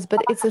delicious,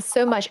 but it's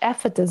so much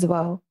effort as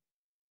well.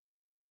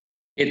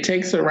 It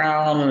takes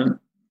around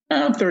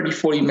 30,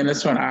 40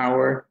 minutes to an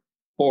hour,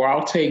 or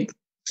I'll take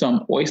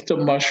some oyster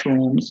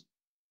mushrooms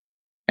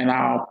and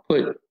I'll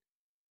put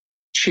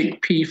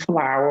chickpea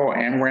flour or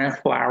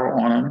amaranth flour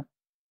on them.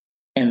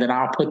 And then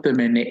I'll put them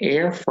in the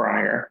air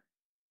fryer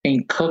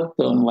and cook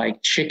them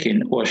like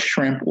chicken or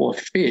shrimp or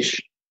fish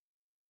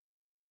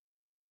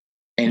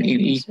and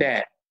eat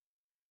that.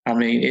 I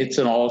mean, it's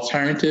an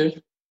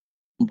alternative,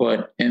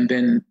 and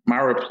then my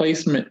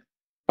replacement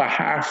for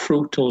high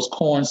fructose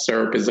corn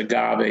syrup is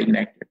agave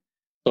nectar.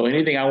 So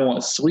anything I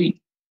want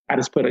sweet, I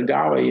just put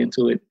agave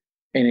into it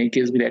and it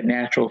gives me that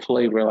natural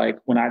flavor. Like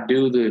when I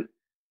do the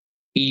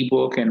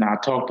ebook and I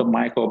talk to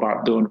Michael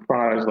about doing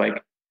products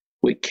like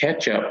with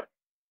ketchup,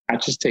 I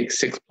just take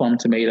 6 plum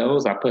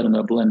tomatoes, I put them in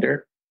a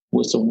blender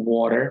with some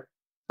water,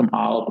 some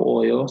olive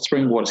oil,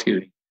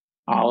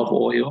 olive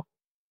oil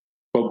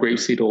or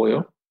grapeseed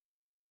oil,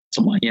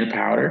 some onion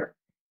powder.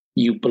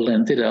 You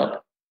blend it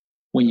up.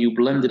 When you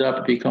blend it up,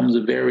 it becomes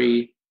a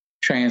very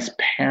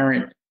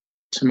transparent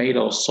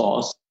tomato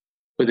sauce.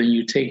 But then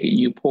you take it and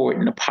you pour it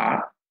in a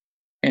pot,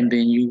 and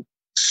then you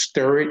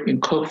stir it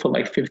and cook for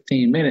like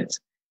 15 minutes.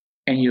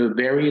 And your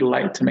very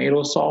light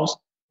tomato sauce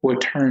will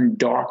turn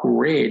dark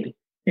red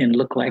and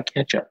look like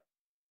ketchup.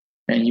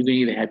 And you can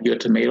either have your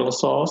tomato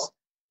sauce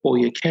or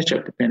your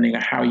ketchup, depending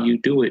on how you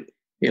do it.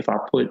 If I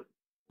put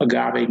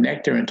agave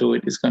nectar into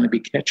it, it's going to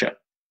be ketchup.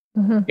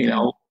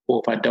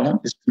 Or if I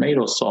don't, it's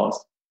tomato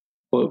sauce.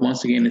 But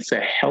once again, it's a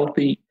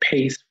healthy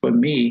paste for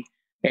me,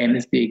 and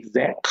it's the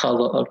exact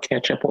color of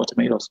ketchup or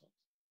tomato sauce.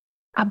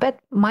 I bet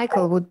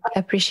Michael would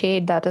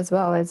appreciate that as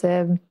well as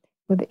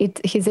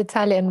his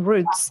Italian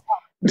roots.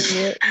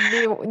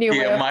 Michael,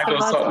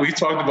 we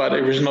talked about the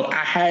original.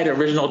 I had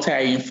original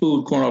Italian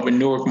food growing up in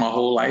Newark my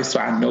whole life, so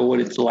I know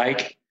what it's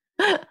like,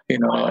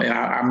 and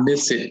I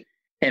miss it.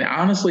 And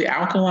honestly,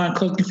 alkaline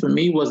cooking for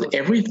me was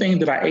everything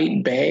that I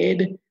ate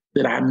bad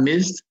that I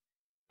missed.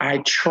 I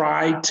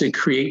tried to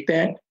create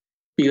that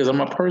because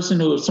I'm a person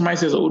who, if somebody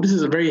says, "Oh, this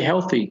is very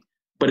healthy,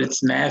 but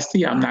it's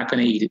nasty," I'm not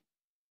going to eat it.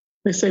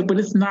 They say, "But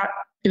it's not.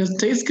 It doesn't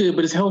taste good,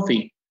 but it's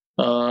healthy."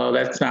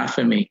 That's not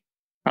for me.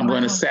 I'm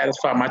going to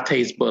satisfy my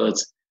taste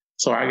buds.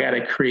 So I got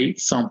to create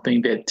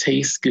something that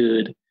tastes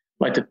good,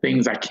 like the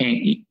things I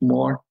can't eat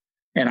more.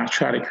 And I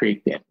try to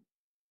create that.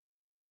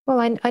 Well,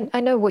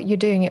 I know what you're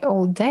doing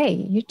all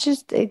day.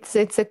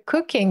 It's a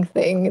cooking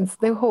thing. It's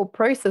the whole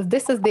process.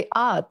 This is the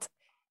art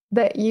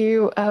that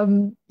it's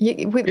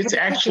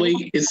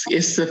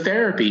the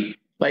therapy.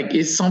 Like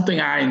it's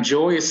something I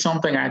enjoy. It's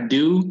something I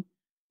do.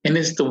 And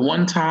it's the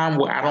one time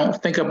where I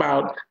don't think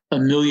about a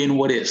million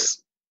what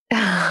ifs.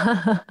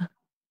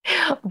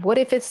 What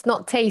if it's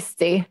not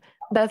tasty?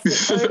 That's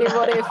the only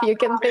what if you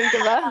can think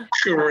about.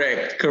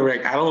 Correct.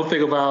 I don't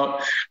think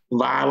about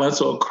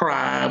violence or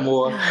crime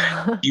or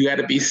you got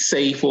to be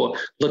safe or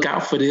look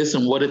out for this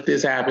and what if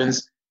this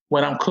happens.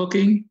 When I'm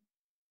cooking,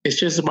 it's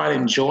just about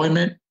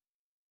enjoyment.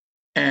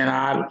 And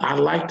I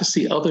like to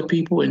see other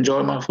people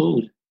enjoy my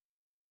food.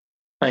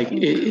 Like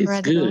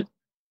it's good.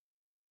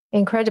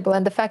 Incredible.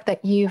 And the fact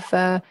that you've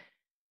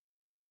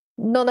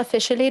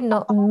non-officially,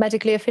 not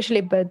medically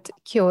officially, but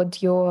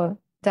cured your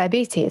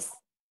diabetes.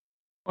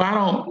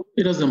 Well,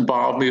 it doesn't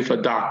bother me if a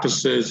doctor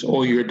says,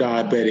 oh, you're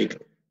diabetic,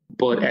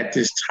 but at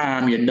this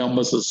time, your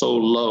numbers are so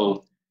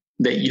low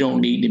that you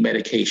don't need any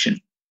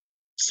medication.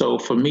 So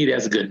for me,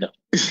 that's good enough.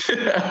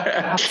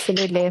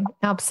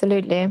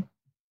 Absolutely.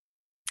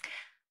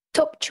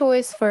 Top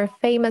choice for a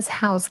famous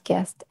house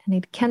guest, and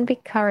it can be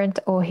current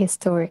or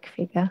historic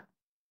figure.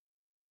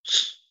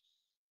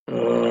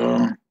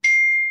 Wow,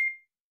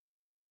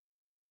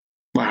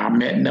 I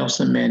met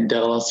Nelson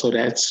Mandela, so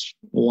that's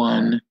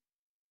one.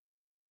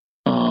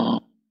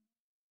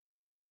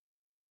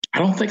 I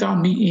don't think I'll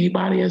meet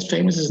anybody as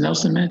famous as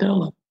Nelson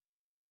Mandela.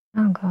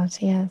 Oh God,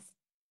 yes.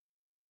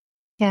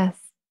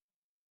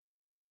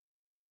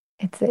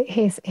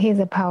 He's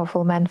a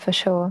powerful man for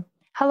sure.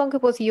 How long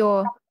was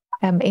your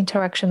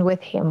interaction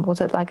with him?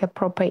 Was it like a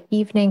proper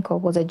evening, or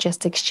was it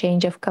just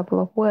exchange of a couple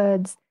of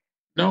words?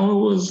 No, it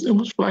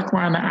was like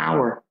around an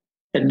hour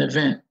at an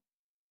event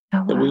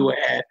that we were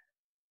at,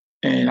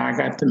 and I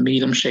got to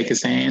meet him, shake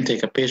his hand,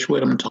 take a picture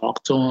with him,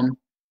 talk to him,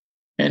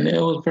 and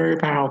it was very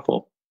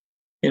powerful.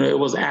 You know, it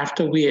was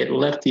after we had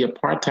left the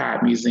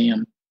apartheid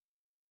museum,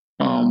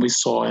 we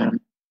saw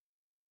him,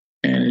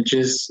 and it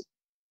just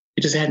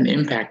had an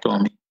impact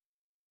on me.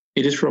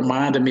 It just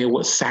reminded me of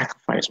what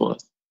sacrifice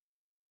was.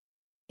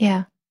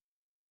 Yeah.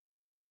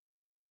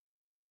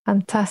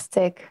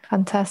 Fantastic.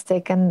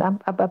 And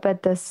I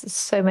bet there's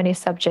so many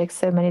subjects,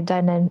 so many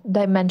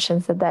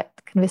dimensions that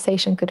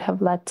conversation could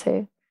have led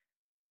to.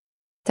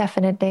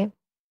 Definitely.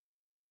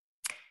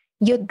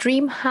 Your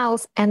dream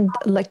house and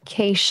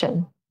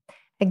location.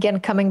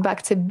 Again, coming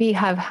back to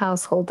Beehive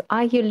household,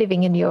 are you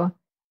living in your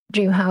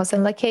dream house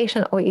and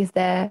location, or is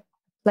there a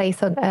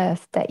place on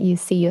earth that you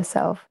see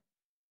yourself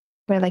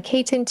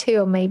relocating to,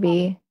 or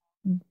maybe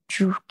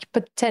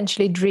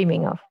potentially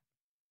dreaming of?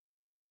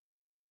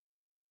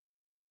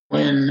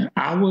 When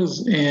I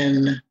was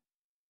in,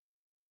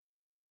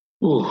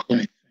 let me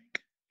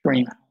think,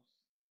 dream house.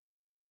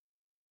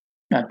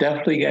 I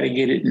definitely got to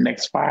get it in the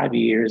next 5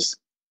 years.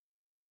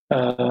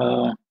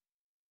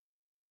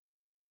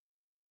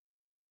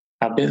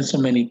 I've been so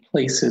many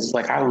places.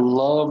 Like I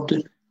loved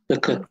the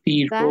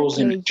cathedrals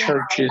and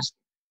churches.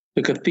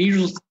 The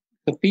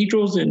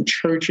cathedrals and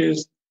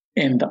churches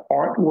and the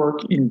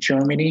artwork in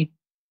Germany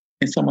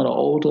and some of the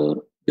older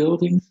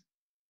buildings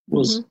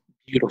was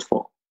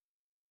beautiful.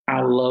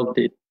 I loved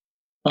it.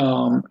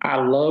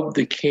 I loved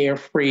the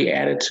carefree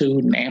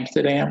attitude in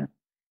Amsterdam.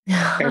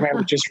 Everybody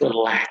was just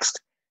relaxed.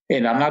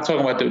 And I'm not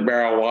talking about the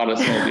marijuana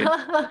smoking.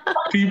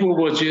 People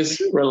were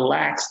just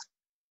relaxed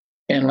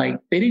and like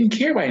they didn't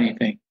care about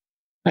anything.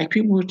 Like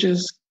people were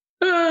just,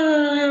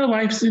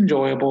 life's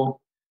enjoyable.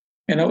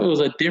 And it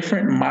was a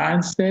different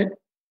mindset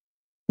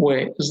where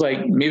it was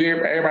like maybe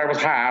everybody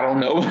was high. I don't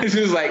know. It's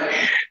just like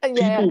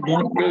people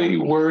weren't really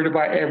worried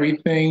about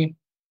everything.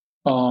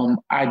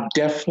 I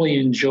definitely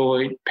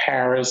enjoyed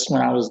Paris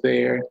when I was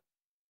there.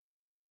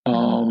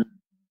 What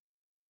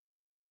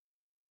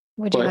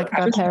do you like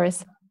about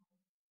Paris?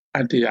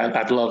 I did.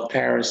 I love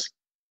Paris.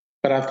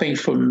 But I think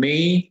for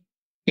me,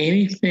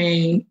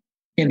 anything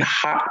in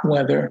hot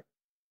weather,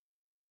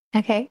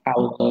 I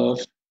love.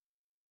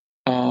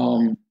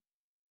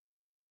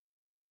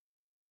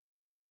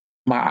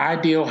 My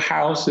ideal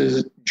house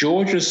is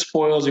Georgia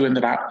spoils you in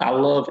that I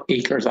love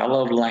acres. I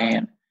love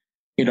land.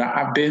 You know,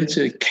 I've been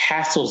to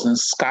castles in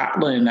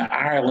Scotland and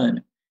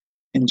Ireland,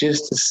 and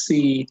just to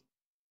see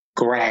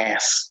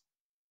grass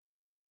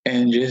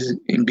and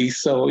be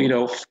so, you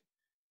know,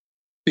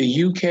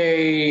 the UK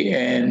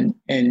and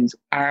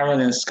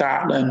Ireland and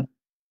Scotland,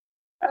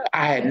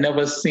 I had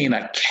never seen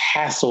a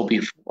castle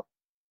before.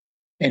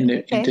 And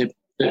to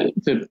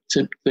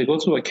go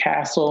to a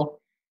castle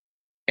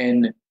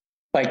and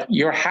like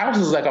your house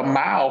is like a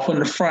mile from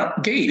the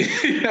front gate,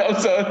 you know,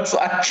 so it's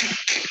like,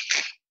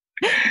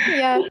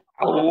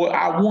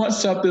 I want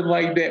something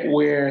like that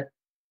where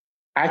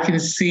I can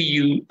see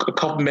you a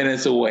couple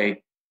minutes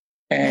away.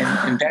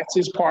 And that's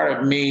just part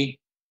of me.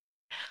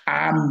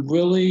 I'm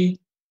really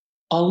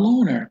a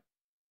loner.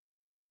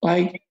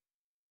 Like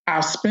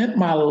I've spent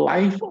my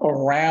life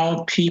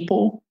around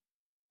people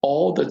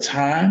all the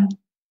time,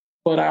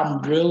 but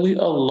I'm really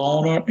a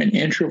loner, an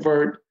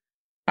introvert.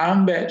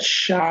 I'm that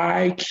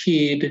shy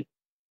kid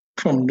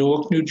from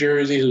Newark, New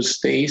Jersey, who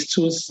stays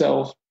to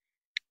himself,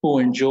 who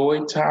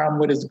enjoyed time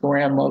with his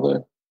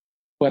grandmother.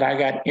 But I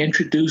got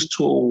introduced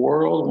to a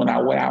world when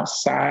I went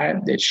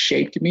outside that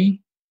shaped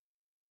me,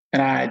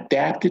 and I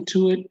adapted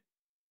to it.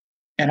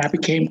 and I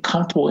became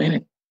comfortable in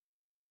it.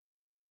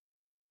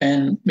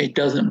 And it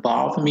doesn't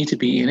bother me to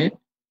be in it,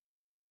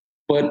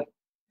 but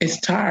it's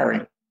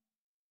tiring.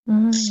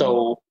 Mm-hmm.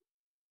 So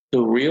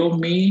the real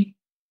me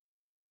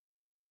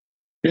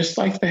just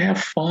likes to have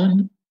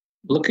fun,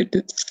 look at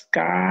the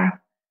sky.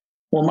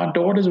 When my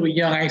daughters were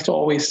young, I used to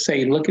always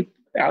say, look at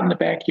out in the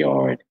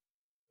backyard,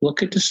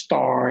 look at the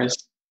stars,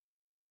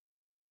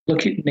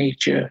 look at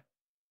nature,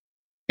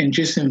 and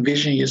just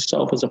envision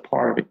yourself as a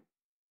part of it.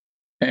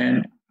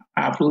 And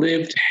I've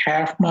lived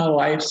half my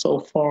life so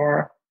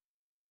far,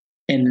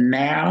 and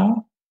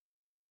now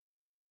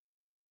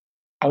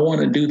I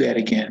want to do that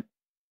again.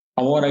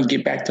 I want to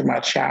get back to my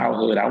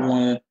childhood. I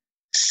want to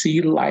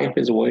see life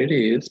as what it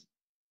is,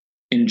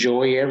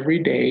 enjoy every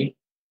day,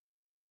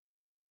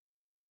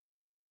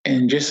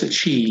 and just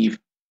achieve.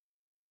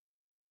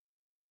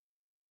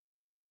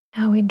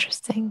 How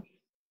interesting.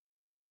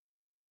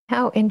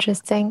 How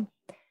interesting.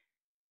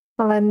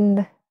 Well,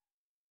 in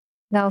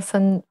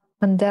Nelson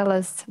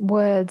Mandela's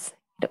words,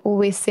 it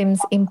always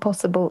seems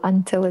impossible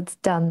until it's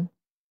done.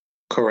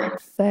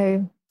 Correct.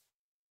 So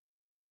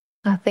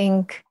I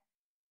think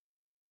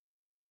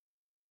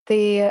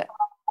the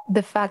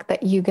fact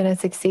that you're going to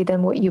succeed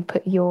in what you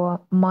put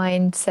your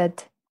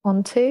mindset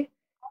onto,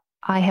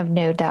 I have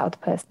no doubt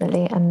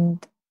personally.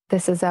 And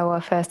this is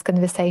our first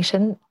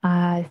conversation.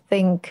 I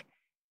think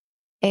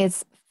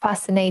it's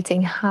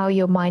fascinating how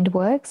your mind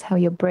works, how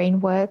your brain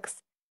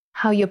works,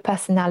 how your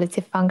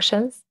personality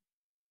functions.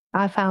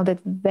 I found it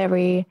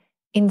very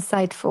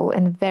insightful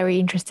and very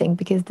interesting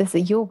because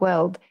your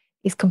world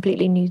is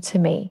completely new to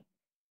me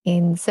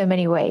in so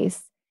many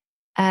ways.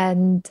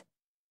 And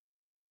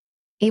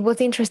it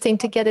was interesting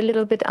to get a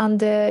little bit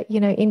under,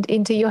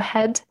 into your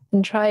head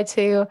and try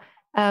to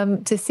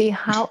see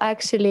how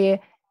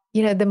actually,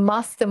 the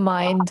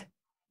mastermind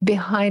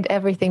behind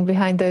everything,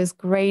 behind those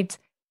great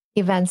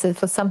events,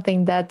 for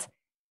something that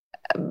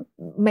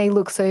may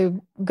look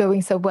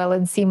going so well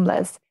and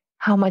seamless,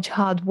 how much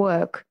hard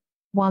work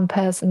one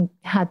person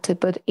had to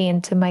put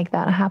in to make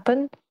that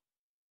happen.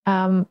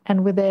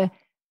 And with a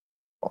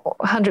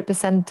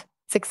 100%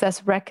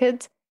 success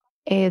record,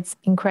 it's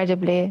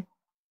incredibly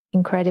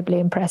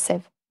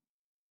impressive.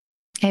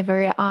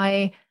 Avery,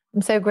 I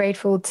am so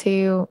grateful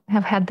to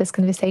have had this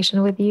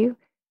conversation with you.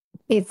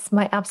 It's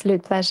my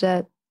absolute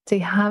pleasure to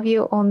have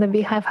you on the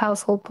Beehive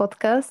Household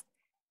podcast.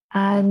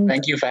 And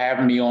thank you for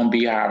having me on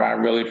Beehive. I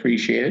really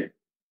appreciate it.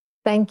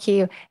 Thank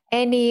you.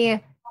 Any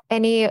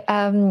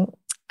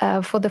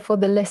for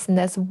the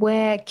listeners,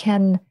 where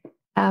can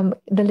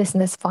the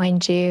listeners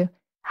find you?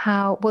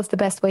 What's the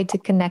best way to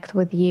connect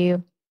with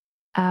you?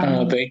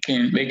 They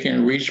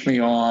can reach me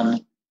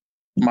on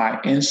my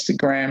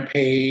Instagram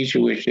page,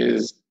 which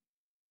is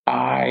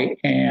I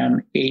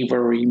am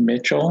Avery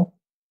Mitchell.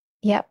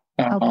 Yep.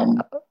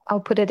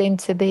 I'll put it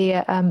into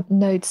the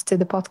notes to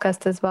the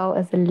podcast as well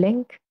as a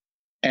link.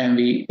 And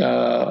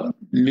the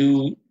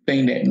new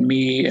thing that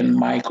me and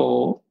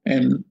Michael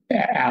and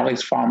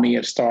Alex Fahmy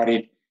have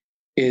started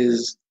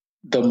is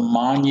the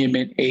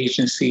Monument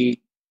Agency.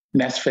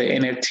 And that's for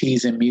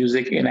NFTs and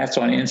music. And that's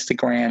on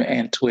Instagram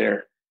and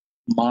Twitter.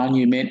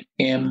 Monument,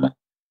 MONUME,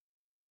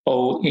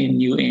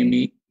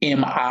 minting,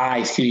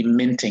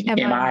 MINT.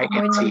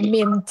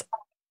 Mint.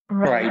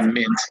 Right,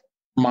 Mint.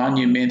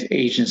 Monument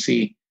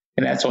Agency.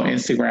 And that's on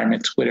Instagram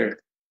and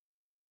Twitter.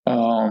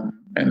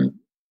 And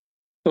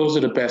those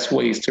are the best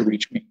ways to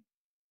reach me.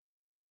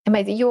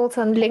 Amazing. You also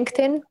on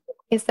LinkedIn?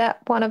 Is that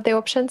one of the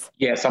options?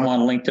 Yes, I'm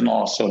on LinkedIn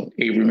also.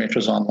 Avery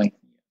Mitchell's on LinkedIn.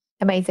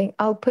 Amazing.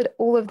 I'll put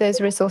all of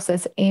those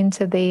resources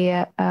into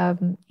the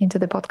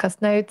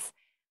podcast notes.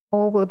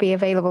 All will be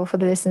available for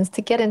the listeners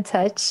to get in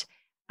touch.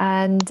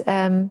 And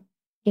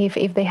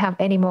if they have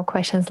any more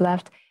questions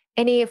left,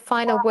 any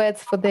final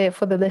words for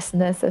the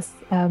listeners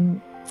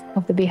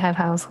of the Beehive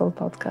Household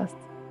podcast?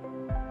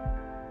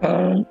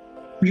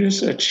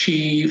 Just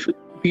achieve,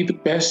 be the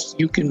best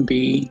you can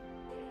be,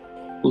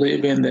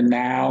 live in the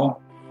now,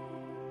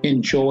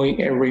 enjoy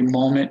every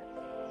moment,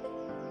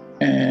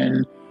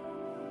 and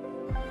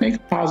make a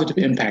positive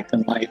impact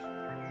in life.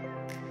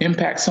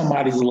 Impact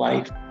somebody's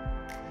life.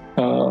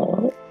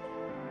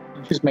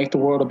 Just make the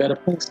world a better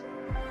place.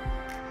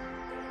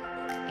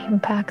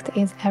 Impact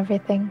is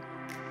everything.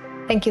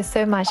 Thank you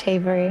so much,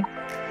 Avery.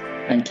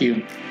 Thank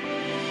you.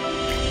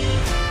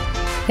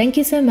 Thank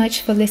you so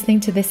much for listening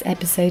to this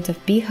episode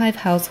of Beehive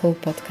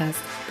Household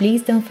Podcast.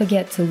 Please don't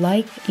forget to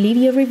leave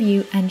your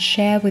review and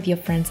share with your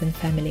friends and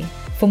family.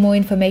 For more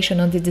information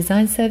on the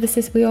design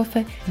services we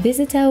offer,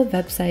 visit our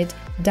website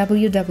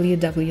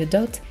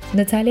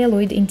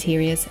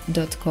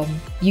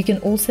www.natalialloydinteriors.com. You can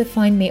also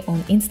find me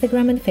on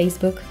Instagram and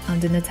Facebook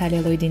under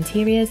Natalia Lloyd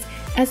Interiors,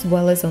 as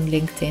well as on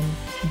LinkedIn.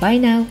 Bye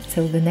now,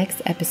 till the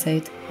next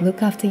episode.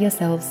 Look after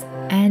yourselves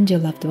and your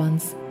loved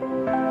ones.